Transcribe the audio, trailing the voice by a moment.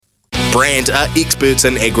Brandt are experts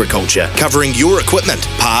in agriculture, covering your equipment,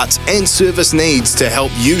 parts and service needs to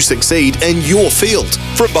help you succeed in your field.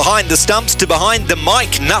 From behind the stumps to behind the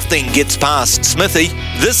mic, nothing gets past Smithy.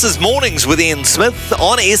 This is Mornings with Ian Smith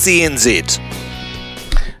on SENZ.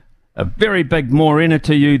 A very big morena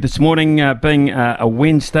to you this morning, being a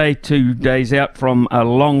Wednesday, 2 days out from a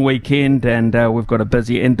long weekend, and we've got a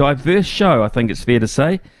busy and diverse show, I think it's fair to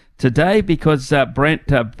say, today, because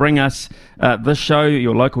Brandt bring us this show,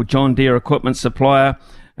 your local John Deere equipment supplier.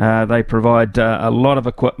 They provide a lot of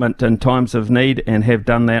equipment in times of need and have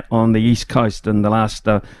done that on the East Coast in the last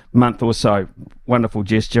month or so. Wonderful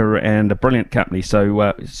gesture and a brilliant company.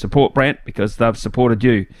 So support Brandt because they've supported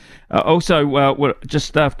you. Also, we're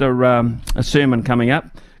just after a sermon coming up,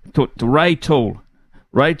 talked to Ray Toole.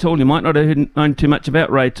 Ray Toole, you might not have known too much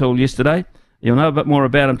about Ray Toole yesterday. You'll know a bit more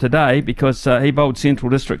about him today because he bowled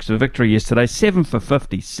Central Districts for victory yesterday, 7 for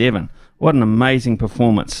 57. What an amazing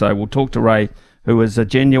performance. So we'll talk to Ray, who is a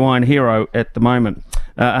genuine hero at the moment.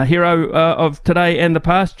 A hero of today and the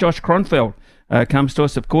past, Josh Kronfeld, comes to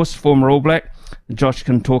us, of course, former All Black. Josh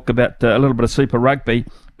can talk about a little bit of Super Rugby,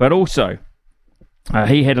 but also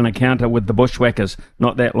he had an encounter with the Bushwhackers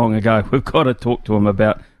not that long ago. We've got to talk to him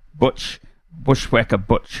about Bushwhacker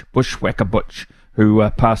Butch, who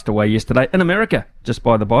passed away yesterday in America, just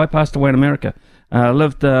by the by, passed away in America.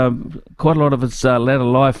 Lived quite a lot of his latter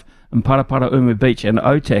life in Parapara Beach and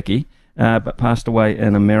Otaki, but passed away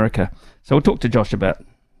in America. So we'll talk to Josh about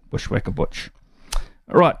Bushwhacker Butch.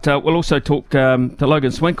 All right, we'll also talk to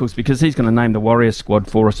Logan Swinkles because he's going to name the Warriors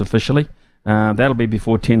squad for us officially. That'll be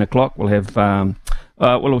before 10 o'clock. We'll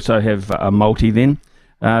also have a multi then.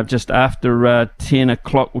 Just after 10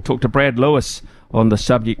 o'clock, we'll talk to Brad Lewis on the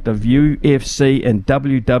subject of UFC and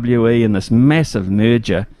WWE and this massive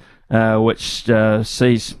merger, which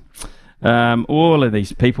sees all of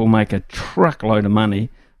these people make a truckload of money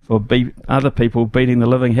for other people beating the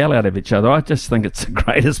living hell out of each other. I just think it's the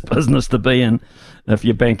greatest business to be in if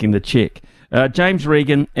you're banking the cheque. James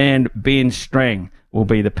Regan and Ben Strang will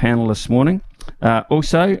be the panel this morning.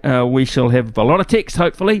 Also, we shall have a lot of text,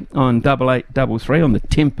 hopefully, on 8833 on the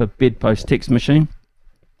Temper Bedpost text machine.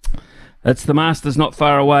 It's the Masters not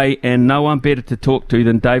far away, and no one better to talk to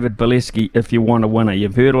than David Bileski if you want a winner.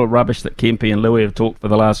 You've heard all the rubbish that Kempe and Louis have talked for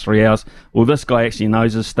the last 3 hours. Well, this guy actually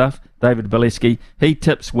knows his stuff. David Bileski, he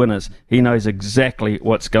tips winners. He knows exactly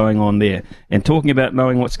what's going on there. And talking about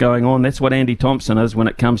knowing what's going on, that's what Andy Thompson is when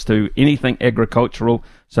it comes to anything agricultural.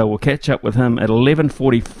 So we'll catch up with him at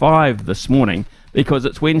 11:45 this morning because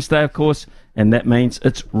it's Wednesday, of course, and that means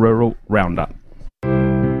it's Rural Roundup.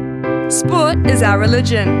 Sport is our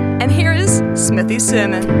religion, and here is Smithy's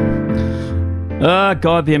sermon. Oh,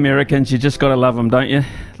 God, the Americans, you just got to love them, don't you?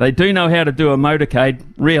 They do know how to do a motorcade,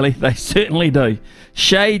 really, they certainly do.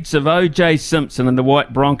 Shades of O.J. Simpson and the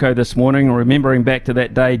white Bronco this morning, remembering back to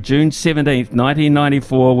that day, June 17th,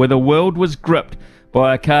 1994, where the world was gripped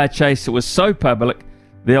by a car chase that was so public,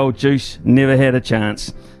 the old juice never had a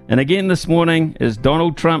chance. And again this morning, as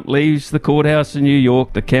Donald Trump leaves the courthouse in New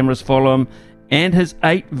York, the cameras follow him, and his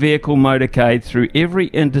 8-vehicle motorcade through every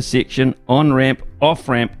intersection, on-ramp,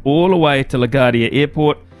 off-ramp, all the way to LaGuardia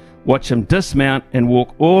Airport. Watch him dismount and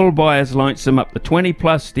walk all by his lonesome up the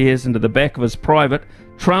 20-plus stairs into the back of his private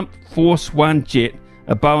Trump Force One jet,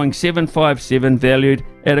 a Boeing 757 valued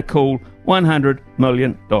at a cool $100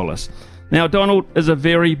 million. Now, Donald is a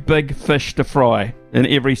very big fish to fry in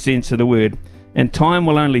every sense of the word, and time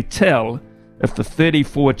will only tell if the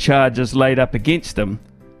 34 charges laid up against him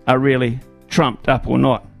are really trumped up or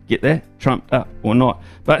not. Get that? Trumped up or not.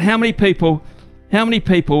 But how many people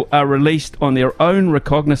are released on their own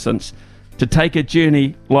recognizance to take a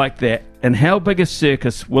journey like that? And how big a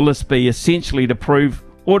circus will this be essentially to prove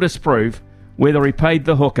or disprove whether he paid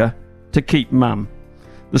the hooker to keep mum?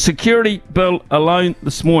 The security bill alone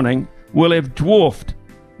this morning will have dwarfed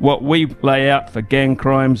what we lay out for gang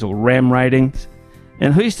crimes or ram ratings.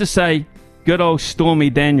 And who's to say good old Stormy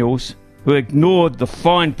Daniels, who ignored the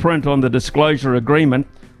fine print on the disclosure agreement,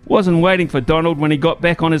 wasn't waiting for Donald when he got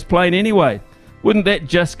back on his plane anyway? Wouldn't that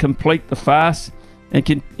just complete the farce? And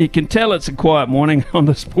you can tell it's a quiet morning on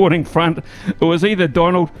the sporting front. It was either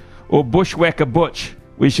Donald or Bushwhacker Butch.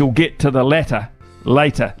 We shall get to the latter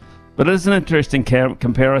later. But it is an interesting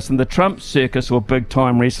comparison. The Trump circus or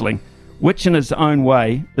big-time wrestling, which in his own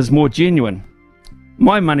way is more genuine?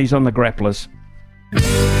 My money's on the grapplers.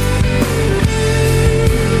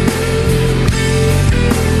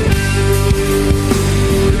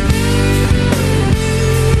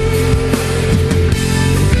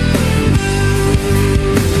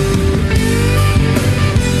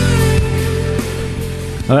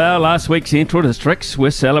 Well, last week, Central Districts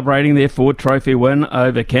were celebrating their Ford Trophy win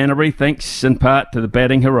over Canterbury, thanks in part to the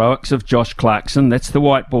batting heroics of Josh Clarkson. That's the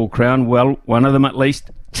white ball crown. Well, one of them at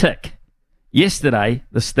least. Tick. Yesterday,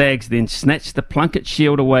 the Stags then snatched the Plunket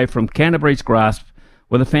Shield away from Canterbury's grasp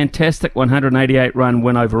with a fantastic 188-run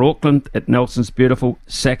win over Auckland at Nelson's beautiful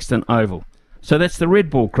Saxton Oval. So that's the red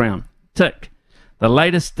ball crown. Tick. The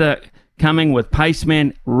latest coming with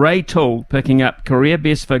paceman Ray Toole picking up career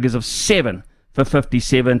best figures of 7 for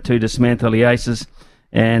 57 to dismantle the Aces.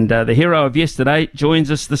 And the hero of yesterday joins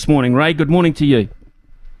us this morning. Ray, good morning to you.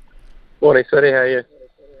 Morning, City. How are you?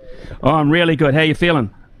 Oh, I'm really good. How are you feeling?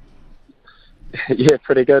 Yeah,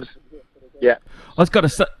 pretty good. Yeah. I've got to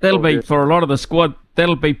say, that'll be, for a lot of the squad,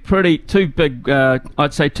 that'll be two big,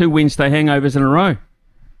 I'd say 2 Wednesday hangovers in a row.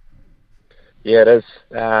 Yeah, it is.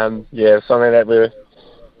 Something that we're a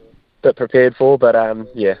bit prepared for, but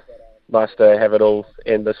nice to have it all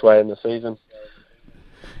end this way in the season.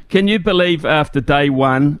 Can you believe after day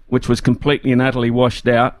one, which was completely and utterly washed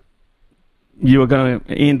out, you were going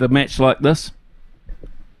to end the match like this?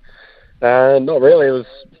 Not really. It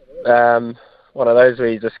was one of those where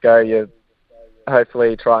you just go, you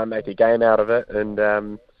hopefully try and make a game out of it,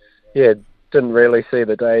 and didn't really see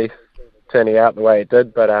the day turning out the way it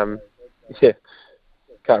did, but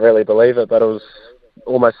can't really believe it. But it was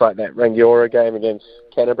almost like that Rangiora game against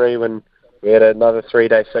Canterbury when we had another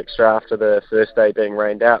 3-day fixture after the first day being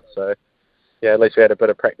rained out. So, at least we had a bit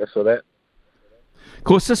of practice with that. Of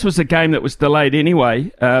course, this was a game that was delayed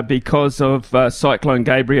anyway because of Cyclone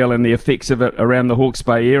Gabriel and the effects of it around the Hawke's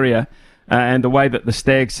Bay area and the way that the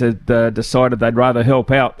Stags had decided they'd rather help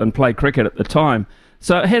out than play cricket at the time.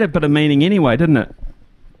 So it had a bit of meaning anyway, didn't it?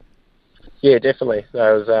 Yeah, definitely. It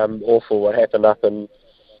was awful what happened up in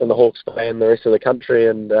the Hawke's Bay and the rest of the country,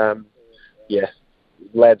 and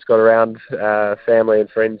lads got around, family and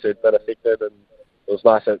friends who'd been affected, and it was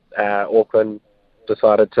nice that Auckland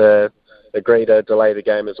decided to agree to delay the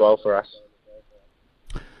game as well for us.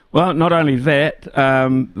 Well, not only that,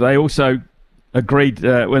 they also agreed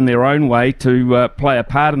in their own way to play a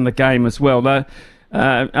part in the game as well.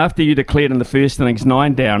 After you declared in the first innings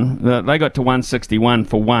 9 down, they got to 161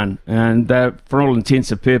 for 1, and for all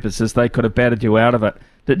intents and purposes, they could have batted you out of it.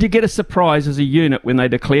 Did you get a surprise as a unit when they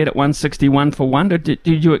declared at 161 for 1? Did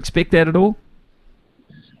you expect that at all?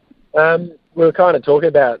 We were kind of talking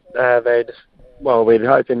about we were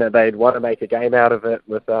hoping that they'd want to make a game out of it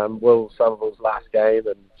with Will Somerville's last game,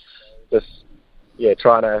 and just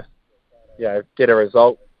trying to get a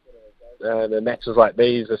result in matches like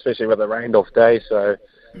these, especially with a rained off day. So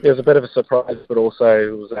it was a bit of a surprise, but also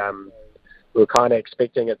it was, we were kind of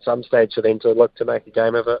expecting at some stage for them to look to make a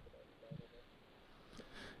game of it.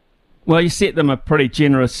 Well, you set them a pretty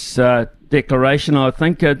generous declaration, I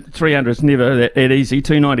think. 300 is never that easy,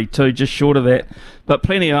 292, just short of that. But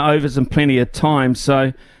plenty of overs and plenty of time.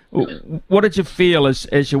 So what did you feel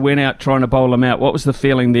as you went out trying to bowl them out? What was the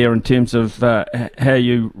feeling there in terms of how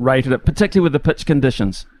you rated it, particularly with the pitch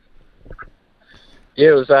conditions?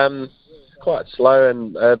 Yeah, it was quite slow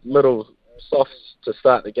and a little soft to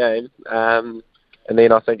start the game. And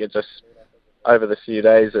then I think it just, over the few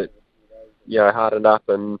days, it hardened up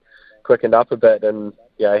and quickened up a bit, and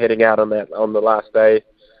heading out on the last day,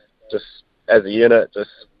 just as a unit, just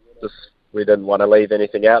we didn't want to leave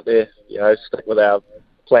anything out there. Stick with our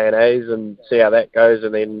plan A's and see how that goes,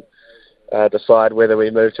 and then decide whether we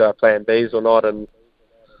move to our plan B's or not, and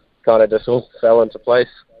kind of just all fell into place,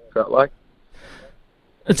 felt like.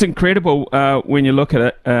 It's incredible when you look at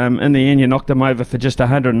it. In the end, you knocked them over for just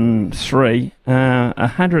 103,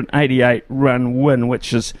 188 run win,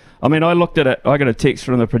 which is, I looked at it, I got a text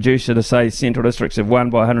from the producer to say Central Districts have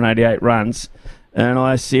won by 188 runs, and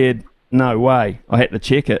I said, no way. I had to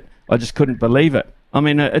check it. I just couldn't believe it.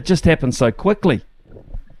 It just happened so quickly.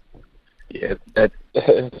 Yeah,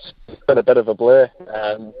 it's been a bit of a blur.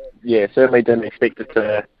 Certainly didn't expect it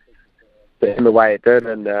to end the way it did,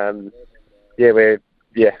 and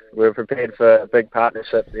we're prepared for a big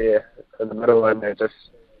partnership there in the middle, and it just,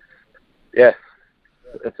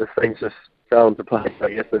 things just fell into place. I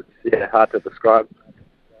guess it's hard to describe.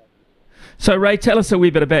 So Ray, tell us a wee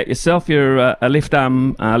bit about yourself. You're a left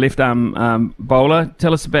arm bowler.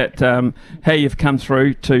 Tell us about how you've come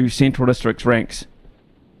through to Central District's ranks.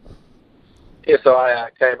 Yeah, so I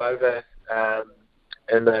came over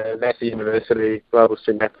in the Massey University Global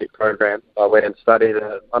Student Athlete Program. I went and studied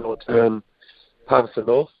at Manawatu in Palmerston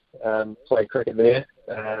North, played cricket there,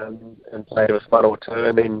 and played with Manawatu,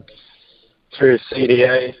 and then through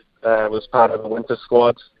CDA was part of the winter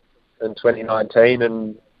squad in 2019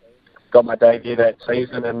 and got my debut that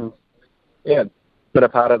season, and been a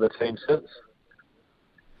part of the team since.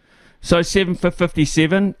 So 7 for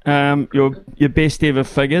 57, your best ever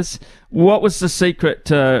figures. What was the secret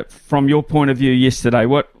from your point of view yesterday?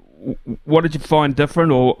 What did you find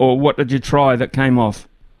different, or what did you try that came off?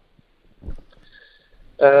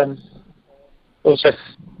 It was just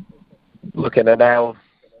looking at now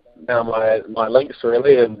my links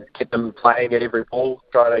really, and get them playing at every ball,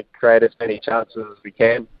 trying to create as many chances as we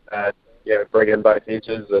can. Bring in both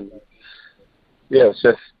edges, and it's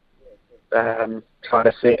just trying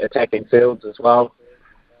to set attacking fields as well.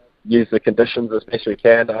 Use the conditions as best we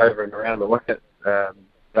can over and around the wicket.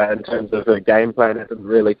 But in terms of the game plan, it didn't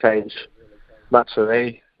really change much for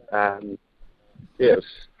me. It's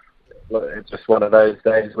just one of those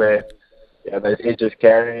days where those edges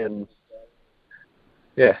carry, and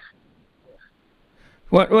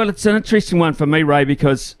Well, it's an interesting one for me, Ray,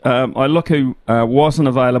 because I look who wasn't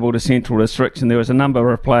available to Central Districts, and there was a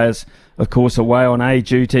number of players, of course, away on A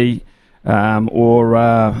duty or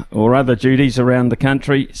other duties around the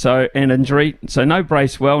country, and injury. So no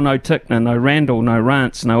Bracewell, no Tickner, no Randall, no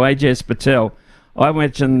Rance, no Ajaz Patel. I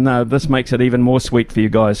imagine this makes it even more sweet for you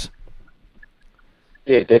guys.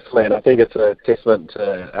 Yeah, definitely, and I think it's a testament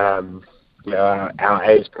to our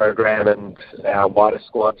age program and our wider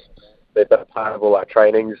squad. They've been a part of all our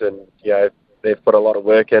trainings, and they've put a lot of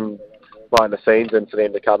work in behind the scenes, and for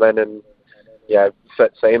them to come in and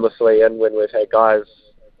fit seamlessly in when we've had guys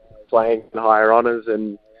playing in higher honours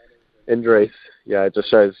and injuries. It just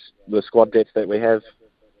shows the squad depth that we have.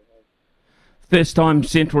 First time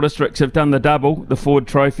Central Districts have done the double, the Ford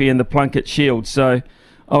Trophy and the Plunket Shield, so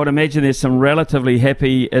I would imagine there's some relatively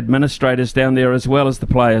happy administrators down there as well as the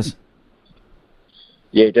players.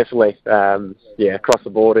 Yeah, definitely. Across the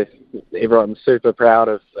board, everyone's super proud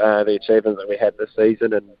of the achievements that we had this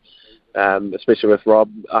season, and especially with Rob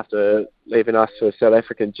after leaving us for South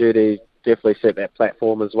African duty, definitely set that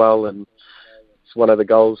platform as well. And it's one of the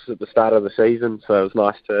goals at the start of the season, so it was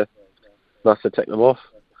nice to tick them off.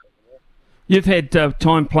 You've had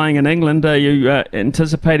time playing in England. Are you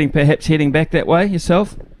anticipating perhaps heading back that way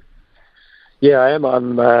yourself? Yeah, I am.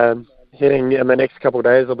 I'm heading in the next couple of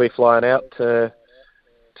days. I'll be flying out to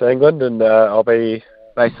England, and I'll be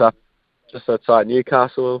based up just outside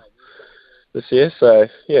Newcastle this year. So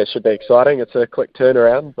it should be exciting. It's a quick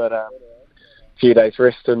turnaround, but a few days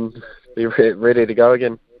rest and be ready to go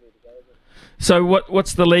again. So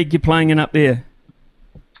what's the league you're playing in up there?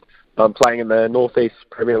 I'm playing in the North East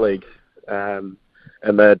Premier League in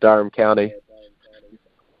the Durham County.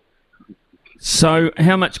 So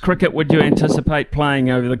how much cricket would you anticipate playing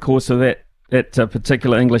over the course of that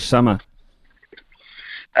particular English summer?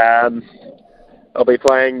 I'll be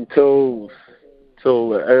playing till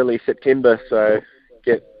early September, so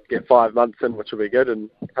get 5 months in, which will be good, and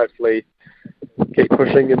hopefully keep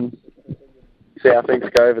pushing and see how things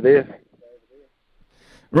go over there.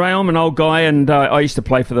 Ray, I'm an old guy, and I used to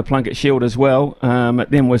play for the Plunket Shield as well. It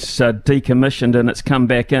then was decommissioned, and it's come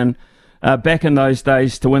back in. Back in those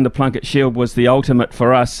days, to win the Plunket Shield was the ultimate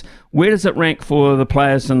for us. Where does it rank for the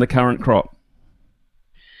players in the current crop?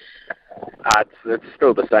 It's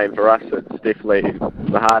still the same for us. It's definitely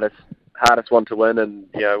the hardest one to win, and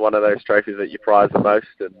one of those trophies that you prize the most.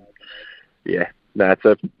 And it's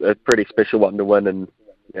a pretty special one to win, and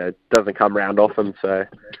it doesn't come round often. So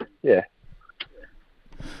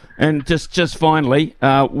And just finally,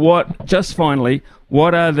 what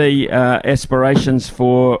are the aspirations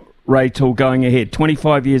for Ray Toole going ahead?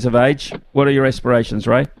 25 years of age. What are your aspirations,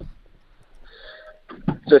 Ray?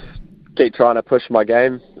 Just keep trying to push my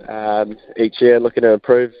game each year, looking to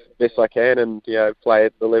improve best I can, and play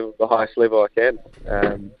at the highest level I can.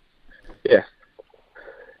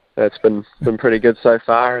 It's been pretty good so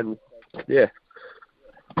far, and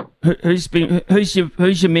Who's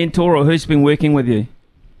your mentor, or who's been working with you?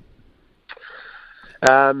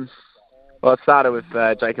 Well, I started with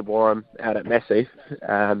Jacob Warham out at Massey,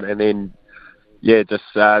 and then just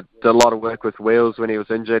did a lot of work with Wheels when he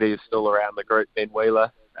was injured. He was still around the group. Ben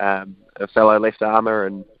Wheeler, a fellow left armour,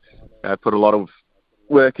 and put a lot of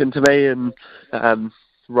work into me, and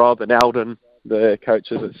Rob and Alden, the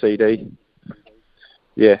coaches at CD.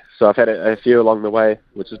 So I've had a few along the way,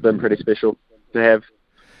 which has been pretty special to have.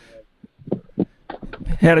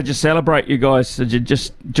 How did you celebrate, you guys? Did you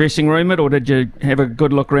just dressing room it, or did you have a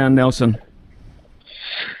good look around Nelson?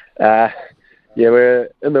 We're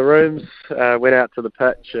in the rooms, went out to the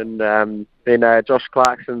pitch, and then Josh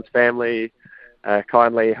Clarkson's family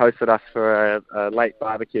kindly hosted us for a late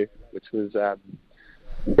barbecue, which was a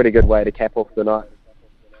pretty good way to cap off the night.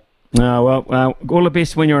 All the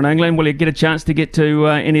best when you're in England. Will you get a chance to get to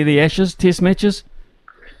any of the Ashes test matches?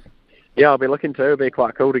 Yeah, I'll be looking to. It'll be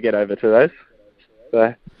quite cool to get over to those.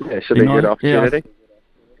 So, it should be a good opportunity.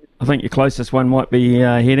 I think your closest one might be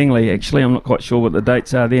Headingley, actually. I'm not quite sure what the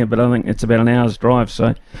dates are there, but I think it's about an hour's drive,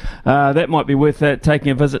 so that might be worth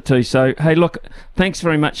taking a visit to. So, hey, look, thanks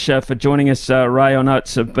very much for joining us, Ray. I know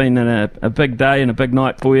it's been a big day and a big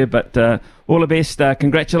night for you, but all the best.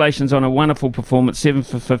 Congratulations on a wonderful performance, 7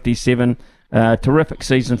 for 57. Terrific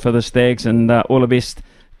season for the Stags, and all the best.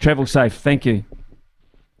 Travel safe. Thank you.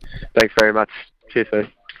 Thanks very much. Cheers, mate.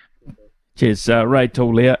 Cheers. Ray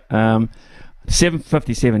Toole there.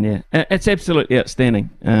 7:57, yeah. It's absolutely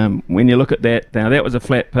outstanding. When you look at that, now that was a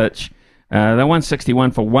flat pitch. They won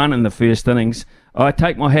 61 for 1 in the first innings. I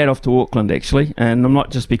take my hat off to Auckland, actually, and I'm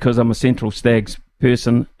not just because I'm a Central Stags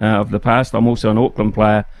person of the past. I'm also an Auckland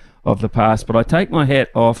player of the past, but I take my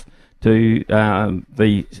hat off to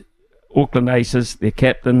the Auckland Aces, their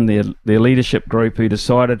captain, their leadership group who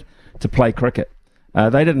decided to play cricket.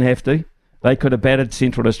 They didn't have to. They could have battered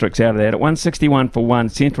Central Districts out of that. At 161 for 1,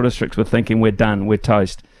 Central Districts were thinking, we're done, we're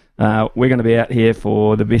toast. We're going to be out here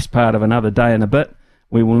for the best part of another day and a bit.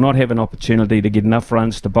 We will not have an opportunity to get enough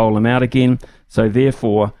runs to bowl them out again. So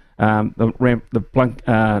therefore, the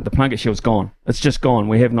Plunket Shield's gone. It's just gone.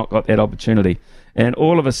 We have not got that opportunity. And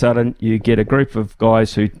all of a sudden, you get a group of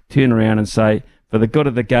guys who turn around and say, for the good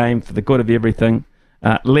of the game, for the good of everything,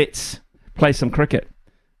 let's play some cricket.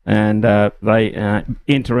 And they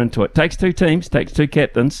enter into it. Takes two teams, takes two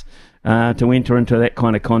captains to enter into that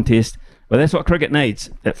kind of contest. But that's what cricket needs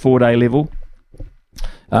at 4-day level.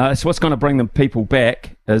 So what's going to bring them people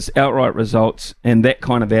back is outright results and that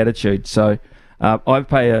kind of attitude. So I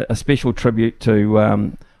pay a special tribute to,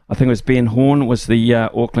 I think it was Ben Horn was the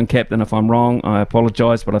Auckland captain. If I'm wrong, I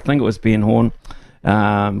apologise, but I think it was Ben Horn.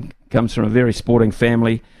 Comes from a very sporting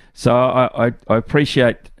family. So I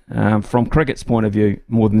appreciate, from cricket's point of view,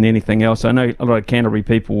 more than anything else. I know a lot of Canterbury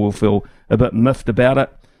people will feel a bit miffed about it,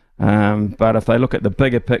 but if they look at the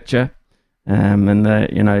bigger picture, and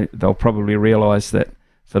they'll probably realise that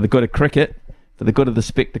for the good of cricket, for the good of the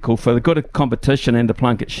spectacle, for the good of competition and the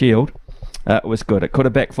Plunket Shield, it was good. It could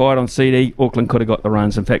have backfired on CD. Auckland could have got the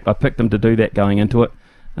runs. In fact, I picked them to do that going into it,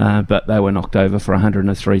 but they were knocked over for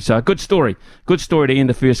 103. So a good story to end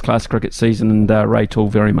the first class cricket season, and Ray Toole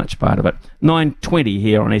very much part of it. 9:20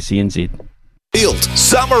 here on SENZ. Field.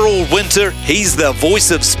 Summer or winter, he's the voice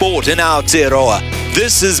of sport in Aotearoa.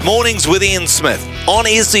 This is Mornings with Ian Smith on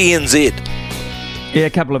SENZ. Yeah, a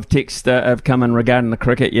couple of texts have come in regarding the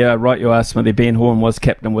cricket. Yeah, right, you are, Smithy. Ben Horn was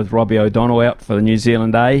captain with Robbie O'Donnell out for the New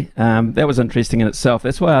Zealand A. That was interesting in itself.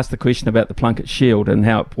 That's why I asked the question about the Plunket Shield and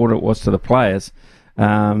how important it was to the players.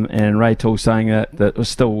 And Ray Toole saying that was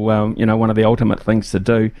still, one of the ultimate things to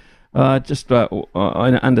do. I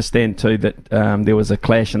understand too that there was a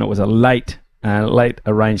clash and it was a late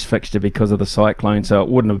arranged fixture because of the cyclone, so it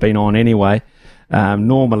wouldn't have been on anyway,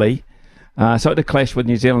 normally. So it did clash with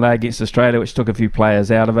New Zealand A against Australia, which took a few players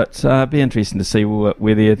out of it. So it'd be interesting to see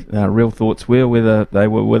where their real thoughts were, whether they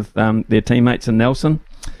were with their teammates in Nelson.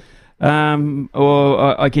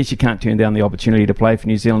 Or I guess you can't turn down the opportunity to play for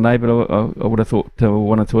New Zealand A, but I would have thought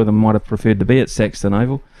one or two of them might have preferred to be at Saxton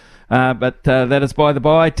Oval. But that is by the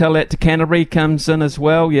by. Tell that to Canterbury comes in as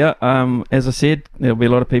well. Yeah, as I said, there'll be a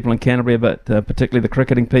lot of people in Canterbury, but particularly the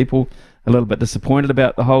cricketing people, a little bit disappointed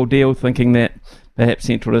about the whole deal, thinking that perhaps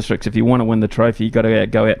Central Districts, if you want to win the trophy, you've got to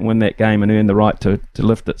go out and win that game and earn the right to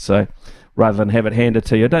lift it. So rather than have it handed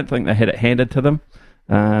to you, I don't think they had it handed to them.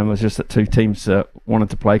 It was just that two teams wanted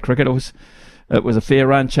to play cricket. It was a fair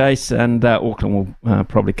run chase, and Auckland will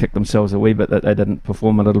probably kick themselves a wee bit that they didn't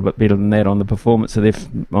perform a little bit better than that on the performance of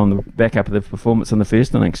on the backup of their performance in the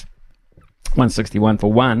first innings. 161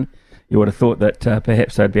 for 1. You would have thought that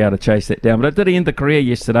perhaps they'd be able to chase that down, but it did end the career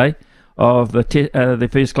yesterday of the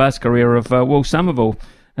first class career of Will Somerville.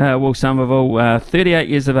 Will Somerville, 38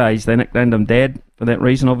 years of age. They nicknamed him Dad for that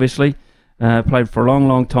reason, obviously. Played for a long,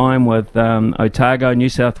 long time with Otago, New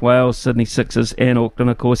South Wales, Sydney Sixers and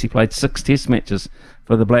Auckland. Of course, he played 6 test matches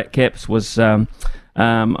for the Black Caps, was a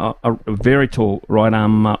very tall right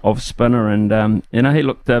arm off spinner, and he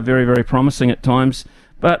looked very, very promising at times,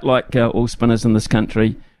 but like all spinners in this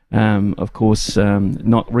country, of course,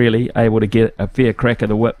 not really able to get a fair crack of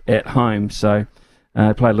the whip at home. So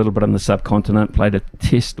played a little bit on the subcontinent, played a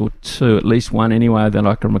test or two, at least one anyway, that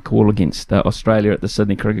I can recall against Australia at the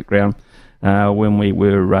Sydney Cricket Ground. When we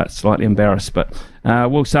were slightly embarrassed, but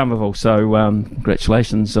Will Somerville, so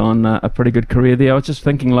congratulations on a pretty good career there. I was just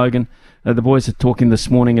thinking, Logan, the boys are talking this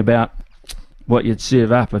morning about what you'd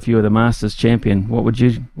serve up if you were the Masters champion. What would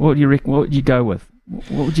you reckon? What would you go with?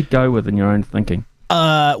 What would you go with in your own thinking?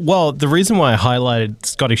 Well, the reason why I highlighted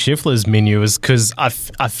Scotty Scheffler's menu is because I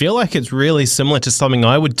feel like it's really similar to something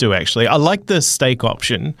I would do, actually. I like the steak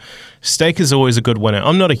option. Steak is always a good winner.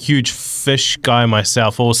 I'm not a huge fish guy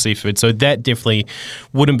myself or seafood, so that definitely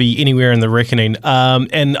wouldn't be anywhere in the reckoning.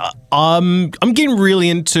 And I'm getting really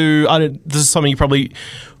into, this is something you probably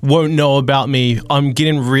won't know about me, I'm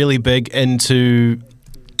getting really big into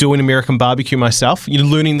doing American barbecue myself,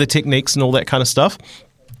 learning the techniques and all that kind of stuff.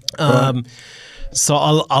 Right. So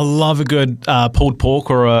I love a good pulled pork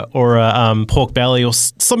or a pork belly or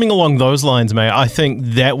something along those lines, mate. I think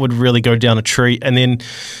that would really go down a treat. And then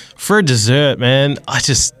for a dessert, man,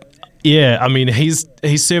 he's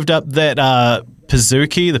served up that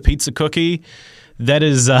Pizookie, the pizza cookie. That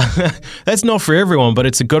is that's not for everyone, but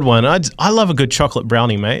it's a good one. I love a good chocolate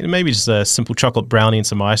brownie, mate. Maybe just a simple chocolate brownie and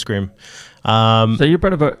some ice cream. So you're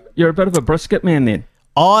a bit of a brisket man then.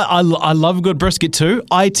 I love a good brisket too.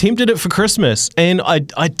 I attempted it for Christmas and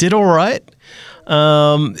I did all right.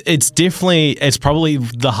 It's probably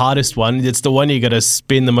the hardest one. It's the one you got to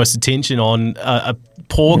spend the most attention on. A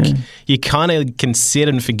pork, you kind of can set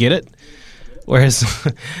and forget it. Whereas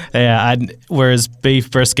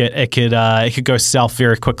beef brisket, it could go south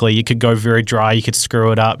very quickly. You could go very dry. You could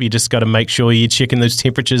screw it up. You just got to make sure you're checking those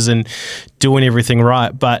temperatures and doing everything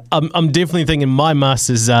right. But I'm definitely thinking my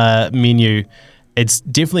master's menu. It's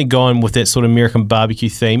definitely going with that sort of American barbecue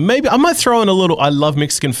theme. Maybe I might throw in a little. I love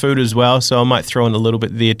Mexican food as well, so I might throw in a little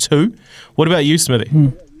bit there too. What about you,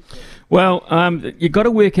 Smithy? Well, you've got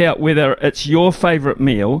to work out whether it's your favourite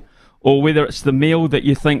meal or whether it's the meal that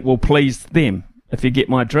you think will please them, if you get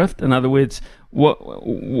my drift. In other words, what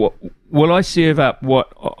will I serve up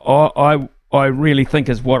what I really think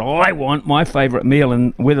is what I want, my favourite meal,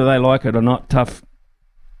 and whether they like it or not, tough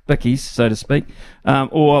bickies, so to speak,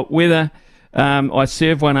 or whether I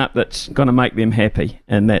serve one up that's going to make them happy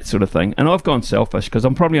and that sort of thing. And I've gone selfish because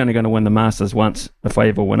I'm probably only going to win the Masters once if I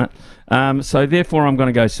ever win it. So therefore I'm going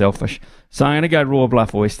to go selfish. So I'm going to go Raw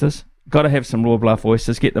Bluff oysters. Got to have some Raw Bluff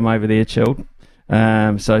oysters. Get them over there chilled.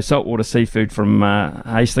 So saltwater seafood from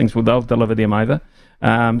Hastings, they'll deliver them over.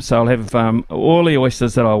 So I'll have all the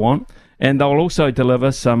oysters that I want. And they'll also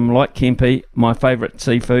deliver some, like Kempe, my favourite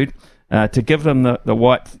seafood, to give them the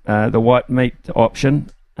white meat option.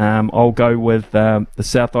 I'll go with the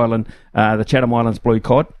South Island, the Chatham Islands blue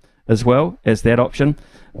cod as well as that option.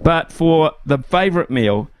 But for the favourite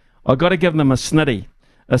meal, I've got to give them a snitty,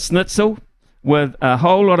 a schnitzel with a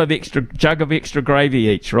whole lot of jug of extra gravy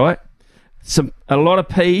each, right? A lot of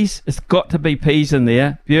peas. It's got to be peas in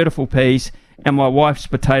there, beautiful peas, and my wife's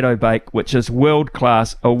potato bake, which is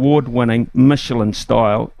world-class, award-winning, Michelin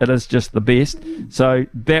style. It is just the best. So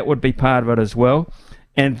that would be part of it as well.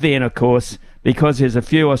 And then, of course, because there's a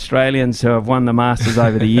few Australians who have won the Masters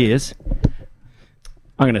over the years,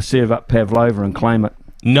 I'm going to serve up pavlova and claim it.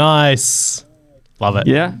 Nice. Love it.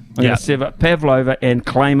 Yeah? I'm going to serve up pavlova and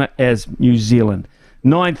claim it as New Zealand.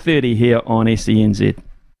 9:30 here on SENZ.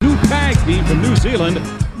 New tag team from New Zealand.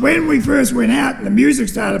 When we first went out and the music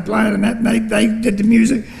started playing and that they did the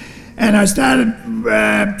music, and I started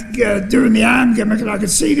doing the arm gimmick, and I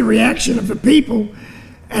could see the reaction of the people,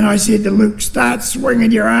 and I said to Luke, start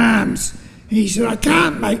swinging your arms. He said, I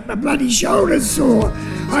can't, mate, my bloody shoulders sore.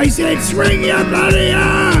 I said, swing your bloody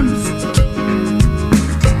arms.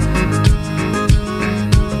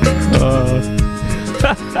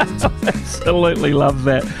 Absolutely love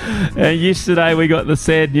that. Yesterday we got the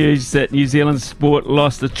sad news that New Zealand sport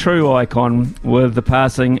lost a true icon with the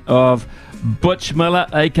passing of Butch Miller,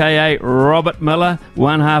 aka Robert Miller,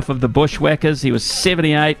 one half of the Bushwhackers. He was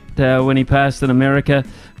 78 when he passed in America.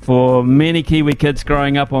 For many Kiwi kids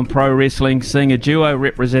growing up on pro wrestling, seeing a duo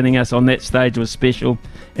representing us on that stage was special.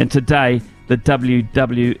 And today, the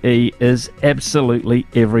WWE is absolutely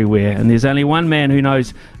everywhere. And there's only one man who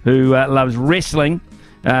loves wrestling,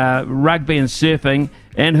 rugby and surfing,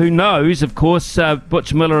 and who knows, of course,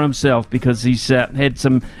 Butch Miller himself, because he's had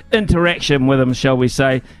some interaction with him, shall we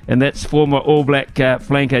say, and that's former All Black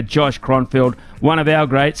flanker Josh Kronfeld, one of our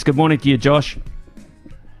greats. Good morning to you, Josh.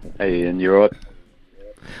 Hey, and you're right.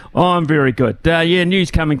 Oh, I'm very good.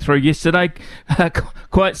 News coming through yesterday.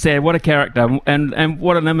 Quite sad. What a character, and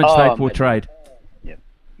what an image they portrayed.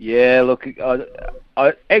 Yeah. Look,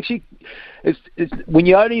 I actually, it's when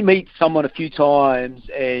you only meet someone a few times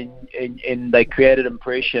and they create an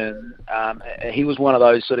impression. He was one of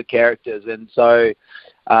those sort of characters, and so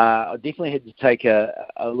I definitely had to take a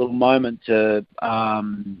little moment to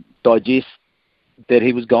digest that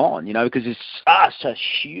he was gone. Because he's such a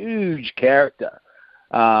huge character.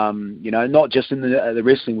 Not just in the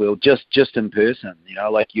wrestling world, just in person.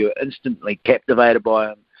 Like you're instantly captivated by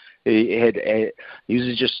him. He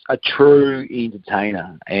was just a true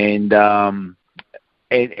entertainer, and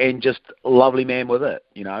just a lovely man with it,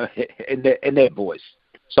 and that voice,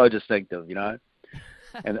 so distinctive,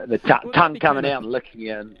 and the tongue coming out and licking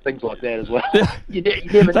you and things like that as well. you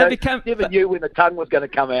never knew when the tongue was going to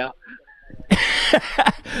come out.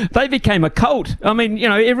 They became a cult. I mean,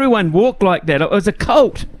 everyone walked like that. It was a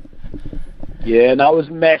cult. Yeah, no, it was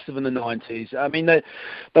massive in the 90s. I mean, they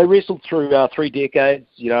wrestled through 3 decades.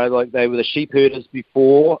 Like they were the sheep herders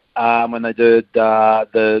before, when they did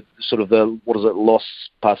the Los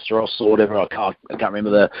Pastoros or whatever. I can't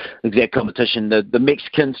remember the exact competition. The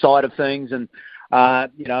Mexican side of things, and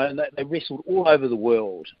and they wrestled all over the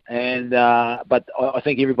world. And but I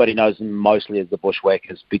think everybody knows them mostly as the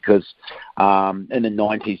Bushwhackers because in the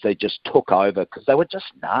 90s they just took over because they were just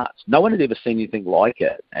nuts. No one had ever seen anything like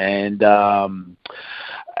it, and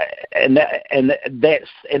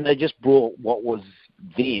they just brought what was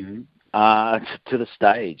them to the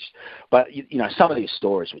stage. But some of these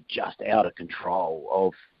stories were just out of control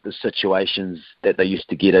of the situations that they used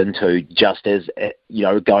to get into, just as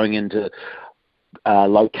going into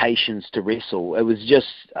locations to wrestle. It was just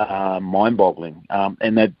mind-boggling,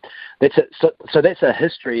 and that's a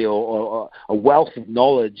history or a wealth of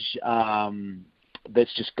knowledge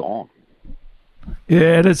that's just gone.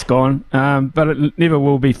 Yeah, it is gone, but it never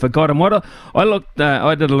will be forgotten. What I looked,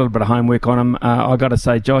 I did a little bit of homework on him. I got to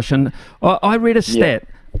say, Josh, and I read a stat: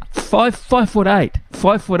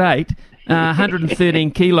 5'8",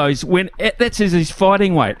 113 kilos. That's his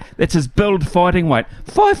fighting weight. That's his build fighting weight.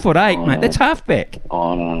 5'8", mate. That's halfback.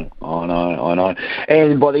 I know.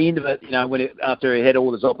 And by the end of it, after he had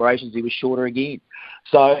all his operations, he was shorter again.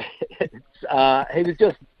 So he was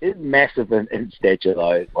just massive in stature,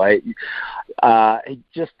 though. Like he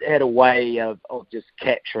just had a way of just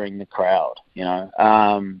capturing the crowd.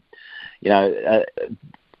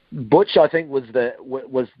 Butch, I think, was the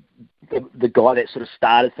guy that sort of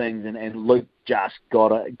started things, and Luke just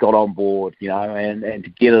got on board, and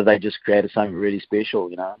together they just created something really special,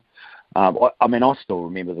 I mean, I still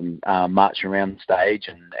remember them marching around the stage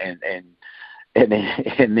and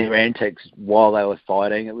their antics while they were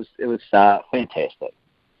fighting. It was fantastic.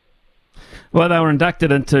 Well, they were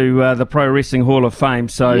inducted into the Pro Wrestling Hall of Fame,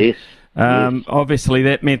 so yes. Obviously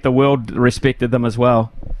that meant the world respected them as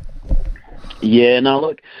well. Yeah, no,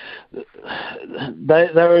 look,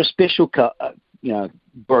 they're a special,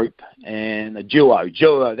 group and a duo.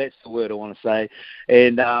 That's the word I want to say.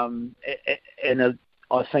 And I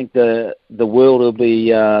think the world will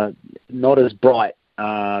be not as bright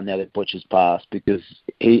now that Butch has passed, because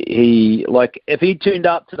he if he turned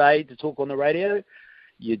up today to talk on the radio,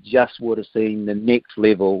 you just would have seen the next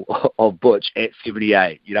level of Butch at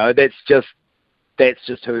 78. That's just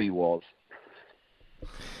who he was.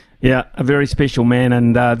 Yeah, a very special man,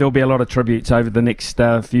 and there'll be a lot of tributes over the next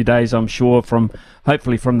few days, I'm sure,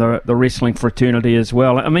 hopefully from the wrestling fraternity as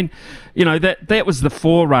well. I mean, that was the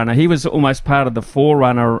forerunner. He was almost part of the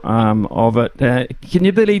forerunner of it. Can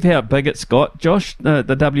you believe how big it's got, Josh, the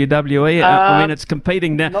WWE? I mean, it's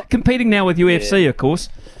competing now with UFC, of course.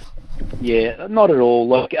 Yeah, not at all.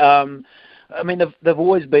 Look, I mean, they've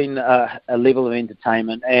always been a level of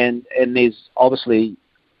entertainment, and there's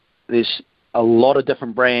a lot of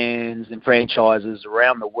different brands and franchises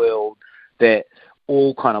around the world that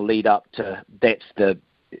all kind of lead up to that's the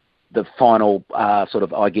final sort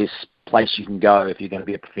of, I guess, place you can go if you're going to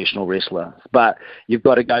be a professional wrestler. But you've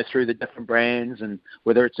got to go through the different brands, and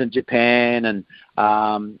whether it's in Japan and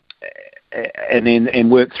then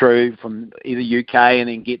work through from either UK and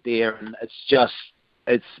then get there, and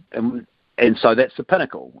and so that's the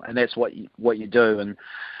pinnacle, and that's what you do. And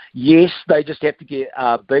yes, they just have to get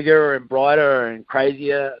bigger and brighter and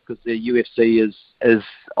crazier, because the UFC is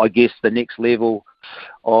I guess the next level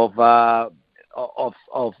of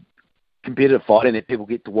competitive fighting that people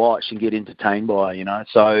get to watch and get entertained by,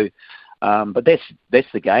 So, but that's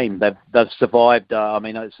the game. They've survived. I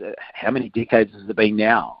mean, how many decades has it been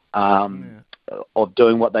now of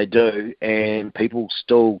doing what they do, and people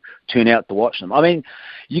still turn out to watch them. I mean,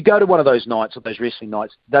 you go to one of those nights, or those wrestling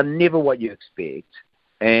nights, they're never what you expect.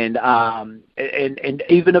 And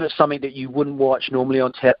even if it's something that you wouldn't watch normally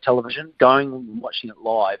on television, going and watching it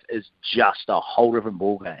live is just a whole different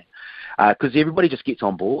ballgame, because everybody just gets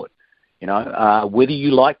on board. Whether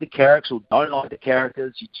you like the characters or don't like the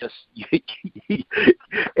characters,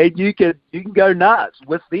 and you can go nuts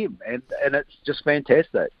with them, and it's just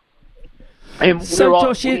fantastic. And so, right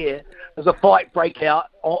Josh, there's a fight break out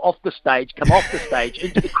off the stage, come off the stage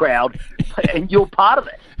into the crowd, and you're part of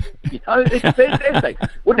it. It's fantastic.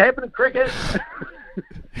 Wouldn't happen in cricket.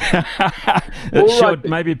 It should.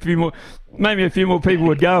 Maybe a few Maybe a few more people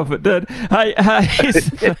would go if it did. Hey, here's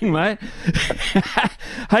the thing, mate.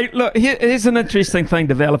 Hey, look, here's an interesting thing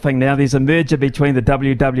developing now. There's a merger between the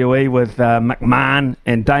WWE with McMahon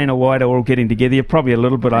and Dana White are all getting together. You're probably a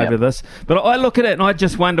little bit over this. But I look at it and I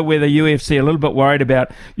just wonder whether UFC are a little bit worried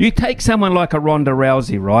about... You take someone like a Ronda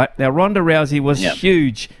Rousey, right? Now, Ronda Rousey was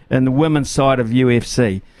huge in the women's side of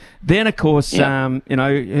UFC. Then, of course, her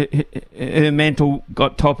mantle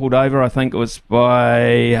got toppled over, I think it was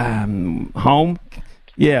by Holm.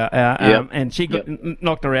 And she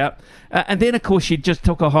knocked her out. And then, of course, she just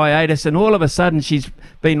took a hiatus, and all of a sudden she's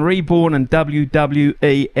been reborn in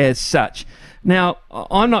WWE as such. Now,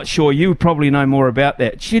 I'm not sure, you probably know more about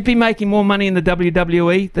that. She'd be making more money in the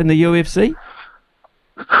WWE than the UFC?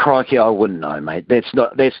 Crikey, I wouldn't know, mate.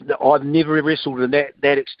 I've never wrestled to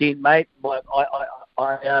that extent, mate.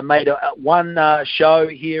 I made one show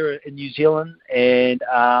here in New Zealand, and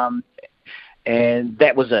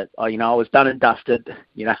that was it. I was done and dusted.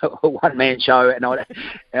 A one-man show, and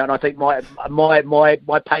I think my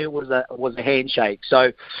payment was a handshake.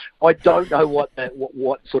 So I don't know what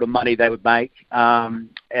sort of money they would make.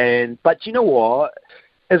 But you know what?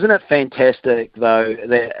 Isn't it fantastic though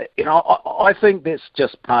that I think that's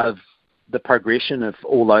just part of the progression of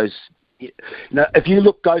all those. If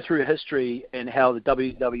you go through history and how the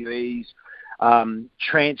WWE's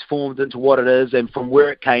transformed into what it is and from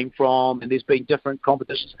where it came from, and there's been different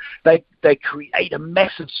competitions, they create a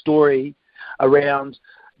massive story around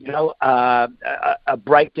a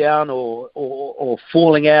breakdown or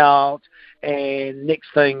falling out, and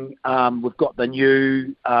next thing we've got the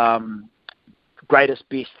new greatest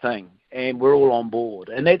best thing, and we're all on board,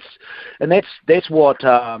 and that's what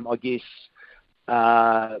I guess.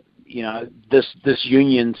 This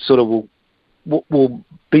union sort of will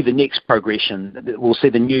be the next progression. We'll see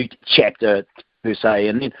the new chapter per se.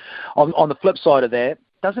 And then on the flip side of that,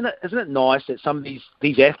 isn't it nice that some of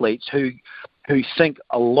these athletes who sink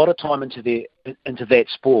a lot of time into that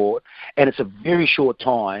sport, and it's a very short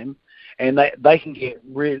time, and they can get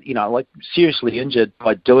really seriously injured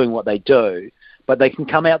by doing what they do, but they can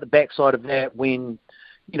come out the backside of that when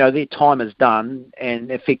their time is done, and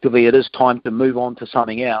effectively it is time to move on to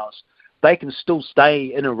something else. They can still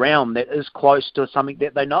stay in a realm that is close to something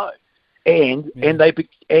that they know, and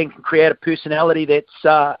can create a personality that's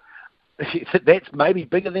maybe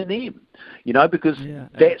bigger than them, because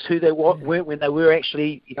that's who they were when they were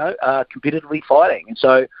actually competitively fighting. And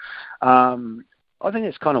so I think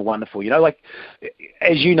it's kind of wonderful.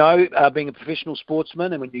 As you know, being a professional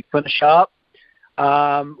sportsman, and when you finish up,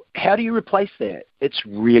 how do you replace that? It's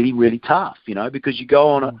really, really tough, because you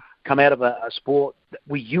come out of a sport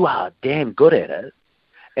where you are damn good at it,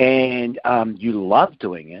 and you love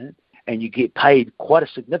doing it, and you get paid quite a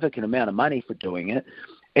significant amount of money for doing it,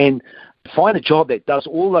 and find a job that does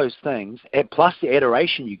all those things, and plus the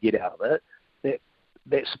adoration you get out of it,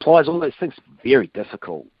 that supplies all those things, very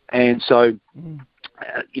difficult. And so,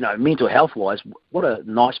 mental health-wise, what a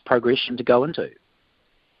nice progression to go into.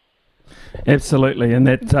 Absolutely, and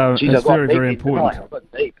that's very, very important.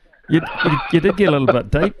 You did get a little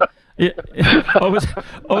bit deep. Yeah, I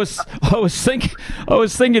was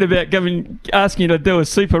thinking about asking you to do a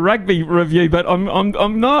Super Rugby review, but I'm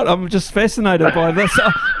not. I'm just fascinated by this.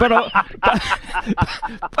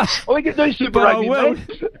 We can do Super Rugby.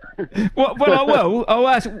 I will. I'll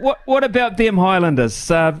ask. What about them Highlanders?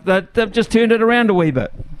 They've just turned it around a wee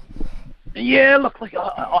bit. Yeah, look,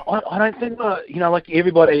 I don't think like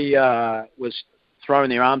everybody was throwing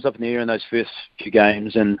their arms up in the air in those first few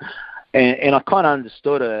games, and I kind of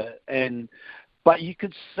understood it, but you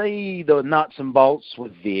could see the nuts and bolts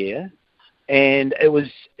were there, and they were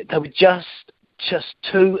just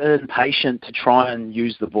too impatient to try and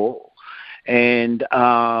use the ball, and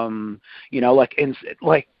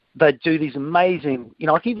they do these amazing,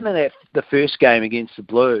 like even in the first game against the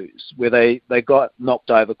Blues, where they got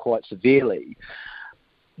knocked over quite severely.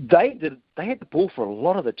 They had the ball for a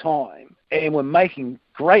lot of the time and were making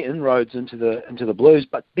great inroads into the Blues,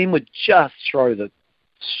 but then would just throw the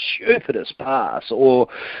stupidest pass or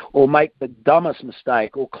make the dumbest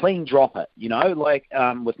mistake or clean drop it,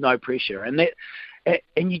 with no pressure, and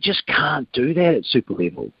you just can't do that at super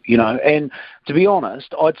level, And to be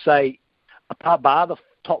honest, I'd say bar the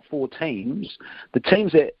top four teams, the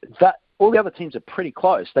teams that all the other teams are pretty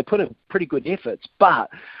close. They put in pretty good efforts, but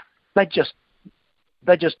they're just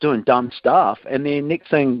doing dumb stuff, and then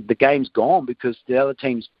next thing the game's gone because the other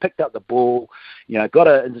team's picked up the ball, got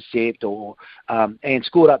an intercept and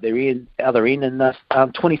scored up their other end, and they're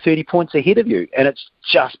 20, 30 points ahead of you, and it's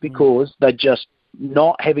just because they're just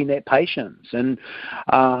not having that patience, and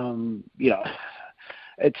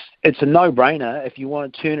it's a no-brainer. If you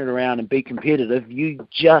want to turn it around and be competitive, you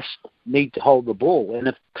just need to hold the ball.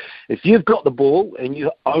 And if you've got the ball and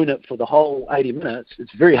you own it for the whole 80 minutes,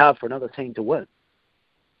 it's very hard for another team to win.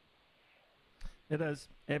 It is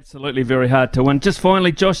absolutely very hard to win. Just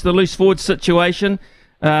finally, Josh, the loose forward situation.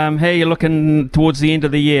 How are you looking towards the end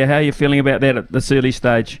of the year? How are you feeling about that at this early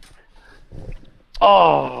stage?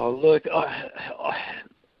 Oh, look,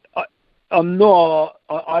 I'm not.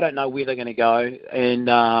 I don't know where they're going to go, and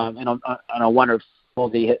I wonder if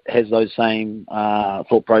Aussie has those same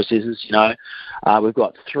thought processes. You know, we've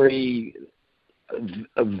got 3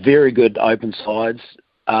 very good open sides.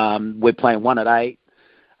 We're playing 1 at 8,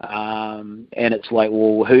 and it's like,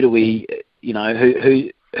 well, who do we? You know,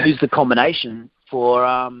 who's the combination for?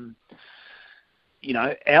 You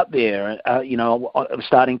know, out there, you know, a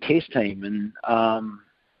starting test team, and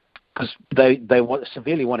because they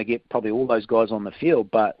severely want to get probably all those guys on the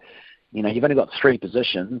field, but you know, you've only got 3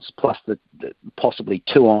 positions plus the possibly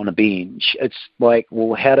 2 on a bench. It's like,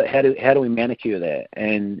 well, how do we manicure that?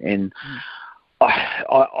 And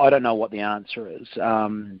I don't know what the answer is,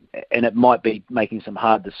 and it might be making some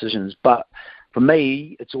hard decisions. But for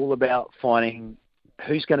me, it's all about finding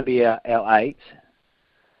who's going to be our 8.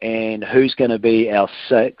 And who's going to be our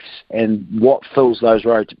 6, and what fills those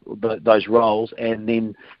roles, and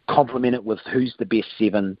then complement it with who's the best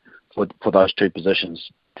 7 for those 2 positions.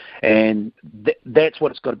 And that's what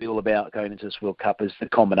it's got to be all about going into this World Cup, is the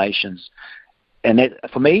combinations. And that,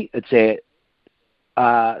 for me, it's at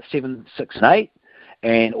 7, 6, and 8,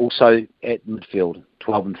 and also at midfield,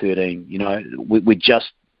 12 and 13. You know,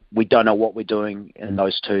 we don't know what we're doing in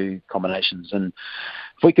those 2 combinations. And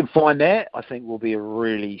if we can find that, I think we'll be a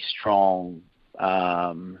really strong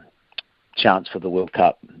chance for the World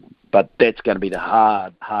Cup. But that's going to be the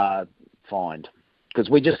hard find, because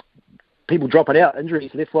people dropping out,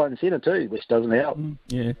 injuries left, right and centre too, which doesn't help.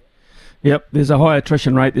 Yeah. Yep, there's a high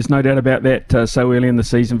attrition rate. There's no doubt about that so early in the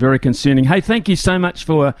season. Very concerning. Hey, thank you so much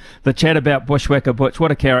for the chat about Bushwhacker Butch.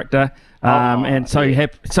 What a character. And so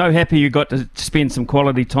happy you got to spend some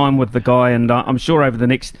quality time with the guy, and I'm sure over the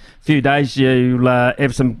next few days you'll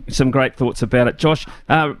have some great thoughts about it. Josh,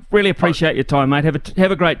 really appreciate your time, mate.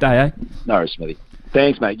 Have a great day, eh? No, Smithy.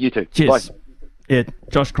 Thanks, mate. You too. Cheers. Bye. Yeah,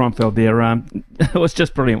 Josh Kronfeld there. It was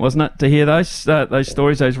just brilliant, wasn't it, to hear those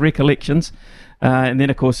stories, those recollections. And then,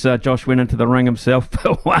 of course, Josh went into the ring himself,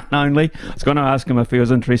 but one only. I was going to ask him if he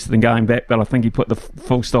was interested in going back, but I think he put the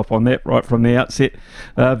full stop on that right from the outset.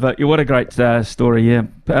 But what a great story,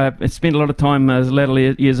 yeah. He spent a lot of time, his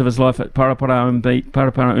latter years of his life, at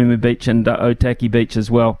Paraparaumu Beach and Otaki Beach as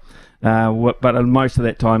well. But most of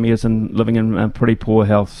that time he was living in pretty poor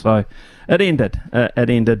health. So it ended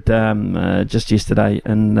just yesterday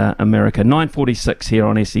in America. 9:46 here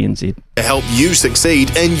on SENZ. To help you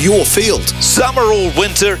succeed in your field. Summer or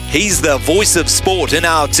winter, he's the voice of sport in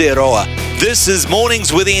Aotearoa. This is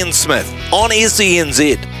Mornings with Ian Smith on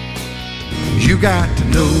SENZ. You got to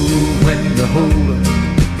know when to hold up,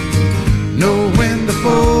 know when to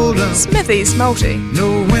fold up, Smithy's Multi.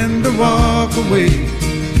 Know when to walk away,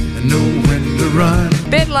 and know when to run.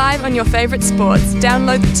 Bet live on your favourite sports.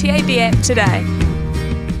 Download the TAB app today.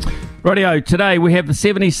 Rightio, today we have the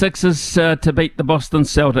 76ers to beat the Boston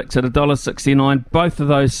Celtics at $1.69. Both of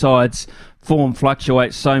those sides' form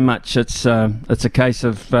fluctuates so much. It's a case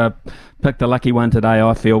of pick the lucky one today,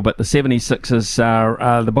 I feel. But the 76ers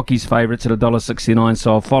are the bookies' favourites at $1.69,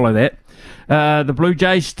 so I'll follow that. The Blue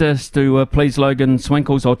Jays, to please Logan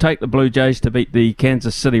Swinkles, I'll take the Blue Jays to beat the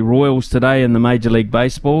Kansas City Royals today in the Major League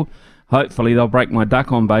Baseball. Hopefully they'll break my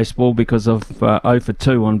duck on baseball because of 0 for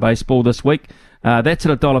 2 on baseball this week. That's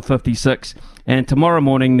at $1.56. And tomorrow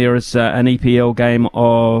morning there is an EPL game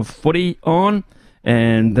of footy on,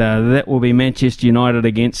 and that will be Manchester United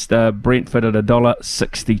against Brentford at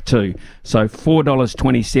 $1.62. So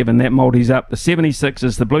 $4.27. That multis up the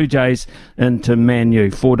 76ers, the Blue Jays, into Man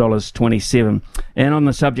U, $4.27. And on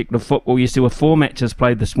the subject of football, yes, there were 4 matches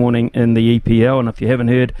played this morning in the EPL, and if you haven't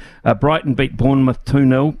heard, Brighton beat Bournemouth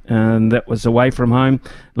 2-0, and that was away from home.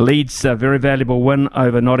 Leeds, a very valuable win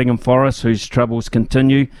over Nottingham Forest, whose troubles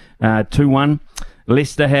continue, 2-1.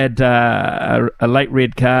 Leicester had a late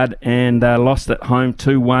red card and lost at home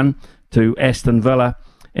 2-1 to Aston Villa,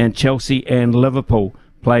 and Chelsea and Liverpool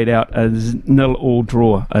played out a 0-0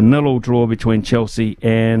 draw. A 0-0 draw between Chelsea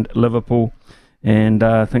and Liverpool, and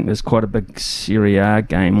I think there's quite a big Serie A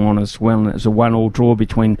game on as well. It's a 1-1 draw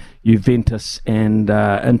between Juventus and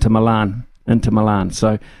Inter Milan.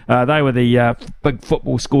 So they were the big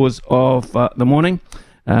football scores of the morning.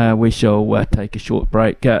 we shall take a short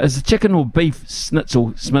break. Is it chicken or beef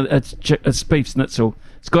schnitzel? It's beef schnitzel.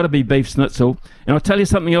 It's got to be beef schnitzel. And I'll tell you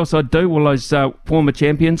something else I'd do, all those former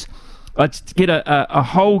champions. I'd get a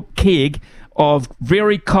whole keg of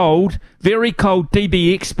very cold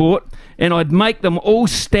DB Export, and I'd make them all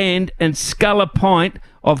stand and scull a pint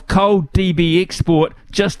of cold DB Export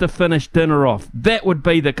just to finish dinner off. That would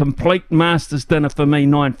be the complete Masters dinner for me,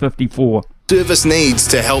 9:54. Service needs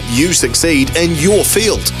to help you succeed in your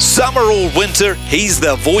field. Summer or winter, he's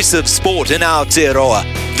the voice of sport in Aotearoa.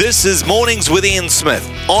 This is Mornings with Ian Smith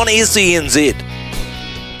on SENZ.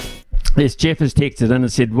 Yes, Jeff has texted in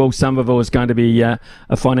and said Will Somerville is going to be a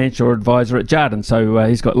financial advisor at Jardine, so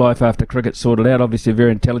he's got life after cricket sorted out. Obviously a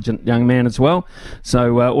very intelligent young man as well,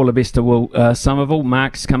 so all the best to Will Somerville.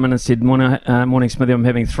 Mark's come in and said, morning Smithy, I'm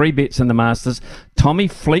having 3 bets in the Masters. Tommy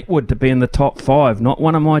Fleetwood to be in the top 5, not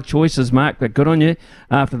one of my choices, Mark, but good on you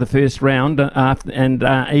after the first round,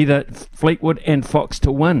 either Fleetwood and Fox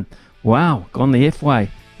to win. Wow, gone the F way,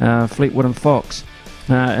 Fleetwood and Fox.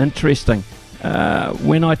 Interesting.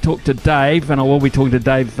 When I talk to Dave, and I will be talking to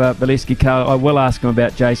Dave Bileski-Carr, I will ask him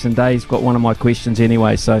about Jason Day. He's got one of my questions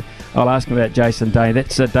anyway, so I'll ask him about Jason Day.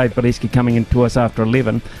 That's Dave Bileski coming in to us after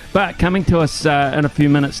 11. But coming to us in a few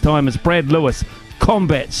minutes' time is Brad Lewis,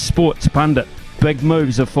 combat sports pundit. Big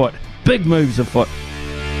moves afoot. Big moves afoot.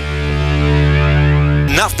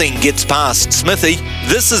 Nothing gets past Smithy.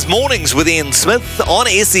 This is Mornings with Ian Smith on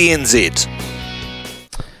SENZ.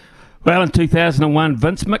 Well, in 2001,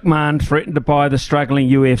 Vince McMahon threatened to buy the struggling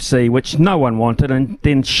UFC, which no one wanted, and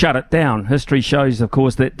then shut it down. History shows, of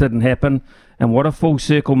course, that didn't happen. And what a full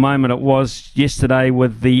circle moment it was yesterday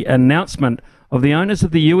with the announcement of the owners of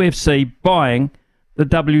the UFC buying the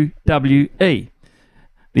WWE.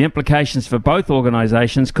 The implications for both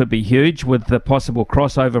organisations could be huge, with the possible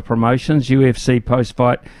crossover promotions, UFC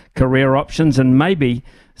post-fight career options, and maybe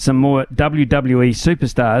some more WWE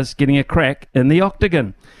superstars getting a crack in the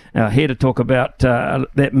octagon. Here to talk about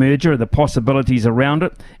that merger, the possibilities around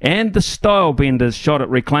it, and the style benders shot at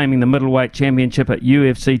reclaiming the middleweight championship at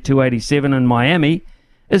UFC 287 in Miami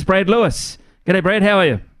is Brad Lewis. G'day, Brad. How are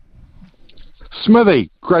you?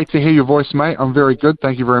 Smithy, great to hear your voice, mate. I'm very good.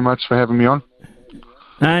 Thank you very much for having me on.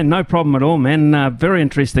 No problem at all, man. Very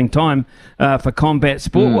interesting time for combat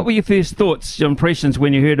sport. What were your first thoughts, your impressions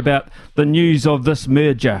when you heard about the news of this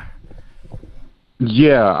merger?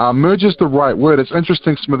 Yeah, merger's the right word. It's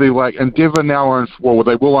interesting, Smithy, like Endeavour now owns, well,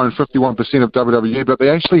 they will own 51% of WWE, but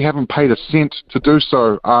they actually haven't paid a cent to do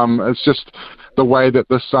so. It's just the way that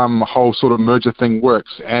this whole sort of merger thing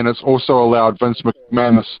works, and it's also allowed Vince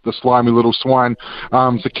McMahon, the slimy little swine,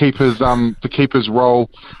 to keep his role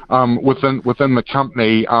within the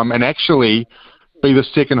company, and actually be the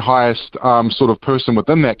second highest sort of person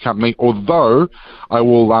within that company. Although I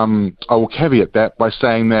will caveat that by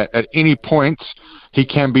saying that at any point he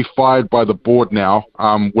can be fired by the board now,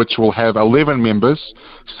 which will have 11 members,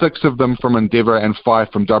 6 of them from Endeavour and 5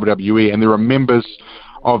 from WWE, and there are members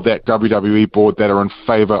of that WWE board that are in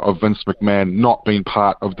favour of Vince McMahon not being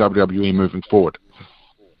part of WWE moving forward.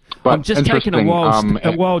 But I'm just taking a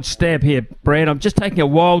wild stab here, Brad. I'm just taking a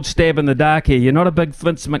wild stab in the dark here. You're not a big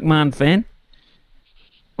Vince McMahon fan?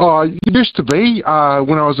 Oh, you used to be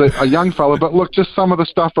when I was a young fella, but look, just some of the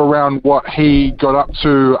stuff around what he got up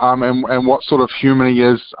to and what sort of human he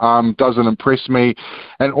is doesn't impress me.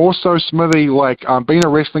 And also, Smithy, like being a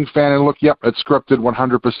wrestling fan, and look, yep, it's scripted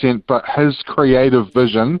 100%, but his creative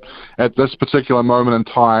vision at this particular moment in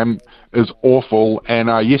time is awful. And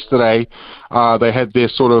yesterday they had their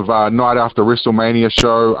sort of night after WrestleMania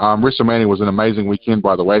show. WrestleMania was an amazing weekend,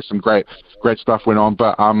 by the way. Some great stuff went on,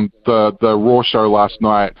 but the Raw show last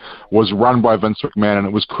night was run by Vince McMahon, and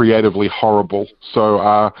it was creatively horrible.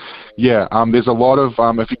 So there's a lot of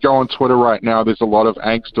if you go on Twitter right now, there's a lot of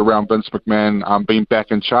angst around Vince McMahon being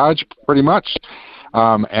back in charge, pretty much.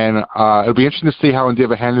 And it'll be interesting to see how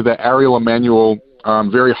Endeavour handle that. Ariel Emanuel,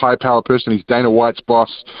 very high-powered person. He's Dana White's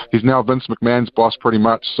boss. He's now Vince McMahon's boss, pretty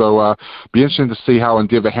much. So be interesting to see how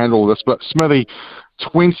Endeavour handle this. But Smithy,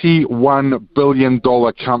 $21 billion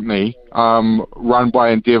company run by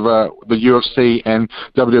Endeavour, the UFC, and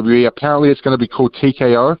WWE. Apparently it's going to be called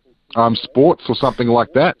TKO Sports or something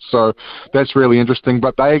like that. So that's really interesting.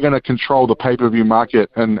 But they are going to control the pay-per-view market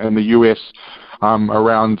in the US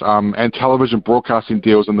around and television broadcasting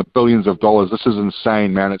deals in the billions of dollars. This is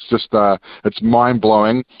insane, man. It's just it's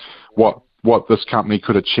mind-blowing what this company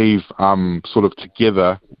could achieve sort of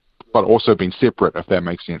together, but also being separate, if that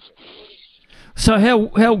makes sense. So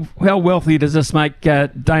how wealthy does this make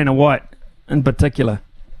Dana White in particular?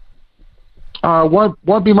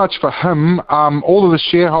 Won't be much for him. All of the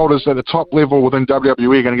shareholders at the top level within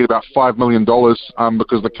WWE are going to get about $5 million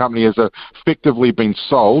because the company has effectively been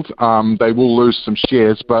sold. They will lose some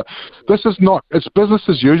shares, but this is not, it's business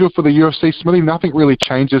as usual for the UFC, Smithy. Nothing really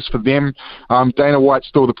changes for them. Dana White's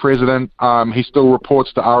still the president. He still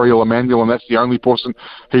reports to Ariel Emanuel, and that's the only person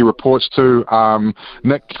he reports to.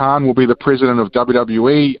 Nick Khan will be the president of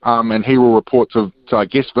WWE, and he will report to I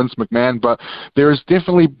guess, Vince McMahon. But there is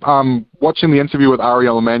definitely, watching the interview with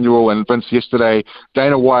Ariel Emanuel and Vince yesterday,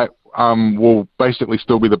 Dana White will basically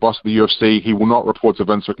still be the boss of the UFC. He will not report to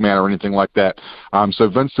Vince McMahon or anything like that. So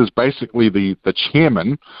Vince is basically the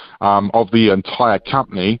chairman of the entire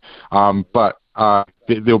company, but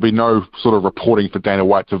there'll be no sort of reporting for Dana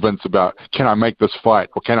White to Vince about, can I make this fight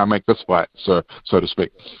or can I make this fight, so to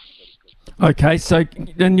speak. Okay, so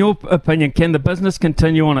in your opinion, can the business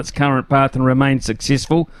continue on its current path and remain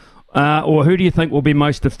successful? Or who do you think will be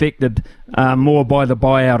most affected more by the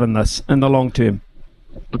buyout in the long term?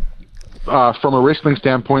 From a wrestling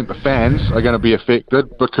standpoint, the fans are going to be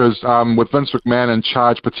affected because with Vince McMahon in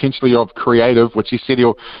charge potentially of creative, which he said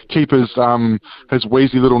he'll keep his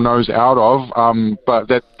wheezy little nose out of, but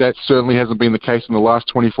that certainly hasn't been the case in the last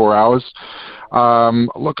 24 hours.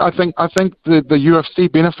 Look, I think the UFC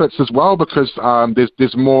benefits as well because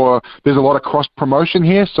there's a lot of cross promotion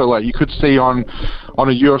here. So like you could see on a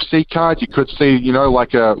UFC card, you could see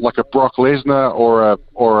like a Brock Lesnar or a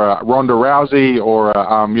Ronda Rousey or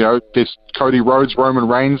there's Cody Rhodes, Roman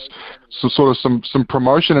Reigns. So sort of some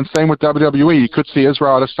promotion, and same with WWE. You could see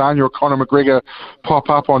Israel Adesanya or Conor McGregor pop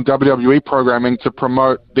up on WWE programming to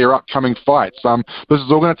promote their upcoming fights. This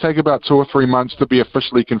is all going to take about 2 or 3 months to be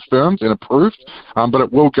officially confirmed and approved, but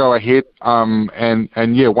it will go ahead. And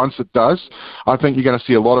yeah, once it does, I think you're going to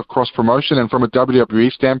see a lot of cross promotion. And from a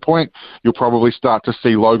WWE standpoint, you'll probably start to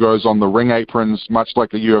see logos on the ring aprons, much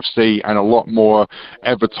like the UFC, and a lot more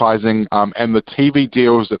advertising. And the TV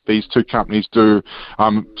deals that these two companies do,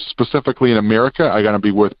 specifically in America, are going to be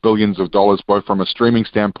worth billions of dollars, both from a streaming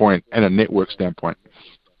standpoint and a network standpoint.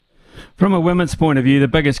 From a women's point of view, the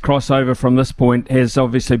biggest crossover from this point has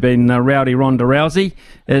obviously been Rowdy Ronda Rousey,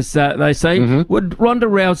 as they say. Mm-hmm. Would Ronda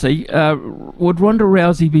Rousey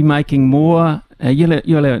be making more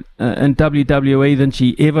in WWE than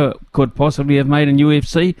she ever could possibly have made in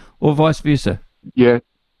UFC, or vice versa? Yeah.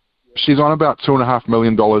 She's on about $2.5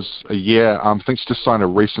 million a year. I think she just signed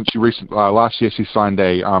last year she signed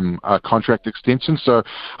a contract extension. So,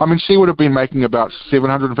 I mean, she would have been making about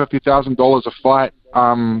 $750,000 a fight.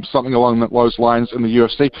 Something along those lines in the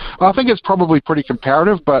UFC. I think it's probably pretty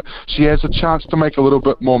comparative, but she has a chance to make a little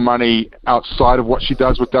bit more money outside of what she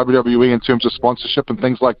does with WWE in terms of sponsorship and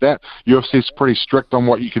things like that. UFC is pretty strict on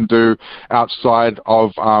what you can do outside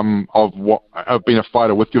of being a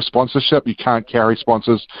fighter with your sponsorship. You can't carry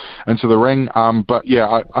sponsors into the ring. But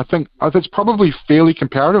yeah, I think it's probably fairly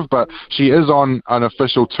comparative, but she is on an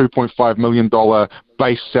official $2.5 million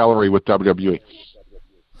base salary with WWE.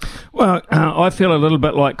 Well, I feel a little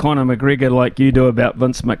bit like Conor McGregor, like you do about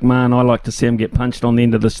Vince McMahon. I like to see him get punched on the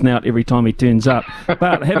end of the snout every time he turns up.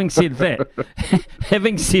 But having said that, he's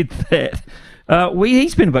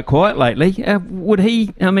been a bit quiet lately. Would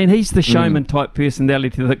he? I mean, he's the showman type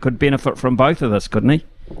personality that could benefit from both of this, couldn't he?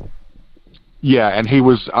 Yeah, and he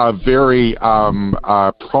was very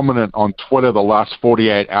prominent on Twitter the last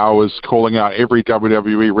 48 hours, calling out every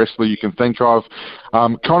WWE wrestler you can think of.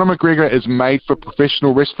 Conor McGregor is made for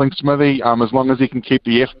professional wrestling, Smithy. As long as he can keep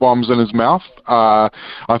the F-bombs in his mouth, I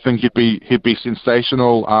think he'd be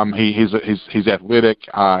sensational. He's athletic,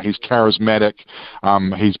 he's charismatic,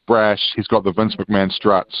 he's brash, he's got the Vince McMahon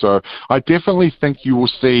strut. So I definitely think you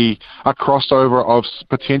will see a crossover of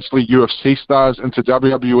potentially UFC stars into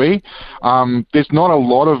WWE. There's not a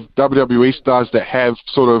lot of WWE stars that have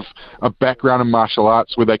sort of a background in martial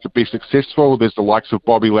arts where they could be successful. There's the likes of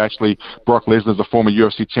Bobby Lashley, Brock Lesnar's a former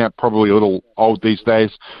UFC champ, probably a little old these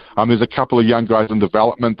days. There's a couple of young guys in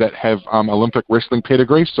development that have Olympic wrestling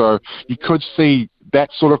pedigree, so you could see that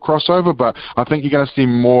sort of crossover, but I think you're going to see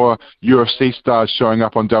more UFC stars showing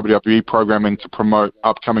up on WWE programming to promote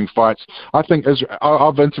upcoming fights. I think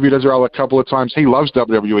I've interviewed Israel a couple of times. He loves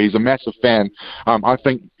WWE. He's a massive fan. I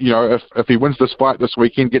think, if he wins this fight this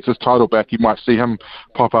weekend, gets his title back, you might see him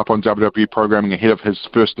pop up on WWE programming ahead of his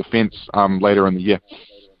first defense later in the year.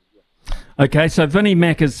 Okay, so Vinnie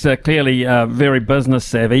Mac is clearly very business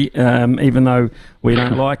savvy, even though we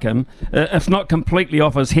don't like him. If not completely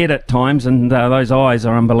off his head at times, and those eyes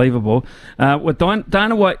are unbelievable. With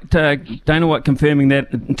Dana White confirming that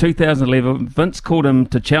in 2011, Vince called him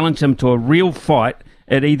to challenge him to a real fight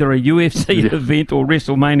at either a UFC event or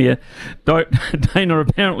WrestleMania. Dana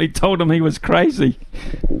apparently told him he was crazy.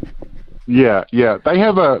 Yeah. They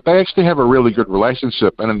actually have a really good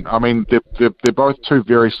relationship, and I mean they're both two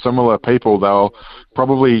very similar people. They'll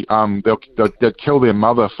probably they'd kill their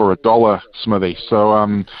mother for $1, Smithy. So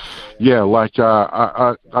I'm not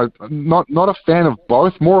a fan of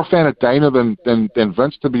both. More a fan of Dana than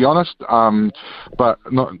Vince, to be honest.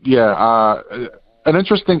 An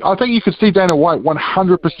interesting. I think you could see Dana White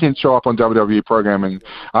 100% show up on WWE programming.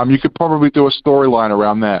 You could probably do a storyline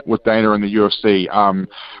around that with Dana and the UFC. I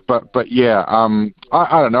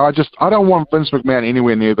don't know. I don't want Vince McMahon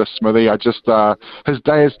anywhere near this, Smithy. His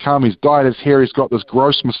day has come. He's dyed his hair. He's got this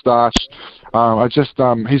gross moustache.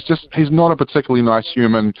 He's not a particularly nice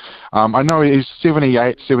human. I know he's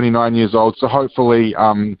 78, 79 years old, so hopefully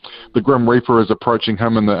the Grim Reaper is approaching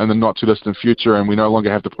him in the not too distant future, and we no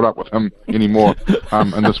longer have to put up with him anymore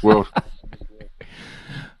in this world.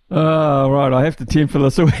 Right, I have to temper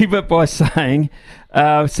this a wee bit by saying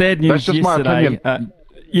sad news That's just yesterday. My opinion.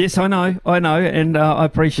 Yes, I know, and I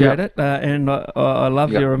appreciate it, and I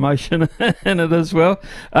love your emotion in it as well.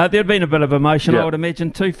 There'd been a bit of emotion, I would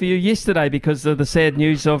imagine, too, for you yesterday because of the sad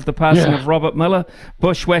news of the passing of Robert Miller,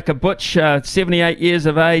 Bushwhacker Butch, 78 years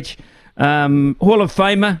of age, Hall of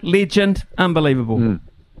Famer, legend, unbelievable.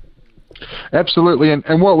 Absolutely,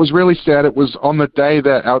 and what was really sad, it was on the day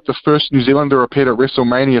that the first New Zealander appeared at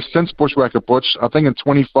WrestleMania since Bushwhacker Butch, I think in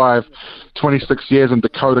 26 years, and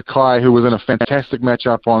Dakota Kai, who was in a fantastic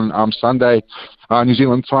matchup on Sunday, New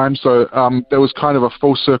Zealand time. So there was kind of a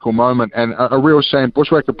full circle moment, and a real shame.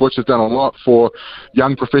 Bushwhacker Butch has done a lot for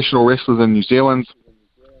young professional wrestlers in New Zealand.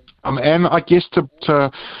 And I guess to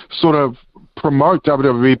sort of promote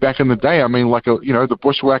WWE back in the day. I mean, the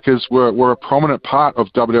Bushwhackers were a prominent part of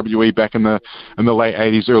WWE back in the late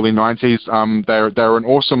 80s, early 90s. They were an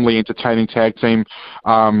awesomely entertaining tag team.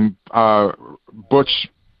 Butch,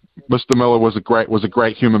 Mr. Miller was a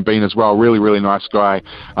great human being as well. Really, really nice guy.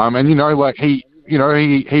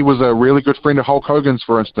 He was a really good friend of Hulk Hogan's,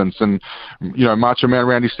 for instance, and Macho Man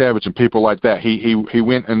Randy Savage and people like that. He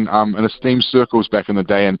went in esteemed circles back in the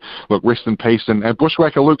day, and look, rest in peace. And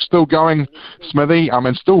Bushwhacker Luke's still going, Smithy,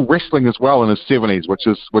 and still wrestling as well in his 70s,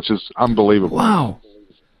 which is unbelievable. Wow.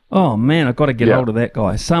 Oh man, I've got to get hold of that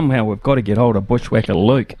guy. Somehow we've got to get hold of Bushwhacker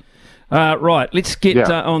Luke. Right, let's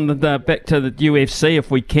get on the back to the UFC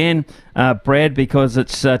if we can, Brad, because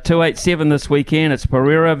it's 287 this weekend. It's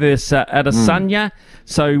Pereira versus Adesanya.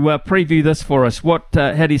 So preview this for us.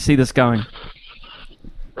 How do you see this going?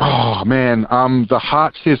 Oh, man, the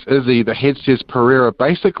heart says Izzy, the head says Pereira,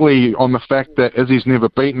 basically on the fact that Izzy's never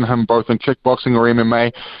beaten him both in kickboxing or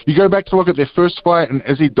MMA. You go back to look at their first fight, and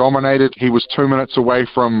Izzy dominated. He was 2 minutes away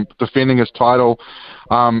from defending his title,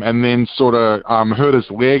 and then sort of hurt his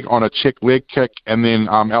leg on a check leg kick, and then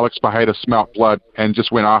Alex Pereira smelt blood and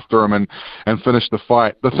just went after him and finished the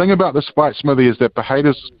fight. The thing about this fight, Smithy, is that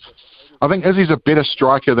I think Izzy's a better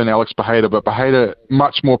striker than Alex Pereira, but Pereira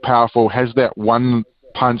much more powerful, has that one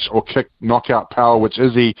punch or kick knockout power, which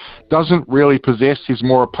Izzy doesn't really possess. He's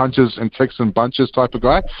more a punches and kicks and bunches type of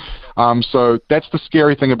guy. So that's the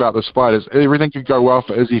scary thing about this fight, is everything could go well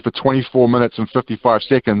for Izzy for 24 minutes and 55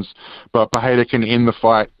 seconds, but Pereira can end the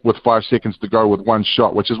fight with 5 seconds to go with one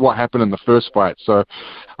shot, which is what happened in the first fight. So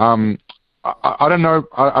I don't know.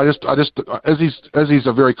 Izzy's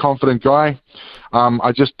a very confident guy.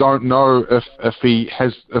 I just don't know if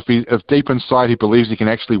deep inside he believes he can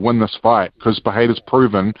actually win this fight, because Pereira's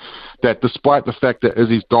proven that despite the fact that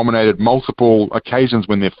Izzy's dominated multiple occasions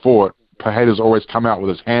when they've fought, Pereira's always come out with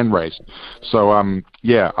his hand raised. So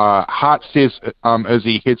heart says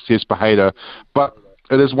Izzy, head says Pereira, but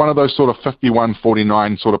it is one of those sort of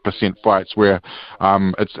 51-49 sort of percent fights where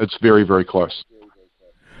it's very, very close.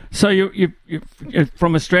 So you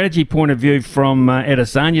from a strategy point of view, from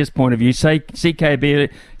Adesanya's point of view, say CKB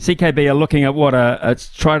are looking at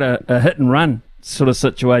try to hit and run sort of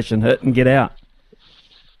situation, hit and get out.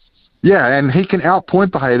 Yeah, and he can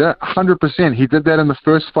outpoint Pereira 100%. He did that in the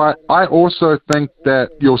first fight. I also think that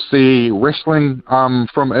you'll see wrestling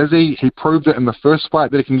from Izzy. He proved it in the first fight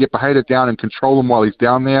that he can get Pereira down and control him while he's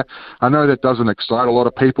down there. I know that doesn't excite a lot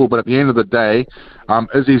of people, but at the end of the day,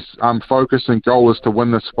 Izzy's focus and goal is to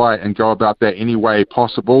win this fight and go about that any way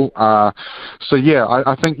possible. I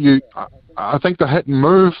think the hit and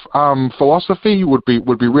move philosophy would be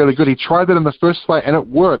really good. He tried that in the first fight and it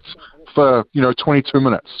worked for 22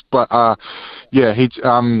 minutes, but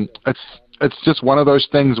it's just one of those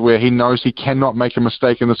things where he knows he cannot make a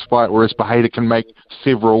mistake in this fight, whereas Pereira can make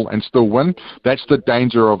several and still win. That's the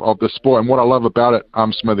danger of the sport. And what I love about it,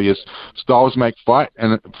 Smithy, is styles make fights,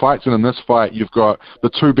 and in this fight you've got the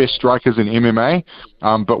two best strikers in MMA,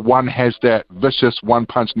 but one has that vicious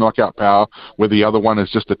one-punch knockout power, where the other one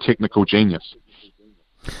is just a technical genius.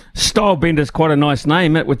 Stylebender's quite a nice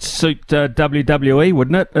name. It would suit WWE,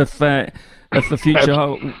 wouldn't it, if the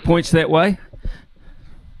future points that way?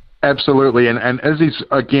 Absolutely, and Izzy's,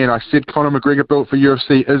 again, I said Conor McGregor built for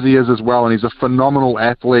UFC, Izzy is as well, and he's a phenomenal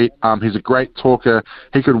athlete. He's a great talker.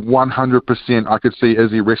 He could 100%, I could see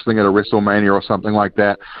Izzy wrestling at a WrestleMania or something like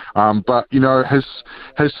that. But, you know, his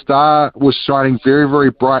star was shining very,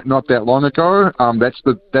 very bright not that long ago. That's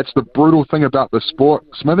the brutal thing about the sport,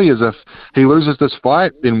 Smithy, is if he loses this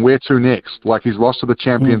fight, then where to next? Like, he's lost to the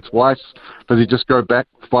champion twice. Does he just go back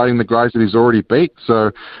fighting the guys that he's already beat?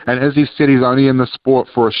 So, and as he said, he's only in the sport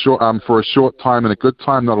for a short time and a good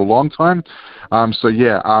time, not a long time.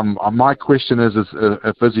 My question is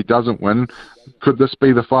if Izzy doesn't win, could this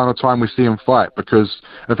be the final time we see him fight? Because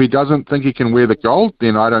if he doesn't think he can wear the gold,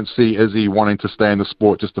 then I don't see Izzy wanting to stay in the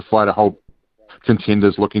sport just to fight a whole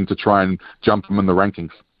contenders looking to try and jump him in the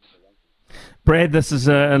rankings. Brad, this is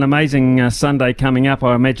an amazing Sunday coming up.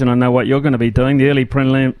 I imagine I know what you're going to be doing. The early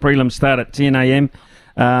prelims start at 10 a.m.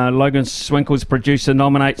 Logan Swinkle's producer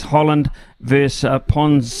nominates Holland versus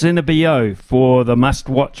Ponzinibbio for the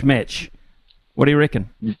must-watch match. What do you reckon?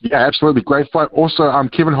 Yeah, absolutely. Great fight. Also,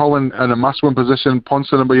 Kevin Holland in a must-win position.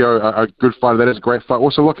 Ponzinibbio, a good fighter. That is a great fight.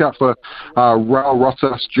 Also, look out for Raul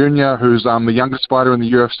Rosas Jr., who's the youngest fighter in the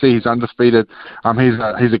UFC. He's undefeated.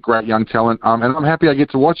 He's a great young talent. And I'm happy I get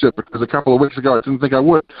to watch it because a couple of weeks ago I didn't think I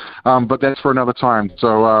would. But that's for another time.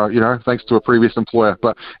 So, thanks to a previous employer.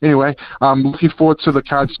 But anyway, looking forward to the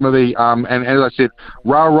card, Smithy. And as I said,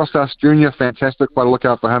 Raul Rosas Jr., fantastic fighter. Look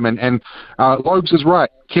out for him. And Lobes is right.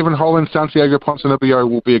 Kevin Holland, Santiago Ponzinibbio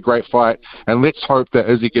will be a great fight, and let's hope that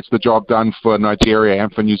Izzy gets the job done for Nigeria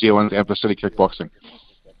and for New Zealand and for City Kickboxing.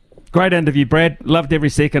 Great interview, Brad. Loved every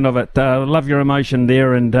second of it. Love your emotion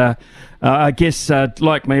there, and I guess,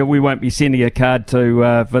 like me, we won't be sending a card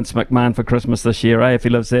to Vince McMahon for Christmas this year, if he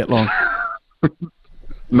lives that long.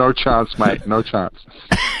 No chance, mate. No chance.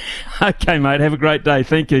 Okay, mate. Have a great day.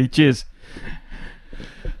 Thank you. Cheers.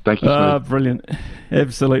 Thank you, brilliant.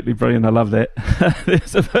 Absolutely brilliant. I love that.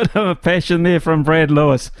 There's a bit of a passion there from Brad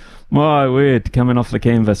Lewis. My word, coming off the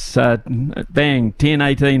canvas. Bang,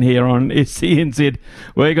 10:18 here on SENZ.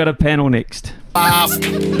 We got a panel next.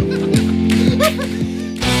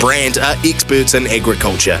 Brand are experts in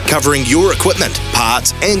agriculture, covering your equipment,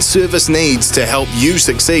 parts and service needs to help you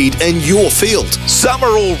succeed in your field. Summer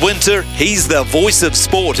or winter, he's the voice of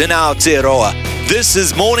sport in Aotearoa. This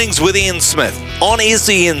is Mornings with Ian Smith on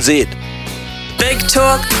SENZ. Big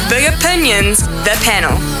talk, big opinions, the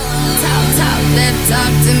panel.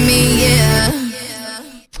 Talk to me, yeah.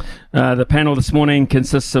 The panel this morning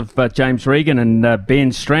consists of James Regan and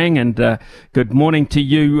Ben Strang, and good morning to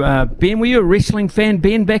you. Ben, were you a wrestling fan,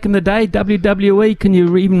 Ben, back in the day, WWE? Can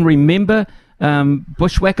you even remember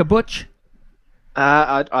Bushwhacker Butch?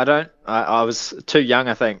 I don't. I was too young,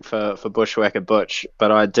 I think, for Bushwhacker Butch,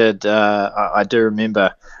 but I did. I do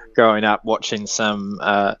remember growing up watching some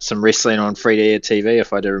wrestling on free-to-air TV,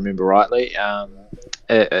 if I do remember rightly,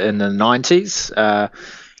 in the 90s.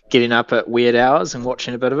 Getting up at weird hours and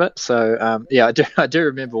watching a bit of it. So, I do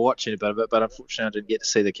remember watching a bit of it, but unfortunately I didn't get to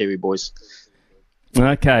see the Kiwi Boys.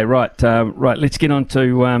 Okay, right. Let's get on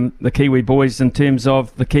to the Kiwi Boys in terms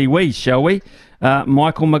of the Kiwis, shall we?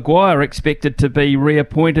 Michael Maguire expected to be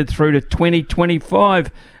reappointed through to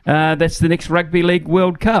 2025. That's the next Rugby League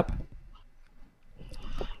World Cup.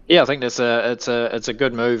 Yeah, I think it's a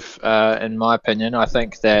good move in my opinion. I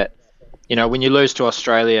think that, when you lose to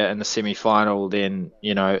Australia in the semi-final, then,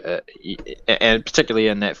 and particularly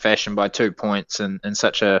in that fashion by 2 points and in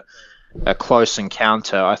such a close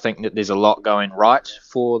encounter, I think that there's a lot going right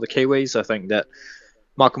for the Kiwis. I think that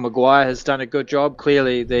Michael Maguire has done a good job.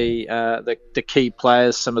 Clearly, the key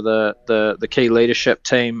players, some of the key leadership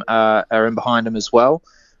team are in behind him as well.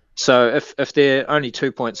 So if they're only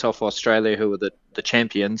 2 points off Australia, who are the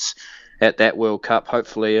champions at that World Cup,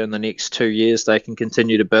 hopefully in the next 2 years they can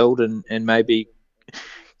continue to build and maybe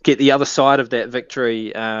get the other side of that victory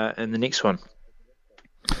in the next one.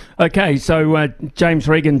 Okay, so James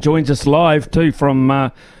Regan joins us live too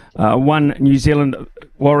from One New Zealand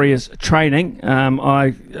Warriors training.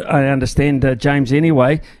 I understand, James,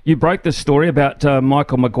 anyway, you broke the story about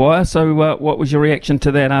Michael Maguire, so what was your reaction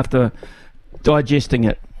to that after digesting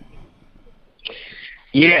it?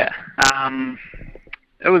 Yeah,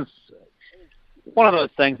 it was one of those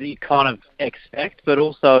things that you kind of expect, but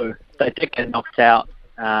also they did get knocked out.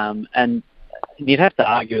 And you'd have to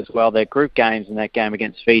argue as well, their group games in that game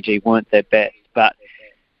against Fiji weren't their best. But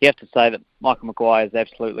you have to say that Michael Maguire is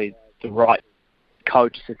absolutely the right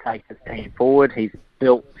coach to take this team forward. He's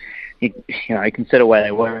built, you consider where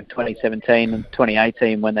they were in 2017 and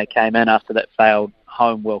 2018 when they came in after that failed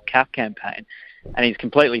home World Cup campaign, and he's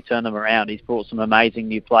completely turned them around. He's brought some amazing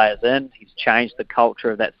new players in. He's changed the culture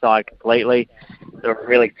of that side completely. They're a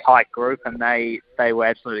really tight group, and they were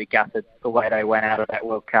absolutely gutted the way they went out of that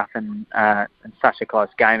World Cup in such a close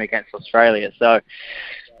game against Australia. So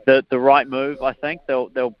the right move, I think.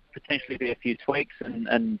 There'll potentially be a few tweaks,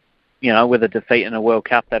 and with a defeat in a World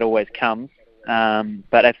Cup, that always comes.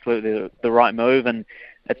 But absolutely the right move, and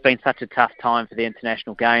it's been such a tough time for the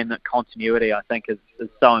international game that continuity, I think, is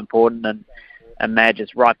so important. And Madge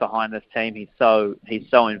is right behind this team. He's so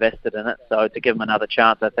invested in it. So to give him another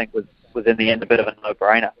chance, I think was in the end a bit of a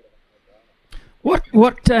no-brainer.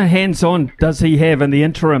 What hands-on does he have in the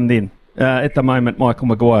interim then? At the moment, Michael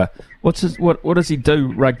Maguire. What does he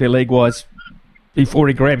do rugby league-wise before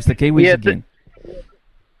he grabs the Kiwis again?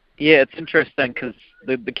 It's interesting because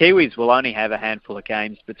the Kiwis will only have a handful of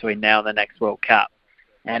games between now and the next World Cup,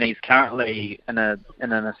 and he's currently in an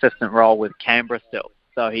assistant role with Canberra still.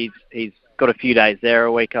 So he's got a few days there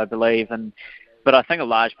a week, I believe, but I think a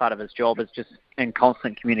large part of his job is just in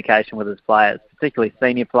constant communication with his players, particularly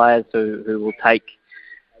senior players who will take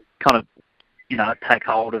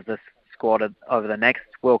hold of this squad over the next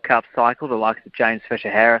World Cup cycle, the likes of James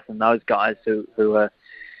Fisher-Harris and those guys who are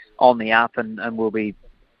on the up and will be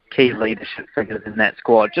key leadership figures in that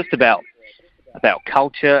squad. Just about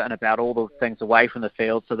culture and about all the things away from the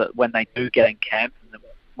field, so that when they do get in camp, and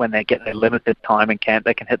when they get their limited time in camp,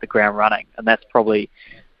 they can hit the ground running. And that's probably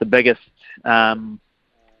the biggest thing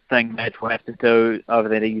Madge will have to do over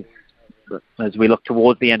these, as we look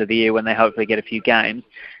towards the end of the year when they hopefully get a few games.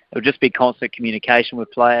 It'll just be constant communication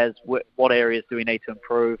with players. What areas do we need to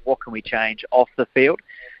improve? What can we change off the field,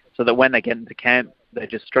 so that when they get into camp, they're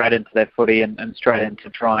just straight into their footy and straight into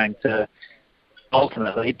trying to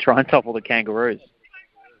ultimately try and topple the Kangaroos.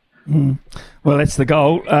 Well, that's the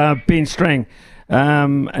goal. Ben Strang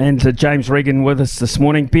and James Regan with us this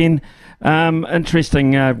morning. Ben,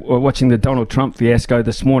 interesting watching the Donald Trump fiasco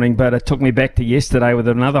this morning, but it took me back to yesterday with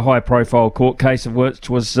another high-profile court case, of which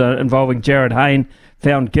was involving Jared Hayne,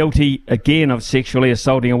 found guilty again of sexually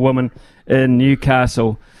assaulting a woman in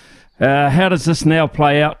Newcastle. How does this now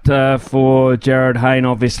play out for Jared Hayne,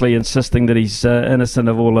 obviously insisting that he's innocent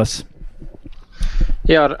of all this?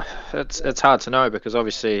 Yeah, it's hard to know, because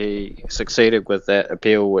obviously he succeeded with that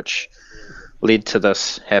appeal which led to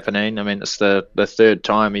this happening. I mean, it's the third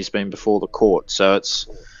time he's been before the court, so it's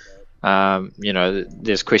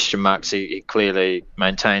there's question marks. He clearly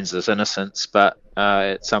maintains his innocence, but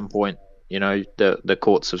at some point, the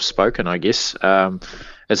courts have spoken, I guess.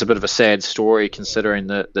 It's a bit of a sad story considering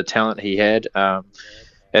the talent he had.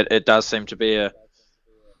 It does seem to be a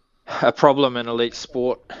problem in elite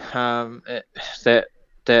sport, that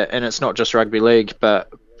and it's not just rugby league, but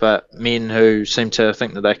men who seem to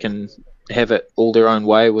think that they can have it all their own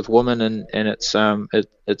way with women, and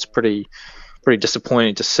it's pretty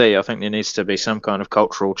disappointing to see. I think there needs to be some kind of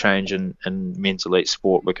cultural change in men's elite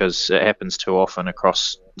sport, because it happens too often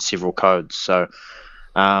across several codes. So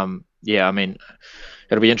I mean,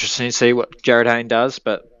 it'll be interesting to see what Jared Hayne does,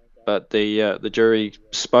 but the jury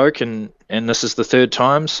spoke, and this is the third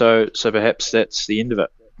time, so perhaps that's the end of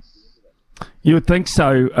it. You would think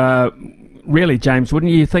so, really, James,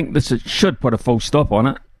 wouldn't you? Think this should put a full stop on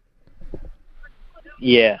it?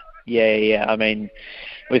 Yeah. I mean,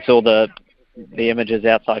 we saw the images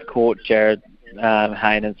outside court, Jared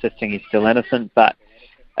Hayne insisting he's still innocent, but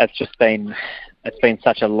it's been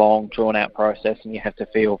such a long, drawn-out process, and you have to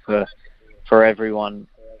feel for everyone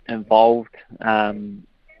involved.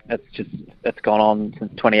 It's gone on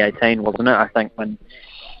since 2018, wasn't it? I think when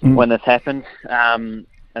this happened,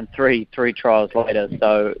 and three trials later.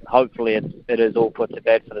 So hopefully it is all put to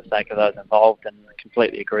bed for the sake of those involved. And I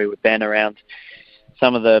completely agree with Ben around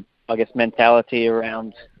some of the, I guess, mentality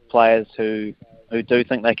around players who do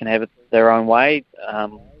think they can have it their own way.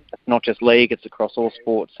 It's not just league; it's across all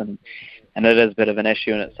sports, and it is a bit of an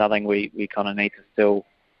issue, and it's something we kind of need to still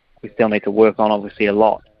need to work on, obviously, a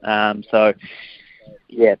lot. So,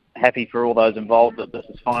 yeah, happy for all those involved that this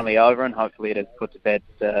is finally over, and hopefully it is put to bed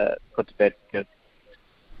good.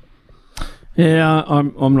 Yeah,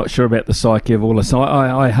 I'm not sure about the psyche of all this.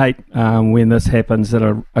 I hate when this happens,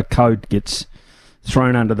 that a code gets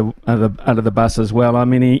thrown under the bus as well. I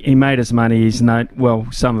mean, he made his money.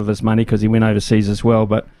 Some of his money, because he went overseas as well,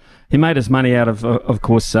 but he made his money out of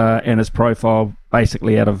course, and his profile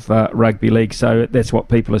basically out of rugby league. So that's what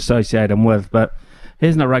people associate him with. But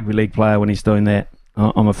he's not a rugby league player when he's doing that,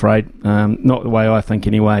 I'm afraid. Not the way I think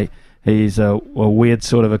anyway. He's a weird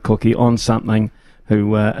sort of a cookie on something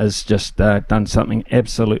who has just done something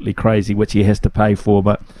absolutely crazy, which he has to pay for.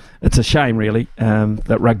 But it's a shame, really,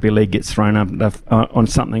 that rugby league gets thrown up on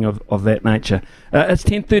something of that nature. It's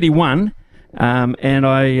 10:31, and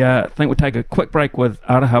I think we'll take a quick break with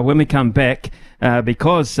Araha. When we come back,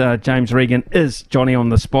 because James Regan is Johnny on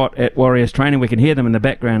the spot at Warriors training, we can hear them in the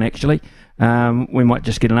background, actually. We might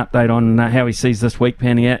just get an update on how he sees this week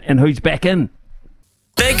panning out and who's back in.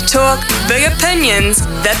 Big talk, big opinions,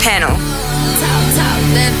 the panel.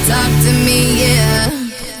 Talk to me, yeah.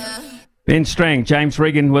 Ben Strang, James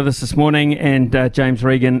Regan with us this morning, and James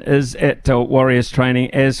Regan is at Warriors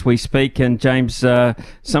training as we speak. And James,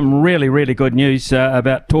 some really, really good news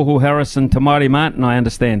about Tohu Harrison to Marty Martin, I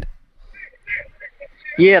understand.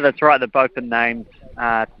 Yeah, that's right. They've both been named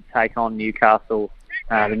to take on Newcastle,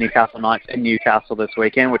 the Newcastle Knights in Newcastle this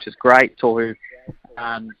weekend, which is great. Tohu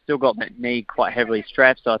still got that knee quite heavily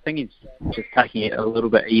strapped, so I think he's just taking it a little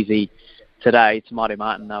bit easy today. Tamati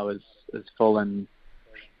Martin, though, is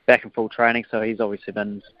back in full training, so he's obviously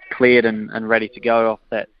been cleared and ready to go off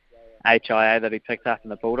that HIA that he picked up in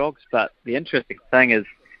the Bulldogs. But the interesting thing is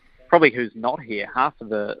probably who's not here. Half of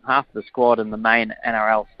the squad in the main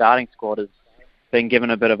NRL starting squad has been given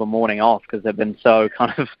a bit of a morning off because they've been so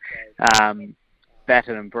kind of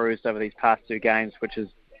battered and bruised over these past two games, which has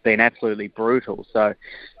been absolutely brutal. So I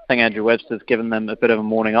think Andrew Webster's given them a bit of a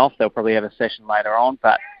morning off. They'll probably have a session later on,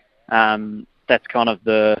 but that's kind of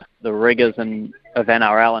the rigours of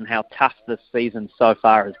NRL and how tough this season so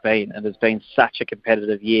far has been. It has been such a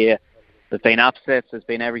competitive year. There's been upsets, there's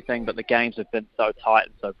been everything, but the games have been so tight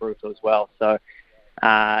and so brutal as well. So,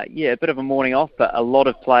 a bit of a morning off, but a lot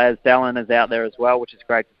of players. Dallin is out there as well, which is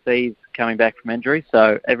great to see. He's coming back from injury,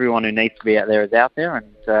 so everyone who needs to be out there is out there, and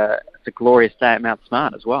it's a glorious day at Mount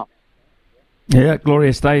Smart as well. Yeah,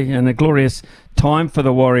 glorious day and a glorious time for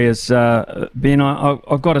the Warriors. Ben,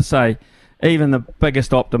 I've got to say, even the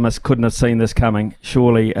biggest optimist couldn't have seen this coming,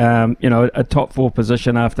 surely. A top four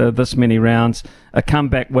position after this many rounds, a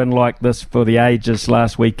comeback win like this for the ages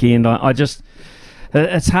last weekend.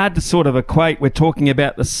 It's hard to sort of equate. We're talking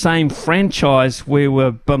about the same franchise we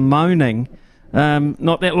were bemoaning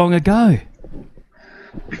not that long ago.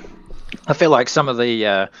 I feel like some of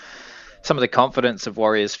the confidence of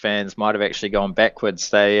Warriors fans might have actually gone backwards.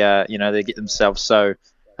 They get themselves so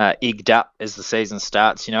egged up as the season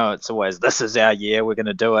starts. It's always, this is our year, we're going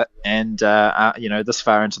to do it. And, this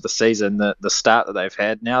far into the season, the start that they've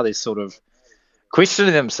had, now they're sort of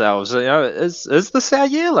questioning themselves. Is this our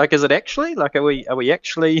year? Like, is it actually? Like, are we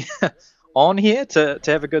actually on here to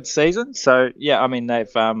have a good season? So, yeah, I mean, they've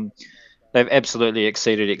absolutely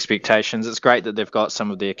exceeded expectations. It's great that they've got some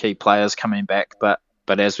of their key players coming back, but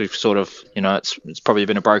as we've sort of, it's probably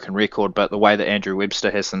been a broken record, but the way that Andrew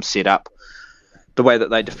Webster has them set up, the way that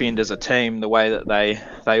they defend as a team, the way that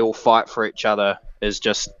they all fight for each other is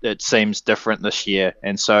just, it seems different this year.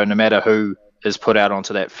 And so no matter who is put out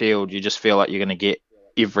onto that field, you just feel like you're going to get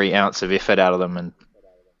every ounce of effort out of them. And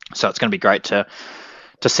so it's going to be great to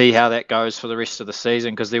see how that goes for the rest of the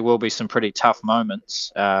season, because there will be some pretty tough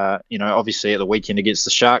moments. Obviously at the weekend against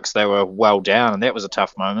the Sharks, they were well down and that was a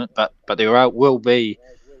tough moment, but there will be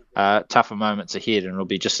tougher moments ahead, and it'll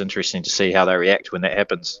be just interesting to see how they react when that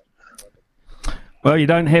happens. Well, you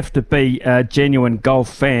don't have to be a genuine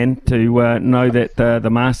golf fan to know that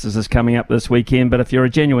the Masters is coming up this weekend, but if you're a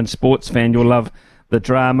genuine sports fan, you'll love the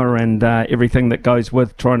drama and everything that goes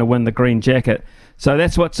with trying to win the green jacket. So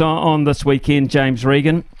that's what's on this weekend, James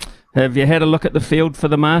Regan. Have you had a look at the field for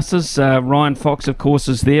the Masters? Ryan Fox, of course,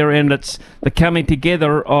 is there, and it's the coming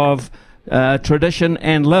together of tradition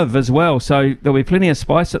and live as well. So there'll be plenty of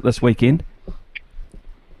spice at this weekend.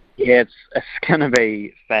 Yeah, it's going to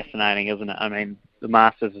be fascinating, isn't it? I mean, the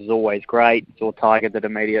Masters is always great. Saw Tiger did a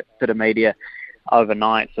media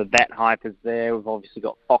overnight, so that hype is there. We've obviously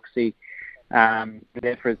got Foxy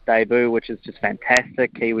there for his debut, which is just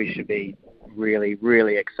fantastic. Kiwi should be really,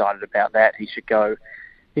 really excited about that. He should go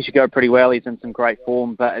pretty well. He's in some great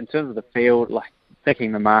form. But in terms of the field, like,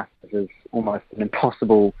 picking the Masters is almost an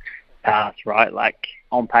impossible task, right? Like,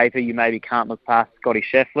 on paper, you maybe can't look past Scotty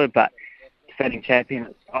Scheffler, but defending champion,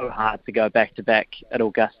 it's so hard to go back-to-back at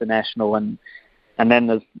Augusta National. And then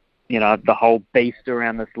there's, the whole beast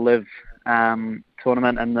around this live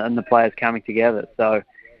tournament and the players coming together. So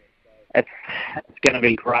it's going to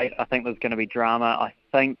be great. I think there's going to be drama. I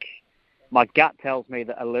think my gut tells me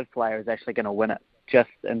that a live player is actually going to win it,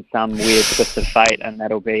 just in some weird twist of fate, and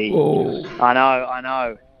that'll be... Oh. I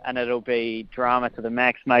know. And it'll be drama to the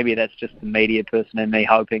max. Maybe that's just the media person in me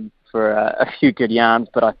hoping for a few good yarns,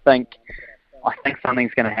 but I think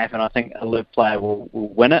something's going to happen. I think a live player will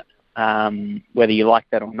win it. Whether you like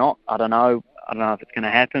that or not, I don't know. I don't know if it's going to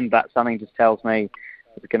happen, but something just tells me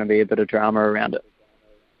there's going to be a bit of drama around it.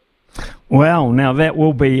 Well, now that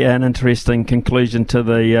will be an interesting conclusion to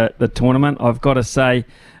the tournament. I've got to say,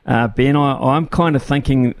 Ben, I'm kind of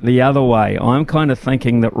thinking the other way. I'm kind of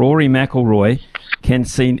thinking that Rory McIlroy can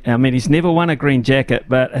see. I mean, he's never won a green jacket,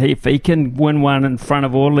 but if he can win one in front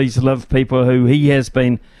of all these live people who he has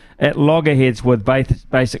been at loggerheads with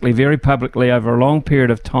basically very publicly over a long period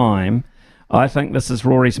of time, I think this is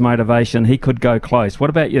Rory's motivation. He could go close. What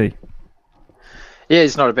about you? Yeah,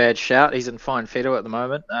 he's not a bad shout. He's in fine fettle at the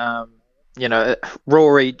moment.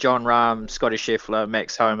 Rory, John Rahm, Scotty Scheffler,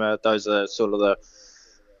 Max Homa, those are sort of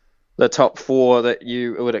the top four that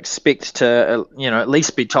you would expect to, at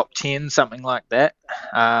least be top 10, something like that.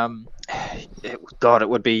 It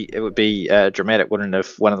would be dramatic, wouldn't it,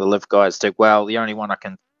 if one of the live guys did well. The only one I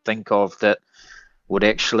can think of that would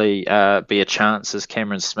actually be a chance is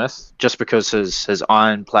Cameron Smith, just because his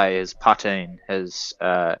iron play, his putting, his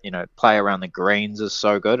play around the greens is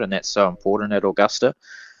so good, and that's so important at Augusta.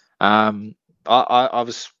 I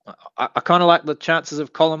kind of like the chances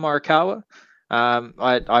of Colin Morikawa.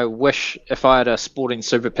 I wish if I had a sporting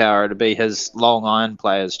superpower to be his long iron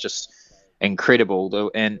play is just incredible,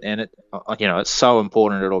 and it it's so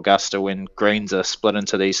important at Augusta when greens are split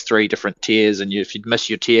into these 3 different tiers, and if you miss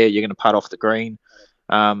your tier, you're going to putt off the green.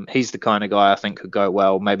 He's the kind of guy I think could go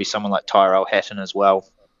well. Maybe someone like Tyrell Hatton as well.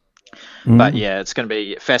 But yeah, it's going to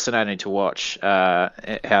be fascinating to watch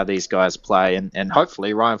how these guys play, and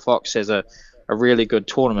hopefully Ryan Fox has a really good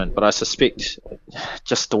tournament. But I suspect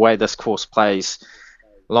just the way this course plays,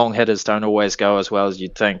 long hitters don't always go as well as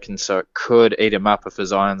you'd think, and so it could eat him up if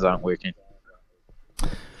his irons aren't working.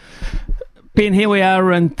 Ben, here we are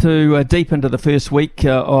deep into the first week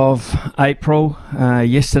of April.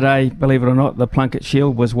 Yesterday, believe it or not, the Plunket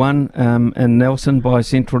Shield was won in Nelson by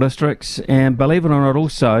Central Districts, and believe it or not,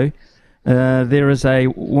 also there is a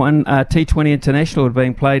T20 International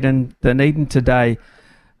being played in Dunedin today.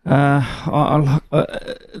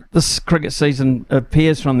 This cricket season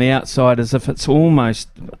appears from the outside as if it's almost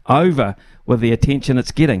over with the attention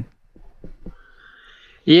it's getting.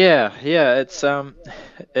 Yeah, it's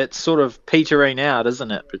sort of petering out,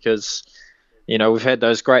 isn't it? Because we've had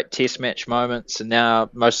those great Test match moments, and now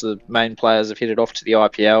most of the main players have headed off to the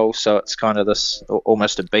IPL, so it's kind of this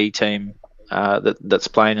almost a B team that's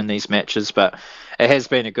playing in these matches. But it has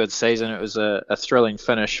been a good season. It was a thrilling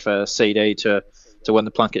finish for CD to win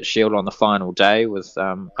the Plunket Shield on the final day with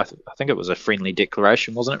I think it was a friendly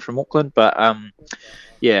declaration, wasn't it, from Auckland? But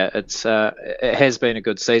it has been a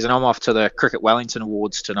good season. I'm off to the Cricket Wellington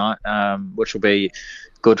Awards tonight, which will be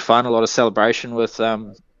good fun. A lot of celebration with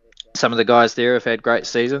some of the guys there have had great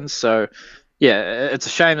seasons. So, yeah, it's a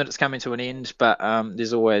shame that it's coming to an end, but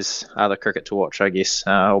there's always other cricket to watch, I guess.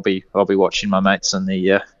 I'll be watching my mates in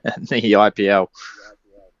the IPL.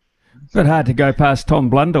 It's a bit hard to go past Tom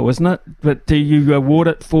Blundell, isn't it? But do you award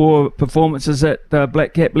it for performances at the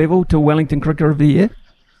Black Cap level to Wellington Cricketer of the Year?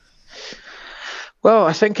 Well,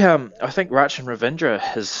 I think Rachin Ravindra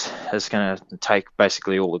is going to take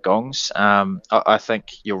basically all the gongs. I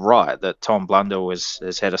think you're right that Tom Blundell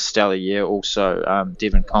has had a stellar year. Also,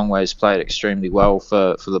 Devon Conway's played extremely well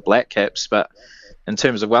for the Black Caps, but in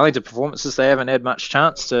terms of Wellington performances, they haven't had much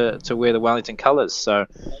chance to wear the Wellington colours. So,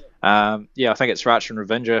 I think it's Rachin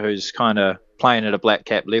Ravindra who's kind of playing at a Black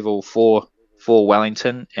Cap level for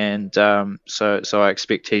Wellington, and so I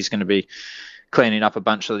expect he's going to be cleaning up a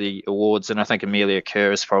bunch of the awards, and I think Amelia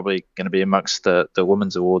Kerr is probably going to be amongst the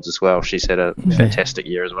women's awards as well. She's had a fantastic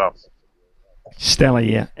year as well. Stellar,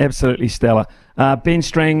 yeah, absolutely stellar. Ben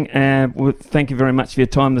Strang, thank you very much for your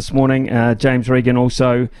time this morning. James Regan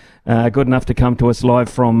also good enough to come to us live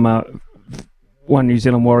from One New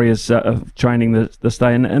Zealand Warriors training this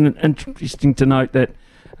day, and interesting to note that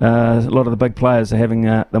a lot of the big players are having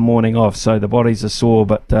the morning off, so the bodies are sore,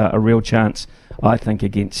 but a real chance, I think,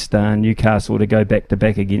 against Newcastle to go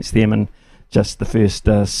back-to-back against them in just the first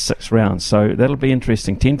 6 rounds. So that'll be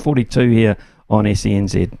interesting. 10:42 here on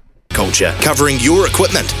SENZ. Culture, covering your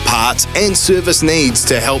equipment, parts and service needs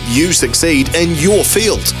to help you succeed in your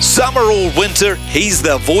field. Summer or winter, he's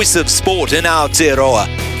the voice of sport in Aotearoa.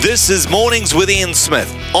 This is Mornings with Ian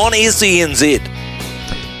Smith on SENZ.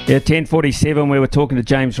 Yeah, 10:47. We were talking to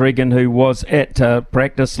James Regan, who was at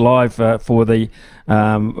practice live for the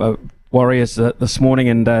Warriors this morning,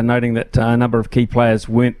 and noting that a number of key players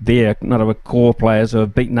weren't there, none of the core players who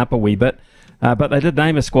have beaten up a wee bit. But they did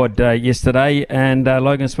name a squad yesterday, and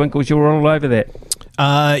Logan Swinkles, you were all over that.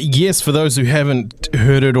 Yes, for those who haven't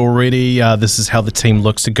heard it already, this is how the team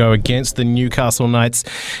looks to go against the Newcastle Knights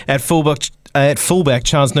at fullback At fullback,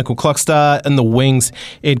 Charles Nickel-Clockstar. In the wings,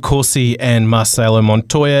 Ed Corsi and Marcelo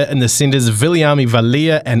Montoya. In the centres, Viliami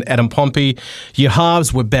Valia and Adam Pompey. Your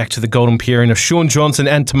halves, we're back to the golden pairing of Sean Johnson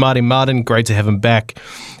and Tamari Martin. Great to have him back.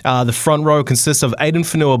 The front row consists of Aidan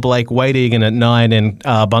Whenua-Blake, Wade Egan at 9, and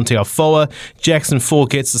Bunty Afoa. Jackson 4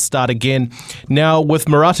 gets the start again. Now, with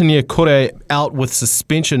Marata Niukore out with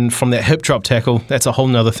suspension from that hip drop tackle, that's a whole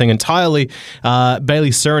nother thing entirely. Bailey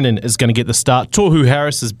Sirenen is going to get the start. Tohu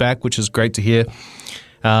Harris is back, which is great to hear.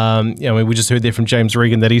 We just heard there from James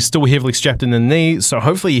Regan that he's still heavily strapped in the knee, so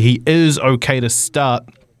hopefully he is okay to start.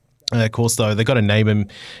 Of course, though, they've got to name him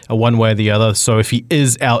one way or the other. So if he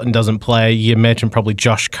is out and doesn't play, you imagine probably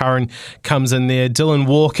Josh Curran comes in there. Dylan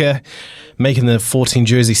Walker making the 14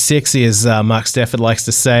 jersey sexy, as Mark Stafford likes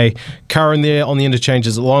to say. Curran there on the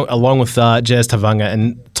interchanges along with Jazz Tavanga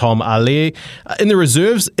and Tom Ali. In the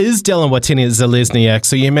reserves is Dallin Watene-Zelezniak.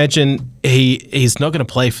 So you imagine he's not going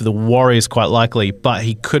to play for the Warriors quite likely, but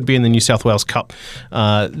he could be in the New South Wales Cup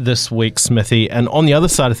this week, Smithy. And on the other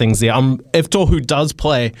side of things there, if Tohu does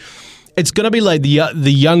play, it's going to be like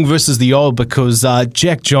the young versus the old, because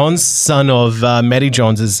Jack Johns, son of Matty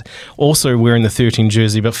Johns, is also wearing the 13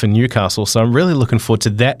 jersey, but for Newcastle. So I'm really looking forward to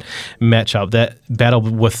that matchup, that battle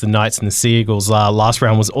with the Knights and the Sea Eagles. Last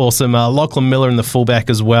round was awesome. Lachlan Miller in the fullback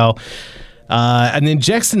as well. And then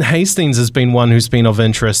Jackson Hastings has been one who's been of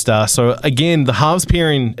interest. So again, the halves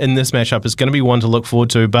pairing in this matchup is going to be one to look forward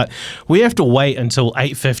to, but we have to wait until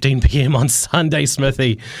 8:15 p.m. on Sunday,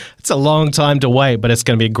 Smithy. It's a long time to wait, but it's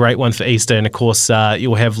going to be a great one for Easter. And of course,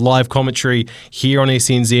 you'll have live commentary here on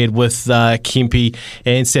SNZ with Kempe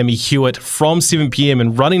and Sammy Hewitt from 7 p.m.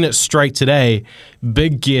 and running it straight today.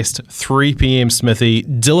 Big guest, 3 p.m. Smithy.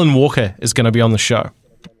 Dylan Walker is going to be on the show.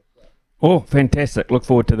 Oh, fantastic. Look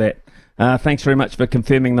forward to that. Thanks very much for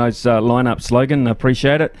confirming those lineups, Logan.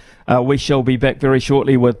 Appreciate it. We shall be back very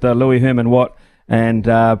shortly with Louis Herman-Watt and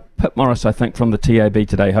Pip Morris, I think, from the TAB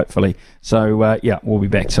today, hopefully. So, we'll be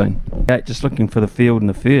back soon. Just looking for the field in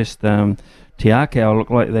the first. Te Akau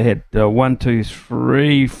looked like they had 1, 2,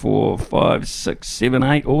 3, 4, 5, 6, 7,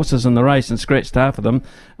 8 horses in the race and scratched half of them.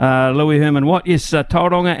 Louis Herman-Watt, yes,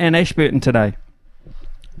 Tauranga and Ashburton today.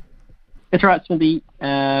 That's right, Smithy.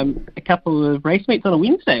 A couple of race meets on a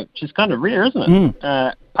Wednesday, which is kind of rare, isn't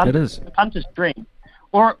it? It is. A punter's dream.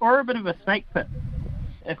 Or a bit of a snake pit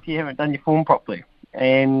if you haven't done your form properly.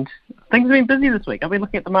 And things have been busy this week. I've been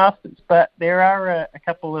looking at the Masters, but there are a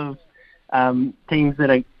couple of teams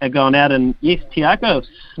that are going out. And yes, Te Akau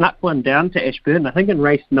snuck one down to Ashburton, I think in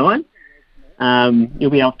race 9.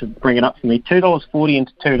 You'll be able to bring it up for me. $2.40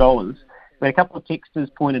 into $2. We had a couple of texters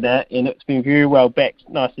pointed out, and it's been very well backed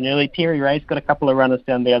nice and early. Terry Ray's got a couple of runners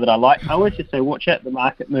down there that I like. I always just say watch out the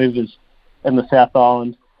market movers in the South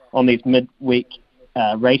Island on these midweek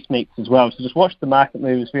race meets as well. So just watch the market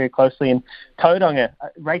movers very closely. And Tauranga,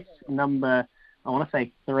 race number, I want to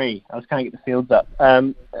say 3. I was trying to get the fields up.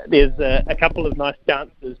 There's a couple of nice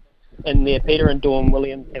chances in there. Peter and Dawn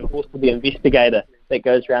Williams have a horse called the Investigator that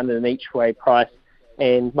goes round at an each-way price.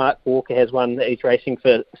 And Mark Walker has one that he's racing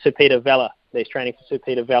for Sir Peter Vella. He's training for Sir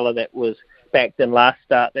Peter Vella that was backed in last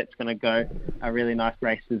start. That's going to go a really nice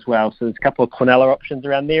race as well. So there's a couple of Quinella options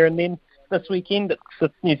around there. And then this weekend,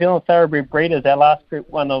 it's New Zealand Thoroughbred Breeders, our last Group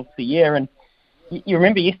 1 of the year. And you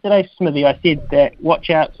remember yesterday, Smithy, I said that watch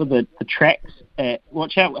out for the tracks.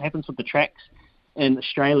 Watch out what happens with the tracks in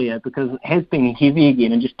Australia, because it has been heavy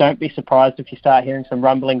again. And just don't be surprised if you start hearing some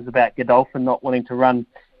rumblings about Godolphin not wanting to run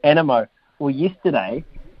Animo. Well, yesterday,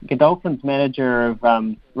 Godolphin's manager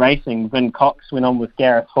of racing, Vin Cox, went on with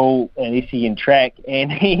Gareth Hall and SEN Track,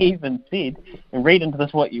 and he even said, and read into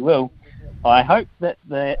this what you will, I hope that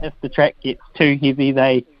if the track gets too heavy,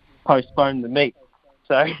 they postpone the meet.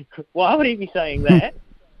 So why would he be saying that?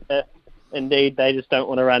 Indeed, they just don't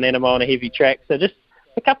want to run Animo on a heavy track. So just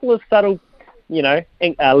a couple of subtle,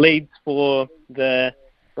 leads for the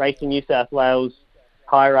Racing New South Wales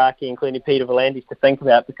hierarchy, including Peter V'landys, to think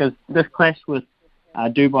about, because this clash with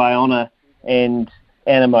Dubai Honour and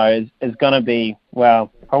Animo is going to be,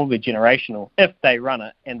 well, probably generational if they run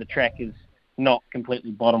it and the track is not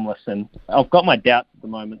completely bottomless. And I've got my doubts at the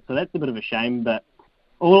moment, so that's a bit of a shame. But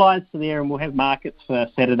all eyes are there, and we'll have markets for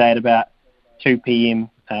Saturday at about 2 p.m.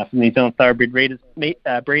 For the New Zealand Thoroughbred Breeders meet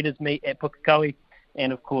at Pukekohe,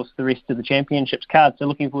 and of course the rest of the championships card. So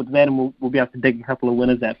looking forward to that, and we'll be able to dig a couple of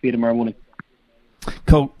winners out for you tomorrow morning.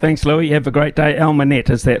 Cool. Thanks, Louis. Have a great day.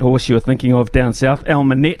 Almanet is that horse you were thinking of down south.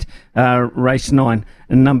 Almanet, race 9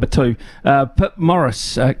 and number 2. Pip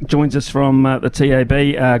Morris joins us from the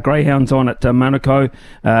TAB. Greyhounds on at Monaco.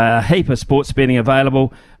 Heap of sports betting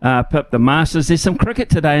available. Pip, the Masters. There's some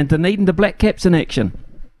cricket today, and Dunedin, the Black Caps in action.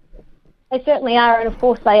 They certainly are, and of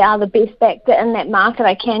course they are the best backed in that market.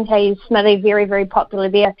 I can tell you, Smithy, very, very popular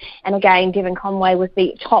there. And again, Devon Conway was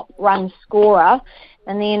the top run scorer.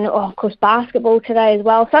 And then, of course, basketball today as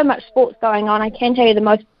well. So much sports going on. I can tell you the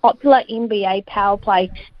most popular NBA power play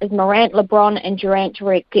is Morant, LeBron, and Durant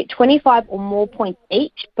to get 25 or more points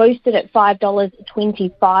each, boosted at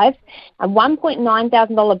 $5.25. A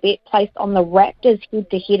 $1,900 bet placed on the Raptors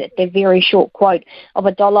head-to-head at their very short quote of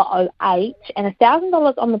 $1.08, and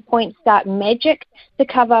 $1,000 on the point start Magic to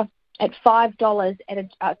cover at $5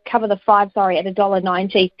 cover the five at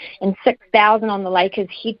 $1.90, and $6,000 on the Lakers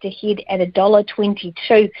head-to-head at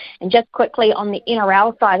 $1.22. And just quickly on the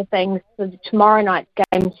NRL side of things, for the tomorrow night's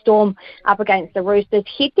game, Storm up against the Roosters.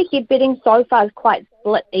 Head-to-head betting so far is quite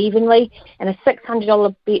split evenly, and a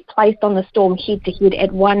 $600 bet placed on the Storm head-to-head at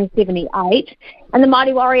 $1.78. And the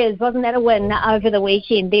Mighty Warriors, wasn't that a win over the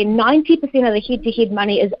weekend? Then 90% of the head-to-head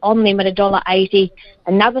money is on them at $1.80,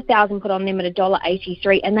 another $1,000 put on them at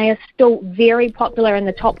 $1.83, and they are still very popular in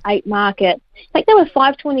the top 8 market. I think they were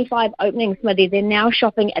 $5.25 opening, Smithy. They're now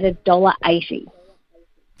shopping at $1.80.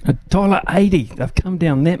 $1.80. They've come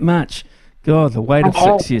down that much. God, the weight of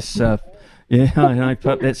 6 years. Yeah, I know,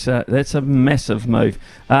 Pip. That's a massive move.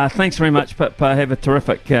 Thanks very much, Pip. Have a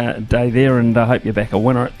terrific day there, and I hope you're back a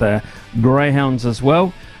winner at the Greyhounds as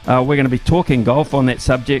well. We're going to be talking golf on that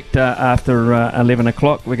subject after 11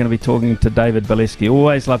 o'clock. We're going to be talking to David Bileski.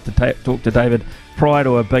 Always love to talk to David prior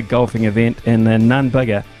to a big golfing event, and they're none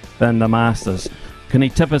bigger than the Masters. Can he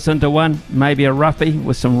tip us into one? Maybe a roughie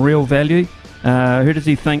with some real value? Who does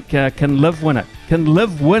he think can Liv win it? Can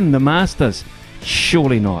Liv win the Masters?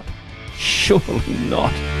 Surely not. Surely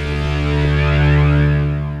not.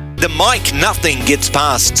 The Mike Nothing gets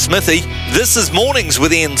past Smithy. This is Mornings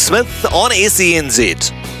with Ian Smith on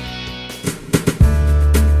SENZ.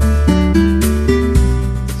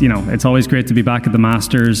 You know, it's always great to be back at the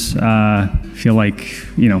Masters. Feel like,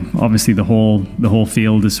 you know, obviously the whole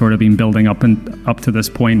field has sort of been building up to this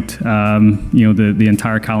point. You know, the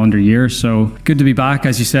entire calendar year. So good to be back.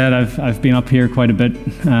 As you said, I've been up here quite a bit.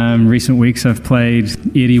 Recent weeks I've played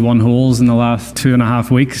 81 holes in the last 2.5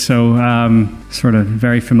 weeks. So sort of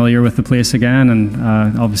very familiar with the place again,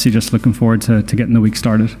 and obviously just looking forward to getting the week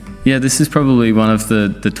started. Yeah, this is probably one of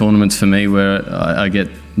the tournaments for me where I get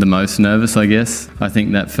the most nervous, I guess. I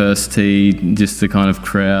think that first tee, just the kind of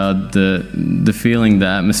crowd, the feeling, the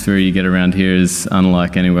atmosphere you get around here is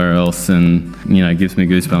unlike anywhere else, and you know, it gives me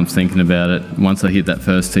goosebumps thinking about it. Once I hit that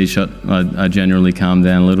first tee shot, I generally calm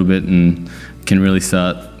down a little bit and can really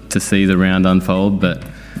start to see the round unfold. But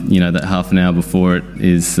you know, that half an hour before it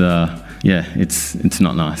is, it's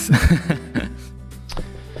not nice.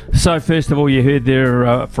 So first of all, you heard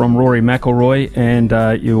there from Rory McIlroy,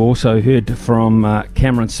 and you also heard from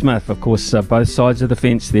Cameron Smith. Of course, both sides of the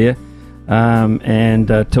fence there, and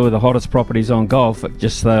two of the hottest properties on golf.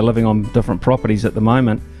 Just living on different properties at the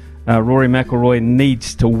moment. Rory McIlroy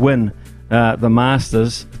needs to win the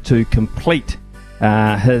Masters to complete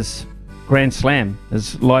his Grand Slam,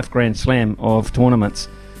 his life Grand Slam of tournaments.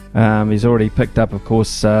 He's already picked up, of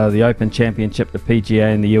course, the Open Championship, the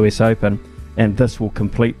PGA, and the US Open. And this will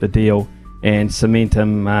complete the deal and cement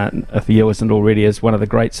him, if he isn't already, as one of the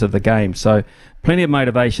greats of the game. So plenty of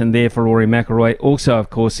motivation there for Rory McIlroy. Also, of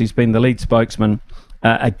course, he's been the lead spokesman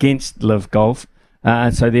against Liv Golf.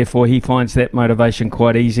 And so therefore he finds that motivation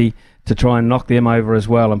quite easy to try and knock them over as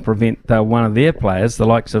well and prevent one of their players, the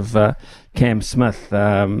likes of Cam Smith,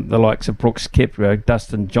 the likes of Brooks Koepka,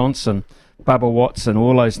 Dustin Johnson, Bubba Watson,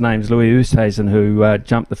 all those names, Louis Oosthuizen, who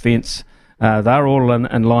jumped the fence. They're all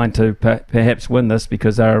in line to perhaps win this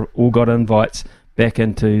because they're all got invites back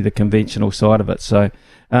into the conventional side of it. So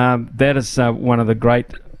that is one of the great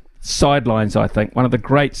sidelines, I think, one of the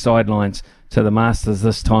great sidelines to the Masters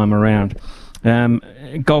this time around.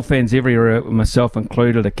 Golf fans everywhere, myself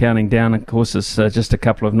included, are counting down. Of course, it's just a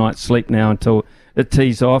couple of nights' sleep now until it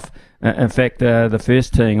tees off. In fact, the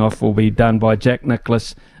first teeing off will be done by Jack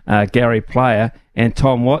Nicklaus, Gary Player, and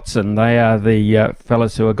Tom Watson. They are the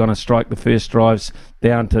fellas who are going to strike the first drives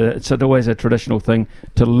down to. It's always a traditional thing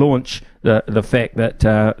to launch the fact that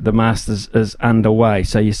the Masters is underway.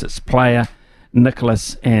 So yes, it's Player,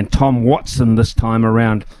 Nicklaus, and Tom Watson this time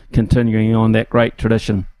around, continuing on that great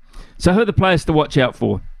tradition. So who are the players to watch out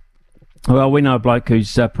for? Well, we know a bloke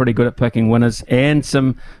who's pretty good at picking winners and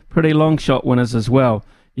some pretty long shot winners as well.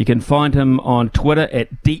 You can find him on Twitter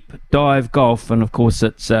at Deep Dive Golf, and of course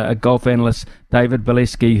it's a golf analyst, David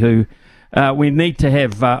Bileski, who we need to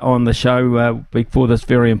have on the show for this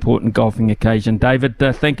very important golfing occasion. David,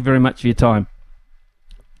 thank you very much for your time.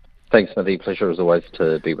 Thanks, Smithy. Pleasure as always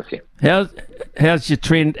to be with you. how's your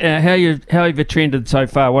trend? How have you trended so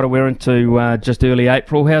far? What are we into just early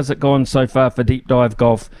April? How's it gone so far for deep dive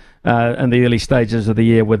golf in the early stages of the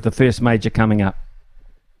year with the first major coming up?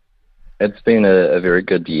 It's been a very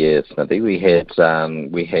good year, Smithy. We had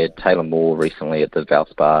Taylor Moore recently at the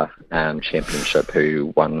Valspar Championship,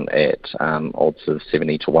 who won at odds of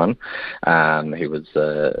 70-1. Who was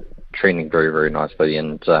trending very, very nicely,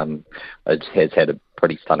 and it has had a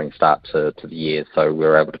pretty stunning start to the year, so we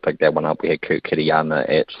were able to pick that one up. We had Kurt Kitayama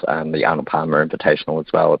at the Arnold Palmer Invitational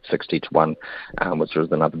as well at 60-1, which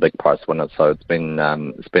was another big prize winner. So it's been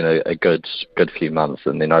a good few months.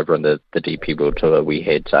 And then over in the DP World Tour, we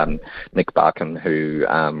had Nick Barkham, who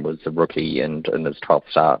was a rookie and in his 12th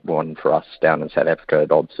start, won for us down in South Africa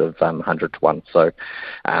at odds of 100-1. So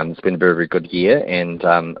it's been a very, very good year, and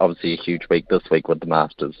obviously a huge week this week with the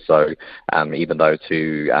Masters. So even though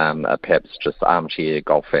to perhaps just armchair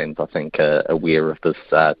golf fans, I think, are aware of this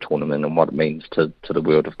tournament and what it means to the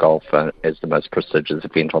world of golf as the most prestigious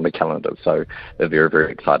event on the calendar. So a very, very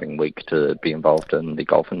exciting week to be involved in the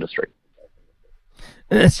golf industry.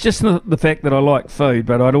 It's just the fact that I like food,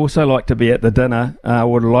 but I'd also like to be at the dinner. I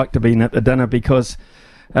would like to be at the dinner because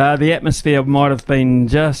the atmosphere might have been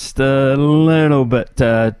just a little bit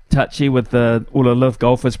touchy with all the live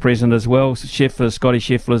golfers present as well. Scotty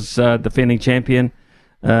Scheffler's defending champion.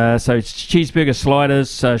 So it's cheeseburger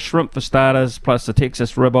sliders, shrimp for starters, plus the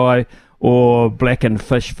Texas ribeye, or blackened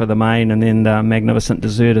fish for the main, and then magnificent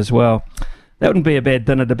dessert as well. That wouldn't be a bad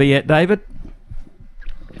dinner to be at, David.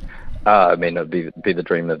 I mean, it would be the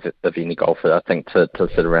dream of any golfer, I think, to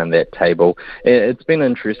sit around that table. It's been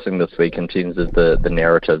interesting this week in terms of the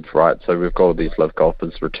narrative, right? So we've got all these live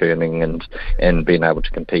golfers returning and being able to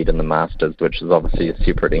compete in the Masters, which is obviously a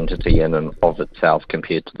separate entity in and of itself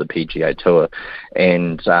compared to the PGA Tour.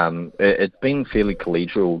 And it's been fairly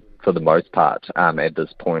collegial for the most part at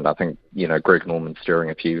this point. I think, Greg Norman's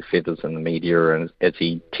stirring a few feathers in the media, and as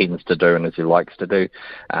he tends to do and as he likes to do.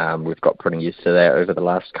 We've got pretty used to that over the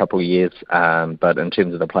last couple of years. But in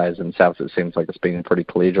terms of the players themselves, it seems like it's been pretty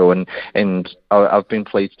collegial. And I've been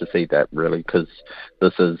pleased to see that, really, because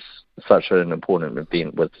this is such an important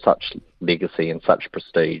event with such legacy and such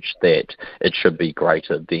prestige that it should be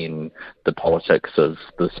greater than the politics of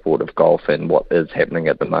the sport of golf and what is happening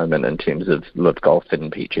at the moment in terms of live golf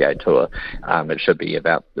and PGA Tour. It should be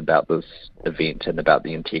about this event and about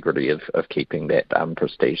the integrity of keeping that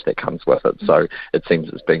prestige that comes with it. So it seems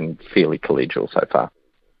it's been fairly collegial so far.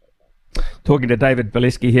 Talking to David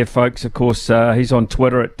Bileski here, folks. Of course, he's on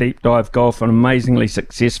Twitter at Deep Dive Golf, an amazingly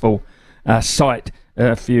successful site.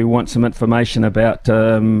 If you want some information about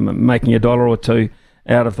making $1 or $2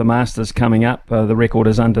 out of the Masters coming up, the record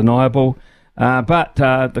is undeniable. But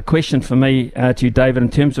the question for me to you, David, in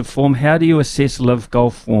terms of form, how do you assess live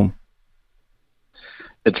golf form?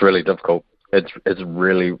 It's really difficult. It's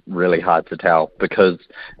really, really hard to tell because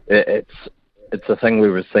it's a thing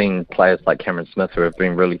where we've seen players like Cameron Smith who have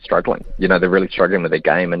been really struggling. They're really struggling with their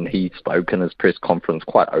game, and he spoke in his press conference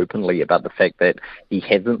quite openly about the fact that he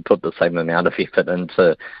hasn't put the same amount of effort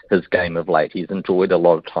into his game of late. He's enjoyed a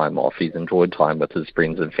lot of time off. He's enjoyed time with his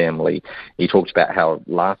friends and family. He talked about how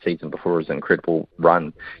last season, before his incredible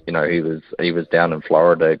run, he was down in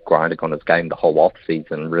Florida grinding on his game the whole off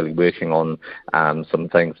season, really working on some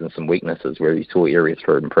things and some weaknesses where he saw areas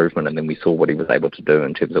for improvement, and then we saw what he was able to do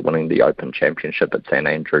in terms of winning the Open Championship at St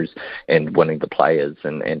Andrews and winning the Players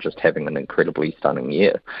and just having an incredibly stunning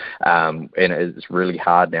year. And it's really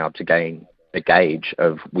hard now to gain a gauge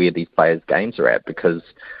of where these players' games are at because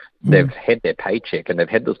they've had their paycheck and they've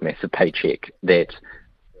had this massive paycheck that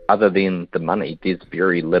other than the money, there's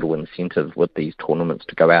very little incentive with these tournaments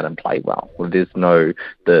to go out and play well. There's no,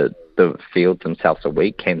 the fields themselves are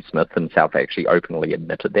weak. Cam Smith himself actually openly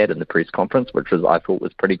admitted that in the press conference, which I thought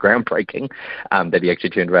was pretty groundbreaking, that he actually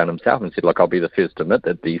turned around himself and said, look, I'll be the first to admit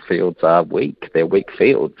that these fields are weak. They're weak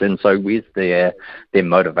fields. And so where's their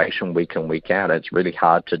motivation week in, week out? It's really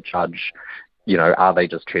hard to judge. Are they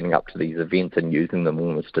just turning up to these events and using them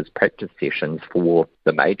almost as practice sessions for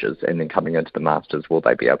the majors, and then coming into the Masters, will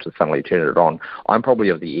they be able to suddenly turn it on? I'm probably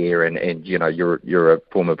of the air, and you're a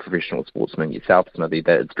former professional sportsman yourself, Smithy,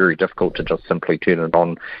 that it's very difficult to just simply turn it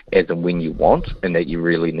on as and when you want, and that you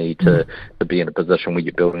really need to be in a position where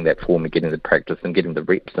you're building that form and getting the practice and getting the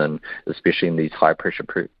reps in, especially in these high-pressure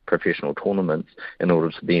professional tournaments, in order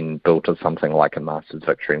to then build to something like a Masters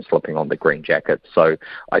victory and slipping on the green jacket. So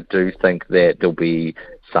I do think that there'll be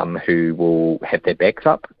some who will have their backs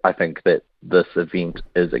up. I think that this event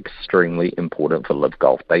is extremely important for Live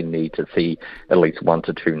Golf. They need to see at least 1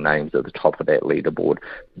 to 2 names at the top of that leaderboard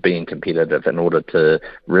being competitive in order to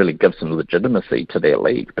really give some legitimacy to their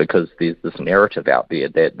league, because there's this narrative out there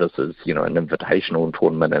that this is, you know, an invitational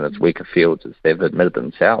tournament and it's weaker fields, as they've admitted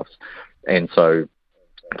themselves. And so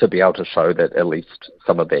to be able to show that at least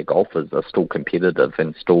some of their golfers are still competitive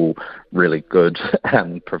and still really good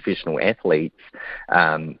professional athletes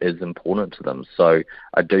is important to them. So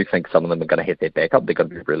I do think some of them are going to have their back up. They're going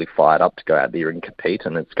to be really fired up to go out there and compete,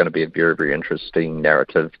 and it's going to be a very, very interesting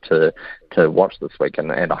narrative to watch this week. And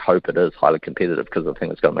I hope it is highly competitive, because I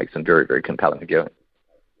think it's going to make some very, very compelling viewing.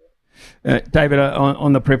 David,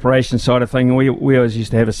 on the preparation side of things, we always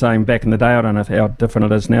used to have a saying back in the day, I don't know how different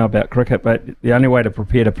it is now about cricket, but the only way to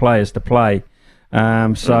prepare to play is to play.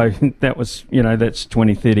 So that was, you know, that's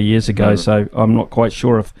 20, 30 years ago, so I'm not quite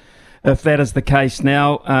sure if that is the case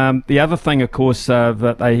now. The other thing, of course,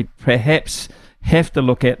 that they perhaps have to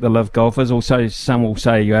look at the Live golfers, also some will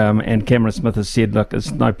say, and Cameron Smith has said, look,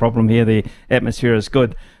 there's no problem here, the atmosphere is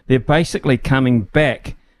good. They're basically coming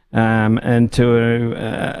back into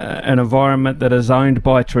an environment that is owned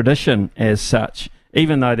by tradition as such,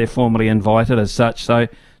 even though they're formally invited as such. So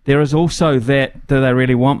there is also that, do they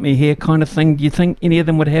really want me here kind of thing. Do you think any of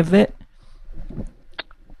them would have that?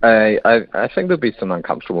 I think there'll be some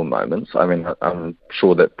uncomfortable moments. I mean, I'm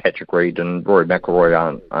sure that Patrick Reed and Rory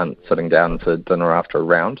McIlroy aren't sitting down for dinner after a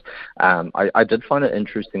round. I did find it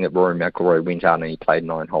interesting that Rory McIlroy went out and he played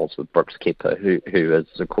 9 holes with Brooks Koepka, who is,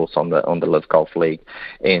 of course, on the Live Golf League.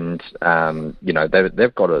 And, you know,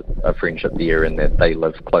 they've got a friendship there in that they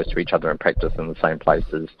live close to each other and practice in the same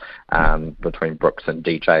places between Brooks and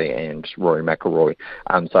DJ and Rory McIlroy.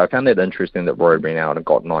 So I found it interesting that Rory went out and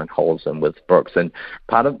got 9 holes in with Brooks. And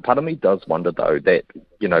part of me does wonder, though, that,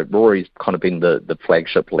 you know, Rory's kind of been the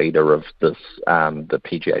flagship leader of this, the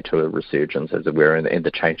PGA Tour resurgence, as it were, and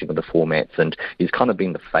the changing of the formats, and he's kind of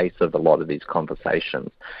been the face of a lot of these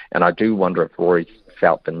conversations. And I do wonder if Rory's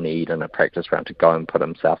felt the need in a practice round to go and put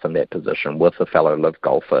himself in that position with a fellow Live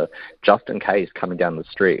golfer, just in case coming down the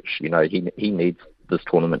stretch, you know, he needs this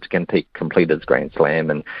tournament to complete his Grand Slam,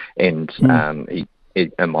 and he,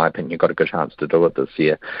 in my opinion, got a good chance to do it this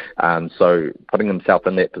year. So putting himself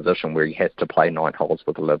in that position where he has to play 9 holes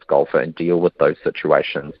with a Live golfer and deal with those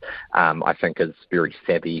situations, I think is very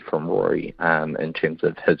savvy from Rory in terms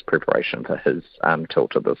of his preparation for his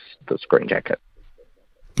tilt of this green jacket.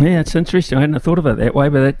 Yeah, it's interesting. I hadn't thought of it that way,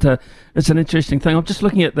 but it's an interesting thing. I'm just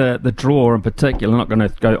looking at the draw in particular. I'm not going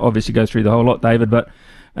to obviously go through the whole lot, David, but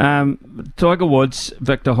Tiger Woods,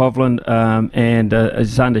 Victor Hovland, and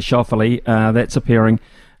Xander Schauffele, that's appearing.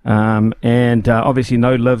 And obviously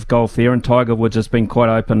no Live golf there, and Tiger Woods has been quite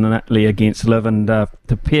openly against Live, and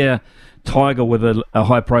to pair Tiger with a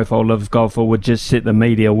high-profile Live golfer would just set the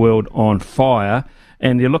media world on fire.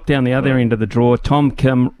 And you look down the other end of the draw, Tom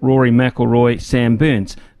Kim, Rory McIlroy, Sam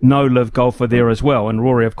Burns. No Live golfer there as well. And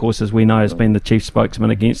Rory, of course, as we know, has been the chief spokesman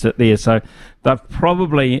against it there. So they've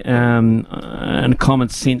probably, in a common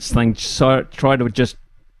sense thing, tried to just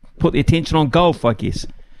put the attention on golf, I guess.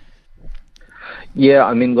 Yeah,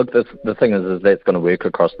 I mean, look, the thing is that's going to work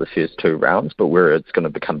across the first 2 rounds, but where it's going to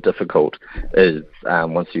become difficult is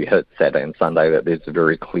once you hit Saturday and Sunday, that there's a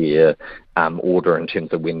very clear order in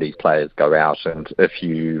terms of when these players go out, and if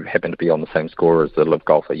you happen to be on the same score as the Live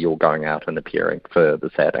golfer, you're going out and appearing for the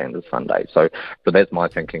Saturday and the Sunday. So that's my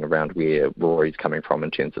thinking around where Rory's coming from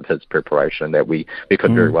in terms of his preparation, that we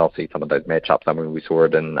could very well see some of those matchups. I mean, we saw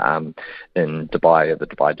it in Dubai, at the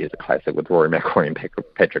Dubai Desert Classic, with Rory McIlroy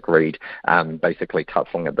and Patrick Reed basically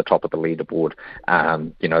tussling at the top of the leaderboard.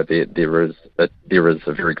 You know, there is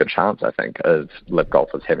a very good chance, I think, of Live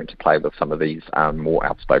golfers having to play with some of these more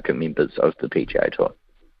outspoken members of the PGA Tour.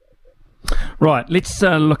 Right, let's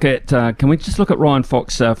look at, can we just look at Ryan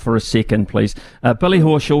Fox for a second, please? Billy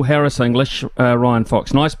Horschel, Harris English, Ryan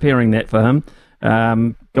Fox. Nice pairing that for him.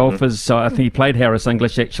 Golfers, I think he played Harris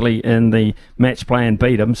English actually in the match play and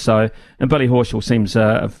beat him. So, and Billy Horschel seems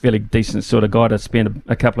a fairly decent sort of guy to spend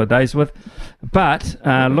a couple of days with. But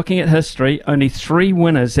looking at history, only 3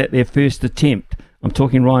 winners at their first attempt. I'm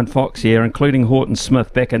talking Ryan Fox here, including Horton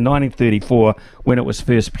Smith back in 1934 when it was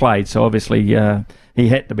first played. So obviously he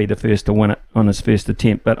had to be the first to win it on his first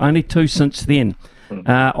attempt, but only 2 since then.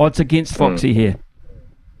 Odds against Foxy here.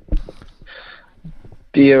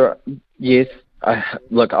 Yes.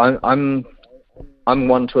 Look, I'm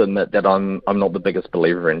one to admit that I'm not the biggest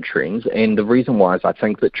believer in trends, and the reason why is I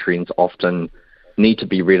think that trends often need to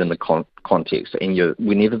be read in the context. And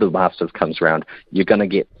whenever the Masters comes around, you're going to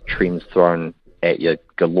get trends thrown at you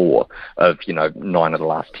galore of, 9 of the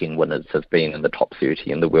last 10 winners have been in the top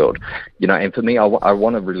 30 in the world. And for me, I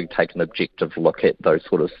want to really take an objective look at those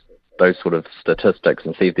sort of statistics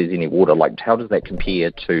and see if there's any water. Like, how does that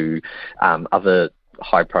compare to other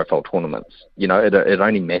high-profile tournaments? It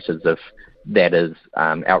only matters if that is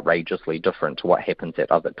outrageously different to what happens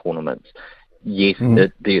at other tournaments. Yes,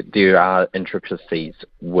 there are intricacies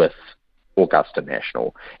with Augusta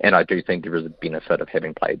National, and I do think there is a benefit of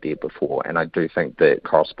having played there before, and I do think that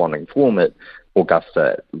corresponding form at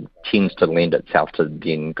Augusta tends to lend itself to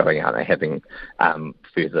then going out and having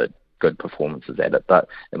further good performances at it. But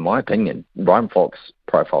in my opinion, Ryan Fox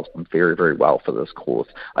profiles very, very well for this course.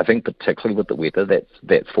 I think particularly with the weather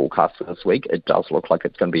that's forecast for this week, it does look like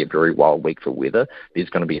it's going to be a very wild week for weather. There's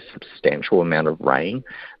going to be a substantial amount of rain.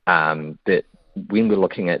 That when we're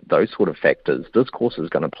looking at those sort of factors, this course is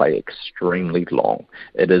going to play extremely long.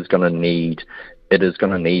 It is going to need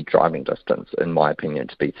driving distance, in my opinion,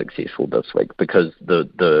 to be successful this week, because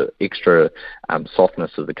the extra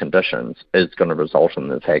softness of the conditions is going to result in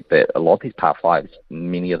the fact that a lot of these par 5s,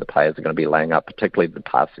 many of the players are going to be laying up, particularly the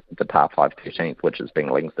par 5 13th, which is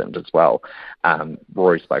being lengthened as well.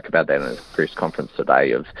 Rory spoke about that in his press conference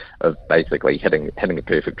today of basically hitting a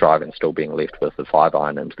perfect drive and still being left with the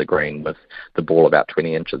 5-iron into the green with the ball about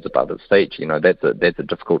 20 inches above his feet. That's a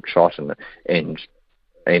difficult shot,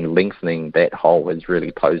 and lengthening that hole has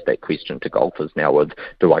really posed that question to golfers now of,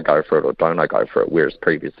 do I go for it or don't I go for it? Whereas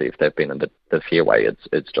previously, if they've been in the fairway,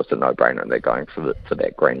 it's just a no-brainer and they're going for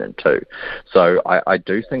that green in two. So I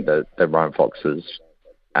do think that Ryan Fox's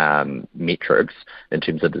metrics in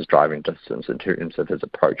terms of his driving distance, in terms of his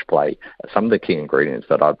approach play, some of the key ingredients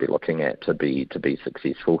that I'd be looking at to be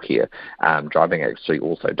successful here. Driving actually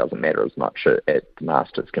also doesn't matter as much at the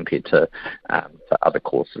Masters compared to other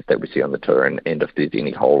courses that we see on the tour, and if there's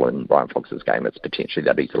any hole in Ryan Fox's game, it's potentially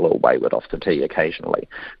that he's a little wayward off the tee occasionally.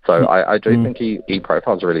 So I do think he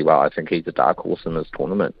profiles really well. I think he's a dark horse in this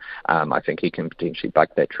tournament. I think he can potentially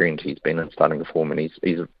buck that trend. He's been in starting form, and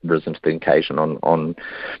he's risen to the occasion on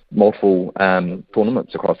multiple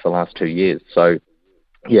tournaments across the last 2 years. So,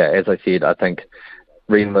 yeah, as I said, I think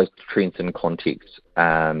reading those trends in context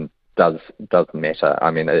does matter.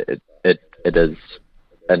 I mean, it is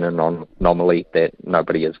an anomaly that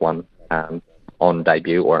nobody has won on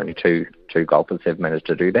debut, or only two golfers have managed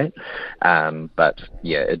to do that. But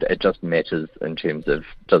yeah, it just matters in terms of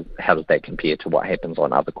how does that compare to what happens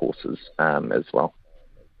on other courses as well.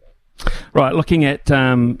 Right, looking at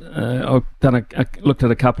I've looked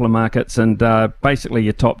at a couple of markets, and basically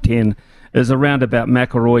your top 10 is around about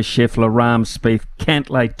McIlroy, Scheffler, Rahm, Spieth,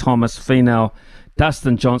 Cantlay, Thomas, Finau,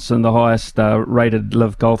 Dustin Johnson, the highest rated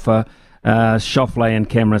live golfer, Schauffele and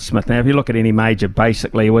Cameron Smith. Now, if you look at any major,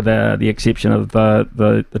 basically, with the exception of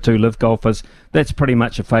the two live golfers, that's pretty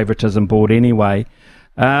much a favouritism board anyway.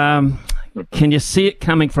 Can you see it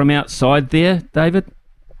coming from outside there, David?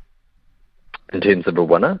 In terms of a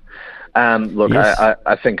winner? Look, yes.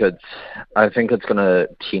 I think it's going to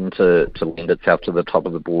tend to lend itself to the top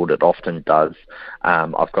of the board. It often does.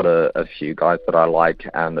 I've got a few guys that I like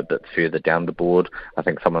a bit further down the board. I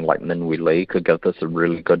think someone like Minwoo Lee could give this a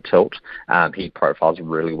really good tilt. He profiles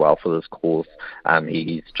really well for this course.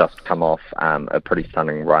 He's just come off a pretty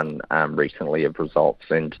stunning run recently of results,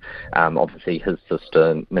 and obviously his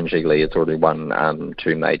sister Minjee Lee has already won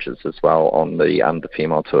 2 majors as well on the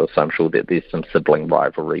female tour, so I'm sure that there's some sibling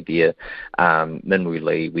rivalry there. Minwoo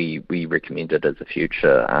Lee, we recommended as a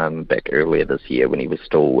future back earlier this year when he was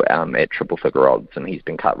still at triple figure odds, and he's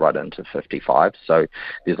been cut right into 55. So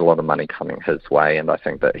there's a lot of money coming his way, and I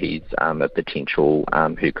think that he's a potential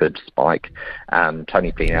who could spike.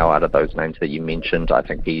 Tony Finau, out of those names that you mentioned, I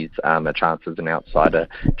think he's a chance as an outsider.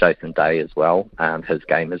 Jason Day as well. His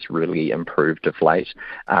game has really improved of late,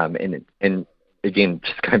 and again,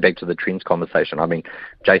 just going back to the trends conversation, I mean,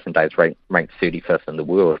 Jason Day's ranked 35th in the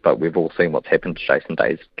world, but we've all seen what's happened to Jason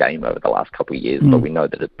Day's game over the last couple of years, but we know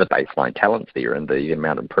that the baseline talent's there and the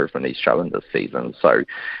amount of improvement he's shown this season. So,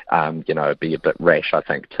 it'd be a bit rash, I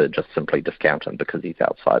think, to just simply discount him because he's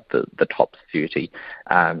outside the top 30.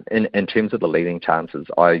 In terms of the leading chances,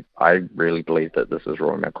 I really believe that this is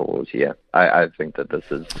Rory McIlroy's year. I think that this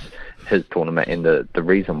is his tournament, and the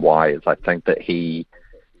reason why is I think that he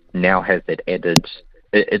now has that added,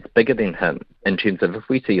 it's bigger than him in terms of if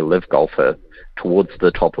we see a live golfer towards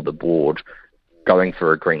the top of the board going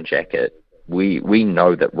for a green jacket, we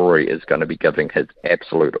know that Rory is going to be giving his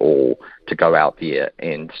absolute all to go out there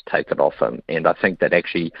and take it off him. And I think that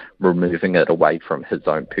actually removing it away from his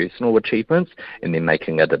own personal achievements and then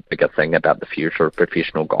making it a bigger thing about the future of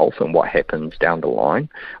professional golf and what happens down the line,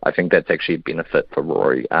 I think that's actually a benefit for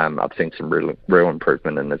Rory. I've seen some real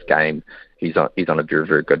improvement in his game. He's on a very,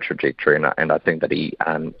 very good trajectory, and I think that he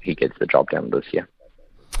gets the job done this year.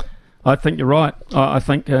 I think you're right. I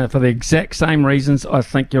think for the exact same reasons, I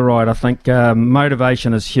think you're right. I think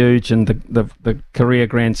motivation is huge, and the career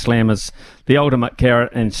Grand Slam is the ultimate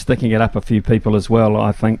carrot, and sticking it up a few people as well,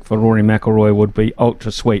 I think, for Rory McIlroy would be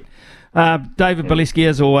ultra sweet. David Bileski,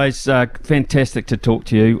 as always, fantastic to talk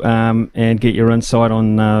to you and get your insight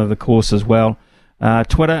on the course as well.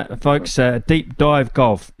 Twitter, folks, Deep Dive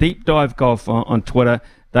Golf on Twitter.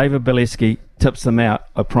 David Bileski tips them out,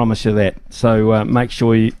 I promise you that. So make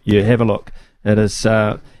sure you have a look. It is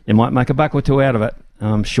you might make a buck or two out of it,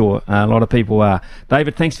 I'm sure. A lot of people are.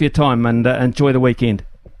 David, thanks for your time, and enjoy the weekend.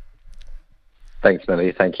 Thanks,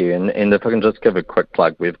 Millie. Thank you. And if I can just give a quick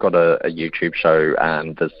plug, we've got a YouTube show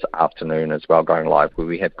this afternoon as well going live, where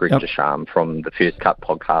we have Greg Deschamps from the First Cut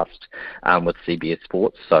podcast with CBS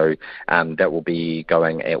Sports. So that will be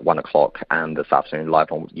going at 1 o'clock this afternoon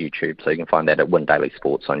live on YouTube. So you can find that at Win Daily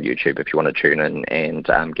Sports on YouTube if you want to tune in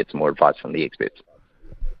and get some more advice from the experts.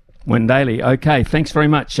 Win Daily. Okay, thanks very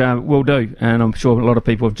much. Will do. And I'm sure a lot of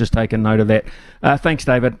people have just taken note of that. Thanks,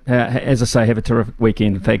 David. As I say, have a terrific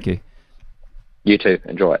weekend. Thank you. You too.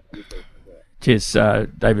 Enjoy it. Cheers,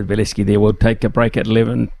 David Bileski there. We'll take a break at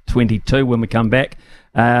 11:22 when we come back.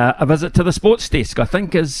 A visit to the sports desk, I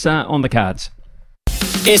think, is on the cards.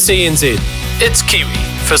 SENZ. It's Kiwi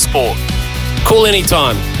for sport. Call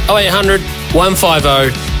anytime. 0800 150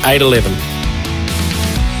 811.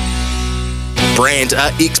 Brand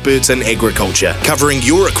are experts in agriculture, covering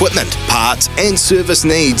your equipment, parts and service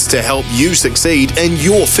needs to help you succeed in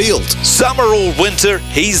your field. Summer or winter,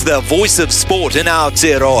 he's the voice of sport in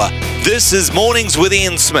Aotearoa. This is Mornings with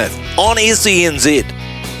Ian Smith on SENZ.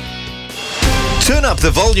 Turn up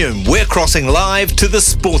the volume, we're crossing live to the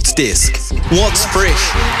sports desk. What's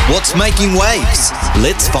fresh? What's making waves?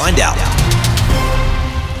 Let's find out.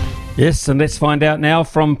 Yes, and let's find out now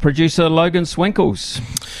from producer Logan Swinkles.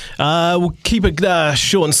 We'll keep it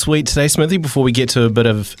short and sweet today, Smithy, before we get to a bit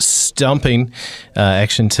of stumping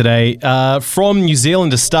action today. From New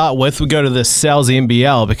Zealand to start with, we go to the Sal's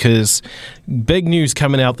NBL because big news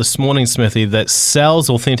coming out this morning, Smithy, that Sal's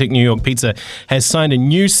Authentic New York Pizza has signed a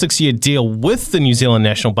new 6-year deal with the New Zealand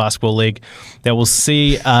National Basketball League that will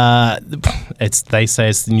see, they say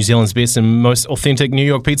it's New Zealand's best and most authentic New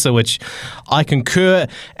York pizza, which I concur,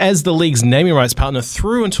 as the league's naming rights partner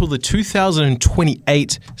through until the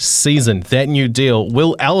 2028 season. That new deal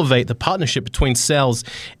will elevate the partnership between Sal's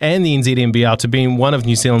and the NZNBL to being one of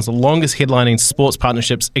New Zealand's longest headlining sports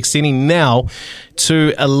partnerships, extending now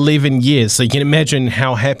to 11 years. So you can imagine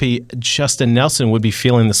how happy Justin Nelson would be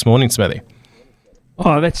feeling this morning, Smithy.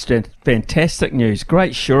 Oh, that's fantastic news.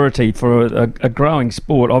 Great surety for a growing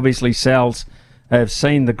sport. Obviously, Sal's have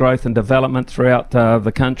seen the growth and development throughout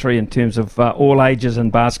the country in terms of all ages in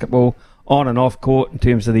basketball, on and off court, in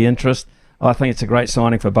terms of the interest. I think it's a great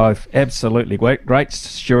signing for both. Absolutely. Great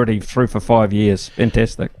surety through for 5 years.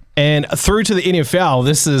 Fantastic. And through to the NFL,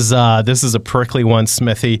 this is a prickly one,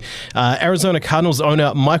 Smithy. Arizona Cardinals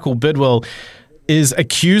owner Michael Bidwell is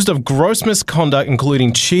accused of gross misconduct,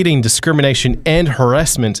 including cheating, discrimination, and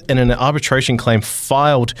harassment in an arbitration claim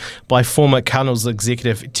filed by former Cardinals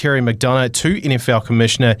executive Terry McDonough to NFL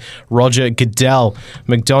Commissioner Roger Goodell.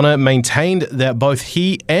 McDonough maintained that both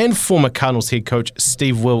he and former Cardinals head coach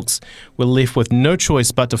Steve Wilkes were left with no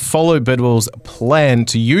choice but to follow Bidwell's plan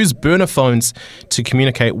to use burner phones to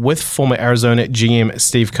communicate with former Arizona GM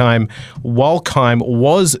Steve Keim, while Keim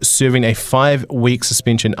was serving a 5-week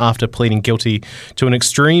suspension after pleading guilty to an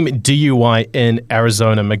extreme DUI in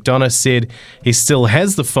Arizona. McDonough said he still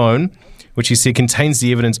has the phone, which he said contains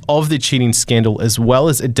the evidence of the cheating scandal as well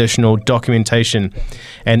as additional documentation.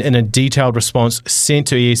 And in a detailed response sent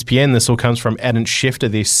to ESPN, this all comes from Adam Schefter,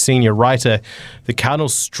 their senior writer, the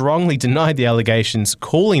Cardinals strongly denied the allegations,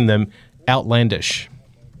 calling them outlandish.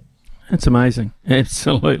 That's amazing.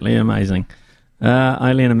 Absolutely amazing.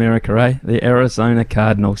 Only in America, eh? The Arizona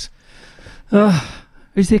Cardinals.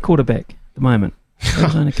 Who's their quarterback at the moment?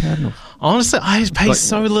 Arizona Cardinals. Honestly, I pay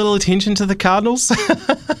so little attention to the Cardinals.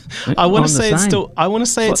 I want to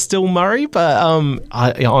say it's still Murray, but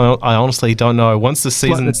I honestly don't know. Once the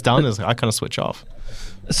season's done, I kind of switch off.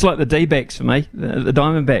 It's like the D-backs for me, the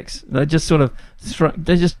Diamondbacks. They're just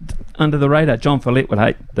they're just under the radar. John Follett would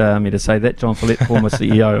hate me to say that. John Follett, former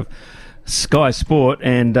CEO Sky Sport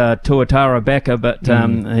and Tuatara Baka, but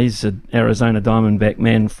he's an Arizona Diamondback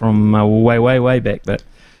man from way back. But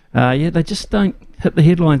they just don't hit the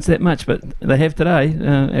headlines that much, but they have today,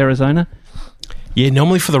 Arizona. Yeah,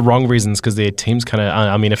 normally for the wrong reasons, because their team's kind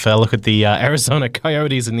of, if I look at the Arizona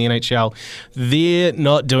Coyotes in the NHL, they're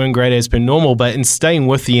not doing great as per normal. But in staying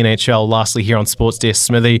with the NHL, lastly here on Sports Desk,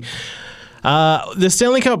 Smithy, the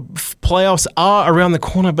Stanley Cup playoffs are around the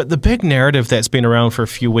corner, but the big narrative that's been around for a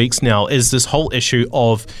few weeks now is this whole issue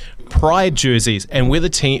of pride jerseys and whether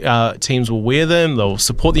teams will wear them, they'll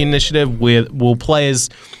support the initiative, will players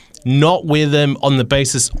not wear them on the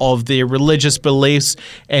basis of their religious beliefs,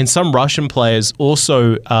 and some Russian players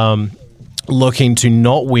also looking to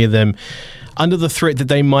not wear them under the threat that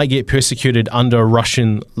they might get persecuted under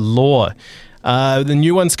Russian law. The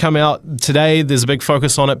new ones come out today. There's a big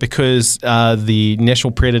focus on it because the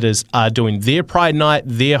Nashville Predators are doing their Pride Night.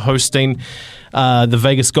 They're hosting the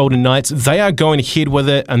Vegas Golden Knights. They are going ahead with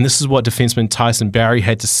it, and this is what defenseman Tyson Barrie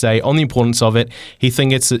had to say on the importance of it. He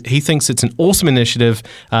thinks it's an awesome initiative,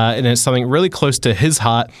 and it's something really close to his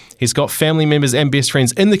heart. He's got family members and best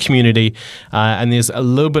friends in the community, and there's a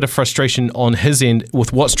little bit of frustration on his end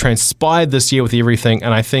with what's transpired this year with everything,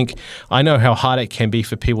 and I know how hard it can be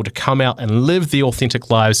for people to come out and live the authentic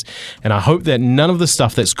lives, and I hope that none of the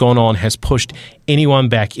stuff that's gone on has pushed anyone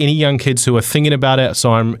back, any young kids who are thinking about it.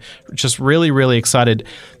 So I'm just really excited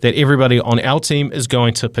that everybody on our team is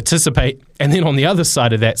going to participate. And then on the other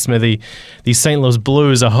side of that, Smithy, the St. Louis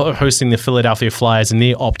Blues are hosting the Philadelphia Flyers, and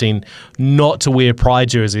they're opting not to wear pride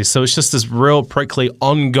jerseys. So it's just this real prickly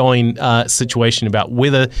ongoing situation about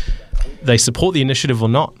whether they support the initiative or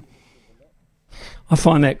not. I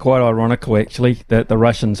find that quite ironical, actually, that the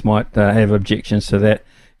Russians might have objections to that.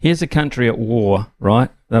 Here's a country at war, right?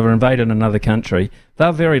 They've invaded another country.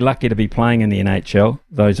 They're very lucky to be playing in the NHL,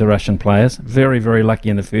 those are Russian players. Very, very lucky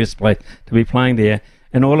in the first place to be playing there.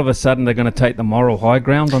 And all of a sudden they're going to take the moral high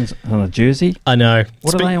ground on a jersey. I know.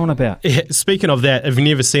 What are they on about? Yeah, speaking of that, if you've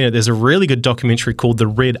never seen it, there's a really good documentary called The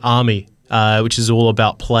Red Army, which is all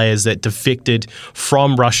about players that defected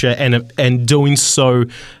from Russia and doing so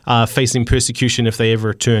facing persecution if they ever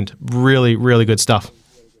returned. Really, really good stuff.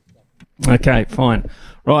 Okay, fine.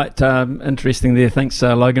 Right, interesting there. Thanks,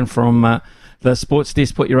 Logan, from the Sports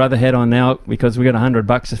Desk. Put your other hat on now because we got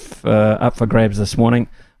 $100 up for grabs this morning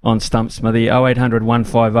on Stump Smithy. 0800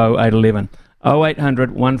 150 811.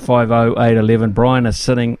 0800 150 811. Brian is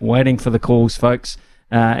sitting, waiting for the calls, folks,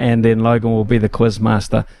 and then Logan will be the quiz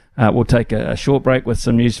master. We'll take a short break with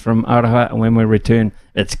some news from Aroha, and when we return,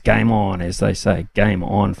 it's game on, as they say. Game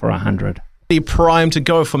on for 100. Be primed to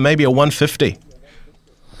go for maybe a 150.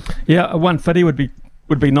 Yeah, a 150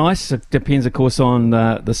 would be nice. It depends, of course, on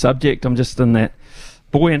the subject. I'm just in that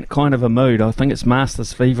buoyant kind of a mood. I think it's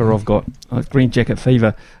Masters fever I've got, green jacket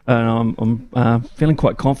fever, and I'm feeling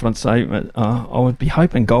quite confident. So I would be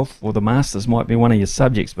hoping golf or the Masters might be one of your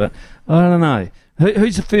subjects, but I don't know.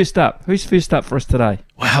 Who's the first up? Who's first up for us today?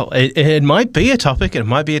 Well, it might be a topic. It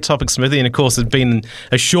might be a topic, Smithy. And, of course, it's been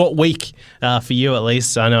a short week for you, at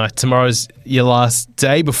least. I know tomorrow's your last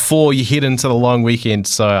day before you head into the long weekend,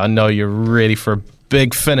 so I know you're ready for a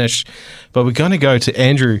big finish. But we're going to go to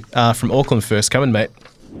Andrew from Auckland first. Come in, mate.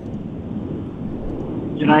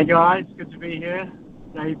 G'day, guys. Good to be here.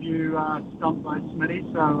 Debut stump by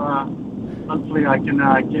Smitty, so hopefully I can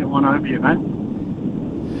get one over you, mate.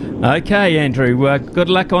 Okay, Andrew. Good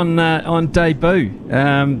luck on debut.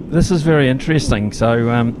 This is very interesting.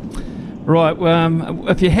 So, right,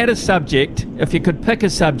 if you had a subject, if you could pick a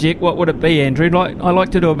subject, what would it be, Andrew? I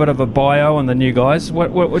like to do a bit of a bio on the new guys.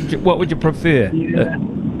 What would you prefer? Yeah.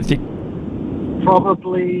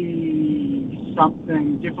 Probably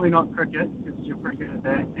something. Definitely not cricket because you're pretty good at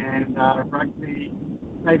that, and rugby,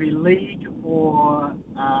 maybe league or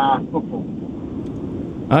football.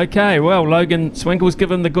 Okay, well, Logan Swinkle's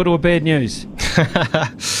given the good or bad news.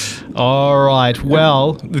 All right,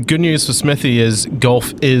 well, the good news for Smithy is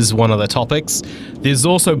golf is one of the topics. There's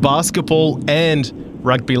also basketball and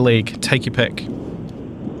rugby league. Take your pick.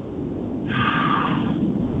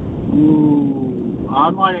 Ooh, I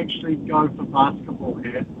might actually go for basketball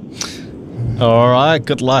here. All right,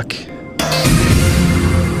 good luck.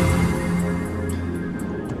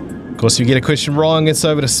 Of course, if you get a question wrong, it's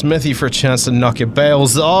over to Smithy for a chance to knock your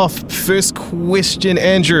bails off. First question,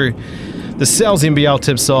 Andrew. The Sal's NBL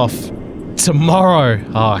tips off tomorrow.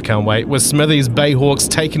 Oh, I can't wait. With Smithy's Bayhawks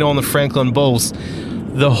taking on the Franklin Bulls.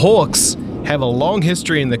 The Hawks have a long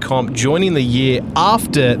history in the comp, joining the year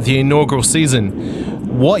after the inaugural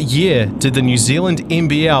season. What year did the New Zealand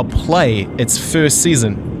NBL play its first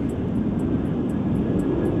season?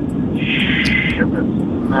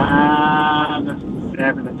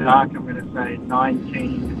 Stab in the dark. I'm going say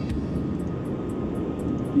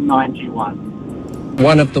 1991.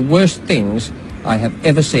 One of the worst things I have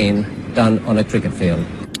ever seen done on a cricket field.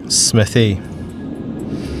 Smithy.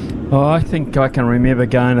 Oh, I think I can remember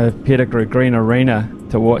going to Pettigrew Green Arena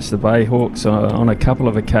to watch the Bayhawks on a couple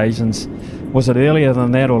of occasions. Was it earlier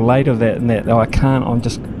than that or later than that? Oh, I can't. I'm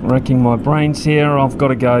just racking my brains here. I've got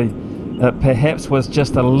to go. Perhaps was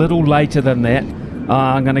just a little later than that.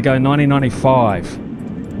 I'm going to go 1995.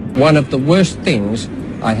 One of the worst things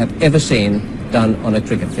I have ever seen done on a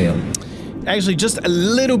cricket field. Actually, just a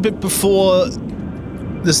little bit before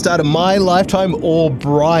the start of my lifetime or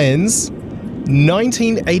Brian's,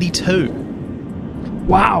 1982.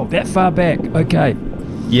 Wow, that far back. Okay.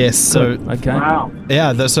 Yes, so okay. Wow.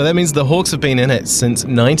 Yeah, so that means the Hawks have been in it since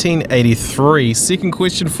 1983. Second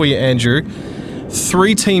question for you, Andrew.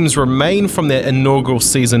 3 teams remain from their inaugural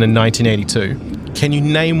season in 1982. Can you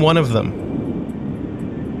name one of them?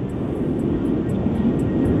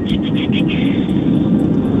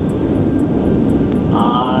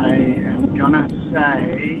 I am gonna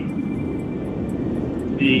say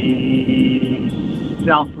the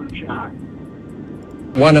Salford Sharks.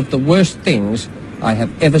 One of the worst things I have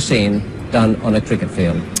ever seen done on a cricket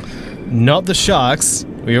field. Not the Sharks.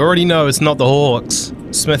 We already know it's not the Hawks.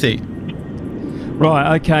 Smithy.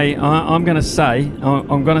 Right, okay, I'm going to say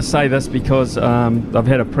this because I've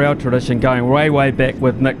had a proud tradition going way back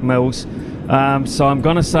with Nick Mills. So I'm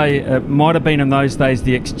going to say it might have been in those days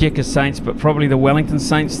the Exchequer Saints, but probably the Wellington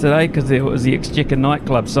Saints today because it was the Exchequer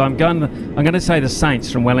nightclub. So I'm going to say the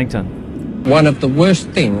Saints from Wellington. One of the worst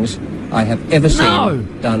things I have ever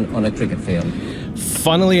seen done on a cricket field.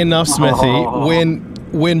 Funnily enough, Smithy,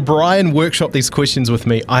 when Brian workshopped these questions with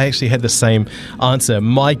me, I actually had the same answer.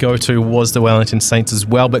 My go-to was the Wellington Saints as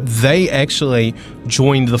well, but they actually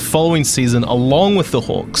joined the following season along with the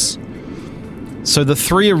Hawks. So the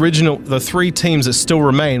three teams that still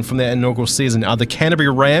remain from their inaugural season are the Canterbury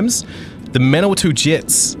Rams, the Manawatu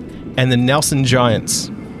Jets, and the Nelson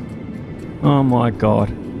Giants. Oh my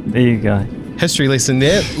God. There you go. History lesson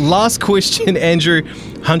there. Last question, Andrew.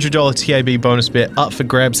 $100 TAB bonus bet up for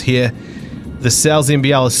grabs here. The Sal's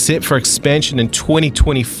NBL is set for expansion in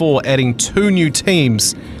 2024, adding 2 new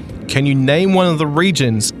teams. Can you name one of the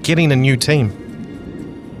regions getting a new team?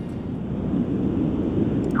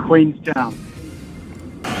 Queenstown.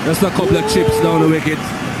 Just a couple of chips down the wicket,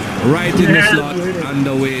 right in the slot, and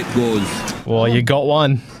away it goes. Well, you got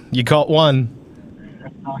one. You got one.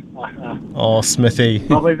 Oh, Smithy.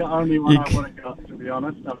 Probably the only one I would have got, to be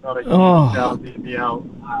honest. I'm not a huge NBL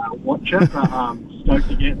watcher, but stoked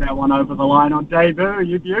to get that one over the line on debut.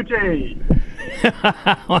 You beauty.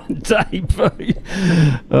 On debut.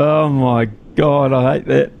 Oh my God, I hate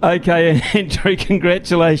that. Okay, Andrew,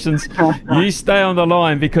 congratulations. You stay on the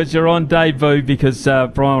line because you're on debut because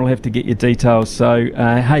Brian will have to get your details. So,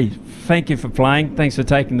 hey, thank you for playing. Thanks for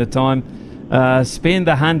taking the time. Spend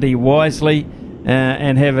the hundy wisely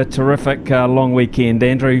and have a terrific long weekend.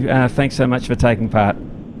 Andrew, thanks so much for taking part.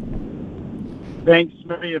 Thanks,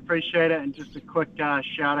 Smithy. Appreciate it. And just a quick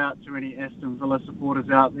shout out to any Aston Villa supporters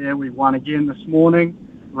out there. We won again this morning.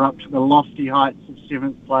 We're up to the lofty heights of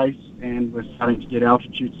 7th place, and we're starting to get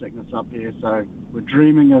altitude sickness up here. So we're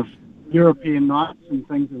dreaming of European nights, and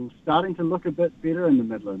things are starting to look a bit better in the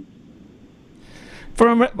Midlands.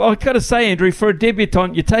 I've got to say, Andrew, for a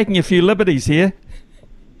debutant, you're taking a few liberties here,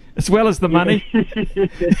 as well as the money. We're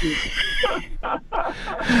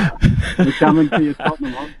coming to your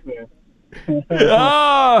Tottenham Hotspur.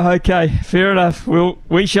 Oh, okay, fair enough.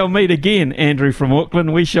 We shall meet again, Andrew from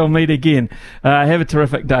Auckland. We shall meet again. Have a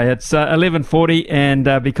terrific day. It's 11:40, and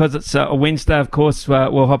because it's a Wednesday, of course,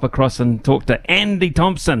 we'll hop across and talk to Andy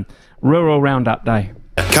Thompson, Rural Roundup Day.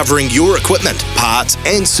 Covering your equipment, parts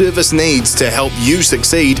and service needs to help you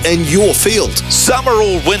succeed in your field. Summer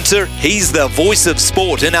or winter, he's the voice of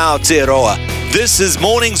sport in Aotearoa. This is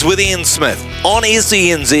Mornings with Ian Smith on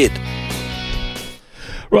SENZ.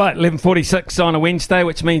 Right, 11:46 on a Wednesday,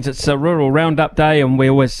 which means it's a Rural Roundup Day, and we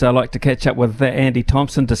always like to catch up with Andy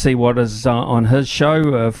Thompson to see what is on his show.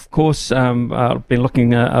 Of course, I've been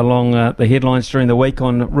looking along the headlines during the week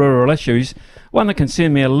on rural issues. One that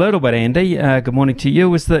concerned me a little bit, Andy, good morning to you,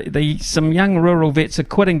 was that some young rural vets are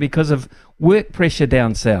quitting because of work pressure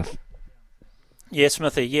down south. Yeah,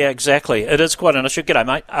 Smithy. Yeah, exactly. It is quite an issue. G'day,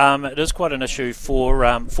 mate. It is quite an issue for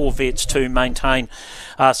vets to maintain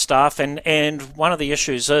staff, and one of the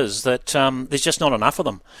issues is that there's just not enough of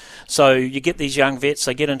them. So you get these young vets,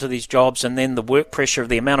 they get into these jobs, and then the work pressure of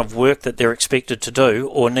the amount of work that they're expected to do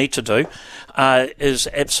or need to do is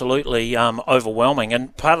absolutely overwhelming.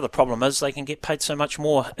 And part of the problem is they can get paid so much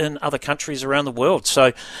more in other countries around the world.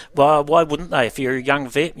 So why wouldn't they? If you're a young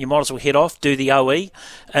vet, you might as well head off, do the OE,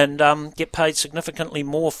 and get paid significantly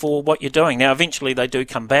more for what you're doing. Now, eventually they do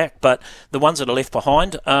come back, but the ones that are left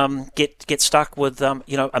behind get stuck with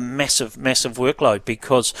a massive workload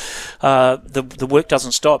because the work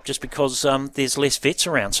doesn't stop just because there's less vets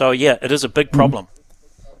around. So yeah, it is a big problem.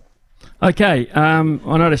 Okay, I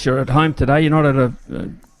notice you're at home today. You're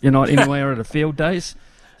not anywhere at a field days,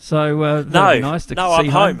 so that'd be nice to see I'm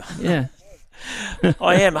home. Yeah.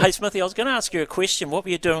 I am. Hey, Smithy, I was going to ask you a question. What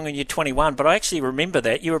were you doing when you were 21? But I actually remember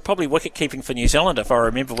that. You were probably wicket-keeping for New Zealand, if I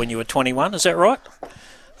remember, when you were 21. Is that right?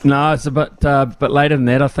 No, it's a bit later than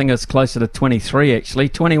that. I think it's closer to 23, actually.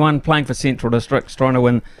 21, playing for Central Districts, trying to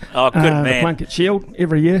win the Plunket Shield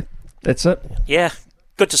every year. That's it. Yeah.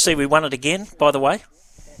 Good to see we won it again, by the way.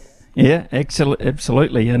 Yeah,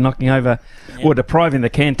 absolutely. Knocking over, or depriving the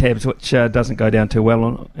Cantabs, which doesn't go down too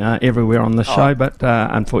well everywhere on the show, but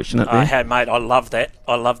unfortunately. Mate, I love that.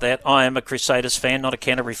 I am a Crusaders fan, not a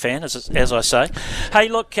Canterbury fan, as I say. Hey,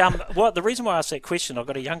 look, the reason why I asked that question, I've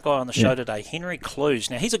got a young guy on the show today, Henry Clues.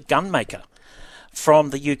 Now, he's a gun maker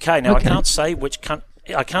from the UK. Now, I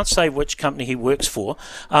can't say which company he works for,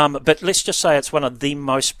 but let's just say it's one of the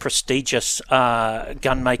most prestigious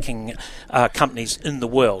gun-making companies in the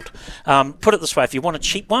world. Put it this way, if you want a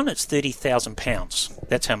cheap one, it's £30,000.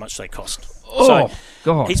 That's how much they cost. Oh,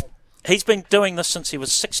 God. He's been doing this since he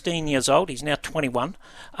was 16 years old. He's now 21.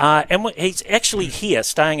 And he's actually here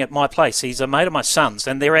staying at my place. He's a mate of my son's,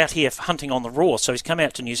 and they're out here hunting on the raw. So he's come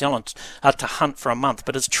out to New Zealand to hunt for a month.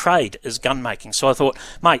 But his trade is gun making. So I thought,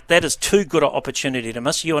 mate, that is too good an opportunity to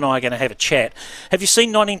miss. You and I are going to have a chat. Have you seen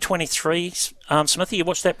 1923, Smithy? You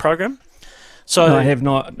watched that program? So no, I have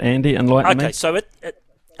not, Andy. Enlighten me.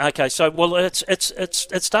 Okay, so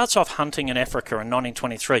it starts off hunting in Africa in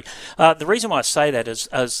 1923. The reason why I say that is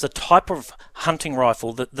the type of hunting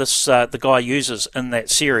rifle that the guy uses in that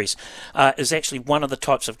series is actually one of the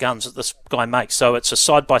types of guns that this guy makes. So it's a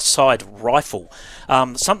side-by-side rifle,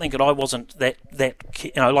 something that I wasn't that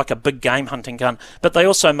like a big game hunting gun. But they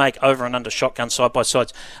also make over and under shotgun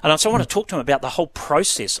side-by-sides. And so I want to talk to him about the whole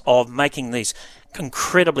process of making these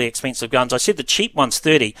incredibly expensive guns. I said the cheap one's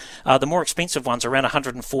 30. The more expensive ones are around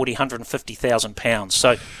 140, 150,000 pounds.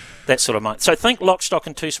 So that sort of money. So think lock, stock,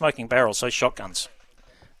 and two smoking barrels. So shotguns.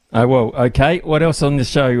 Oh well, okay. What else on the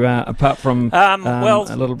show apart from a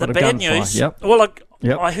little bit of bad gunfire? News. Yep. Well,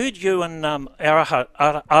 I heard you and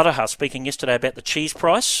Araha speaking yesterday about the cheese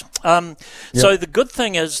price. So the good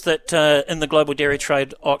thing is that in the global dairy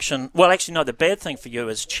trade auction, well, actually, no, the bad thing for you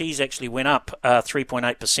is cheese actually went up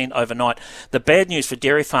 3.8% overnight. The bad news for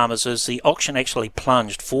dairy farmers is the auction actually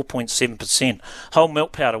plunged 4.7%. Whole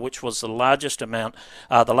milk powder, which was the largest amount,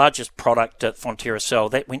 the largest product that Fonterra sell,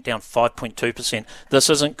 that went down 5.2%. This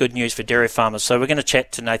isn't good news for dairy farmers. So we're going to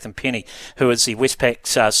chat to Nathan Penny, who is the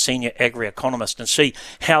Westpac's senior agri-economist, and see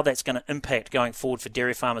how that's going to impact going forward for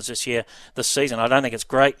dairy farmers this season. I don't think it's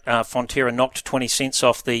great. Fonterra knocked 20 cents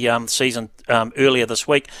off the season earlier this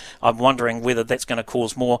week. I'm wondering whether that's going to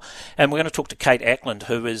cause more. And we're going to talk to Kate Ackland,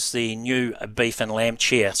 who is the new Beef and Lamb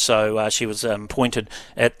chair. So she was appointed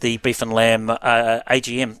at the Beef and Lamb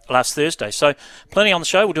AGM last Thursday. So plenty on the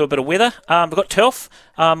show. We'll do a bit of weather. We've got Telf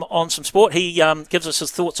on some sport. He gives us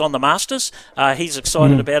his thoughts on the Masters. He's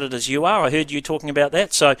excited about it as you are. I heard you talking about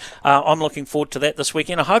that. So I'm looking forward to that this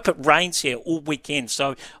weekend. I hope it rains here all weekend,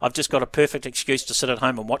 so I've just got a perfect excuse to sit at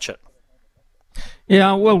home and watch it.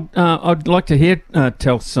 Yeah, well, I'd like to hear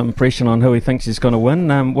Telf's impression on who he thinks is going to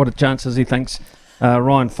win. What chances he thinks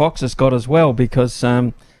Ryan Fox has got as well, because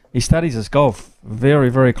he studies his golf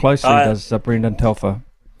very, very closely. Does Brendan Telfer?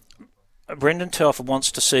 Brendan Telfer wants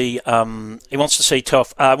to see Ryan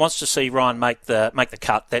make the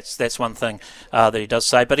cut. That's one thing that he does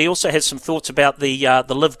say. But he also has some thoughts about the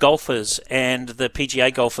LIV golfers and the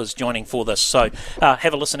PGA golfers joining for this. So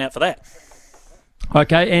have a listen out for that.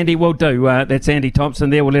 Okay, Andy, will do. That's Andy Thompson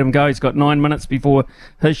there. We'll let him go. He's got 9 minutes before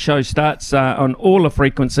his show starts on all the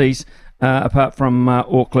frequencies apart from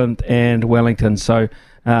Auckland and Wellington. So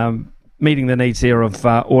meeting the needs here of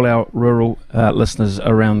all our rural listeners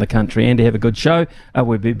around the country. Andy, have a good show.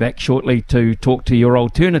 We'll be back shortly to talk to your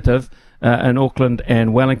alternative in Auckland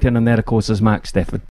and Wellington, and that, of course, is Mark Stafford.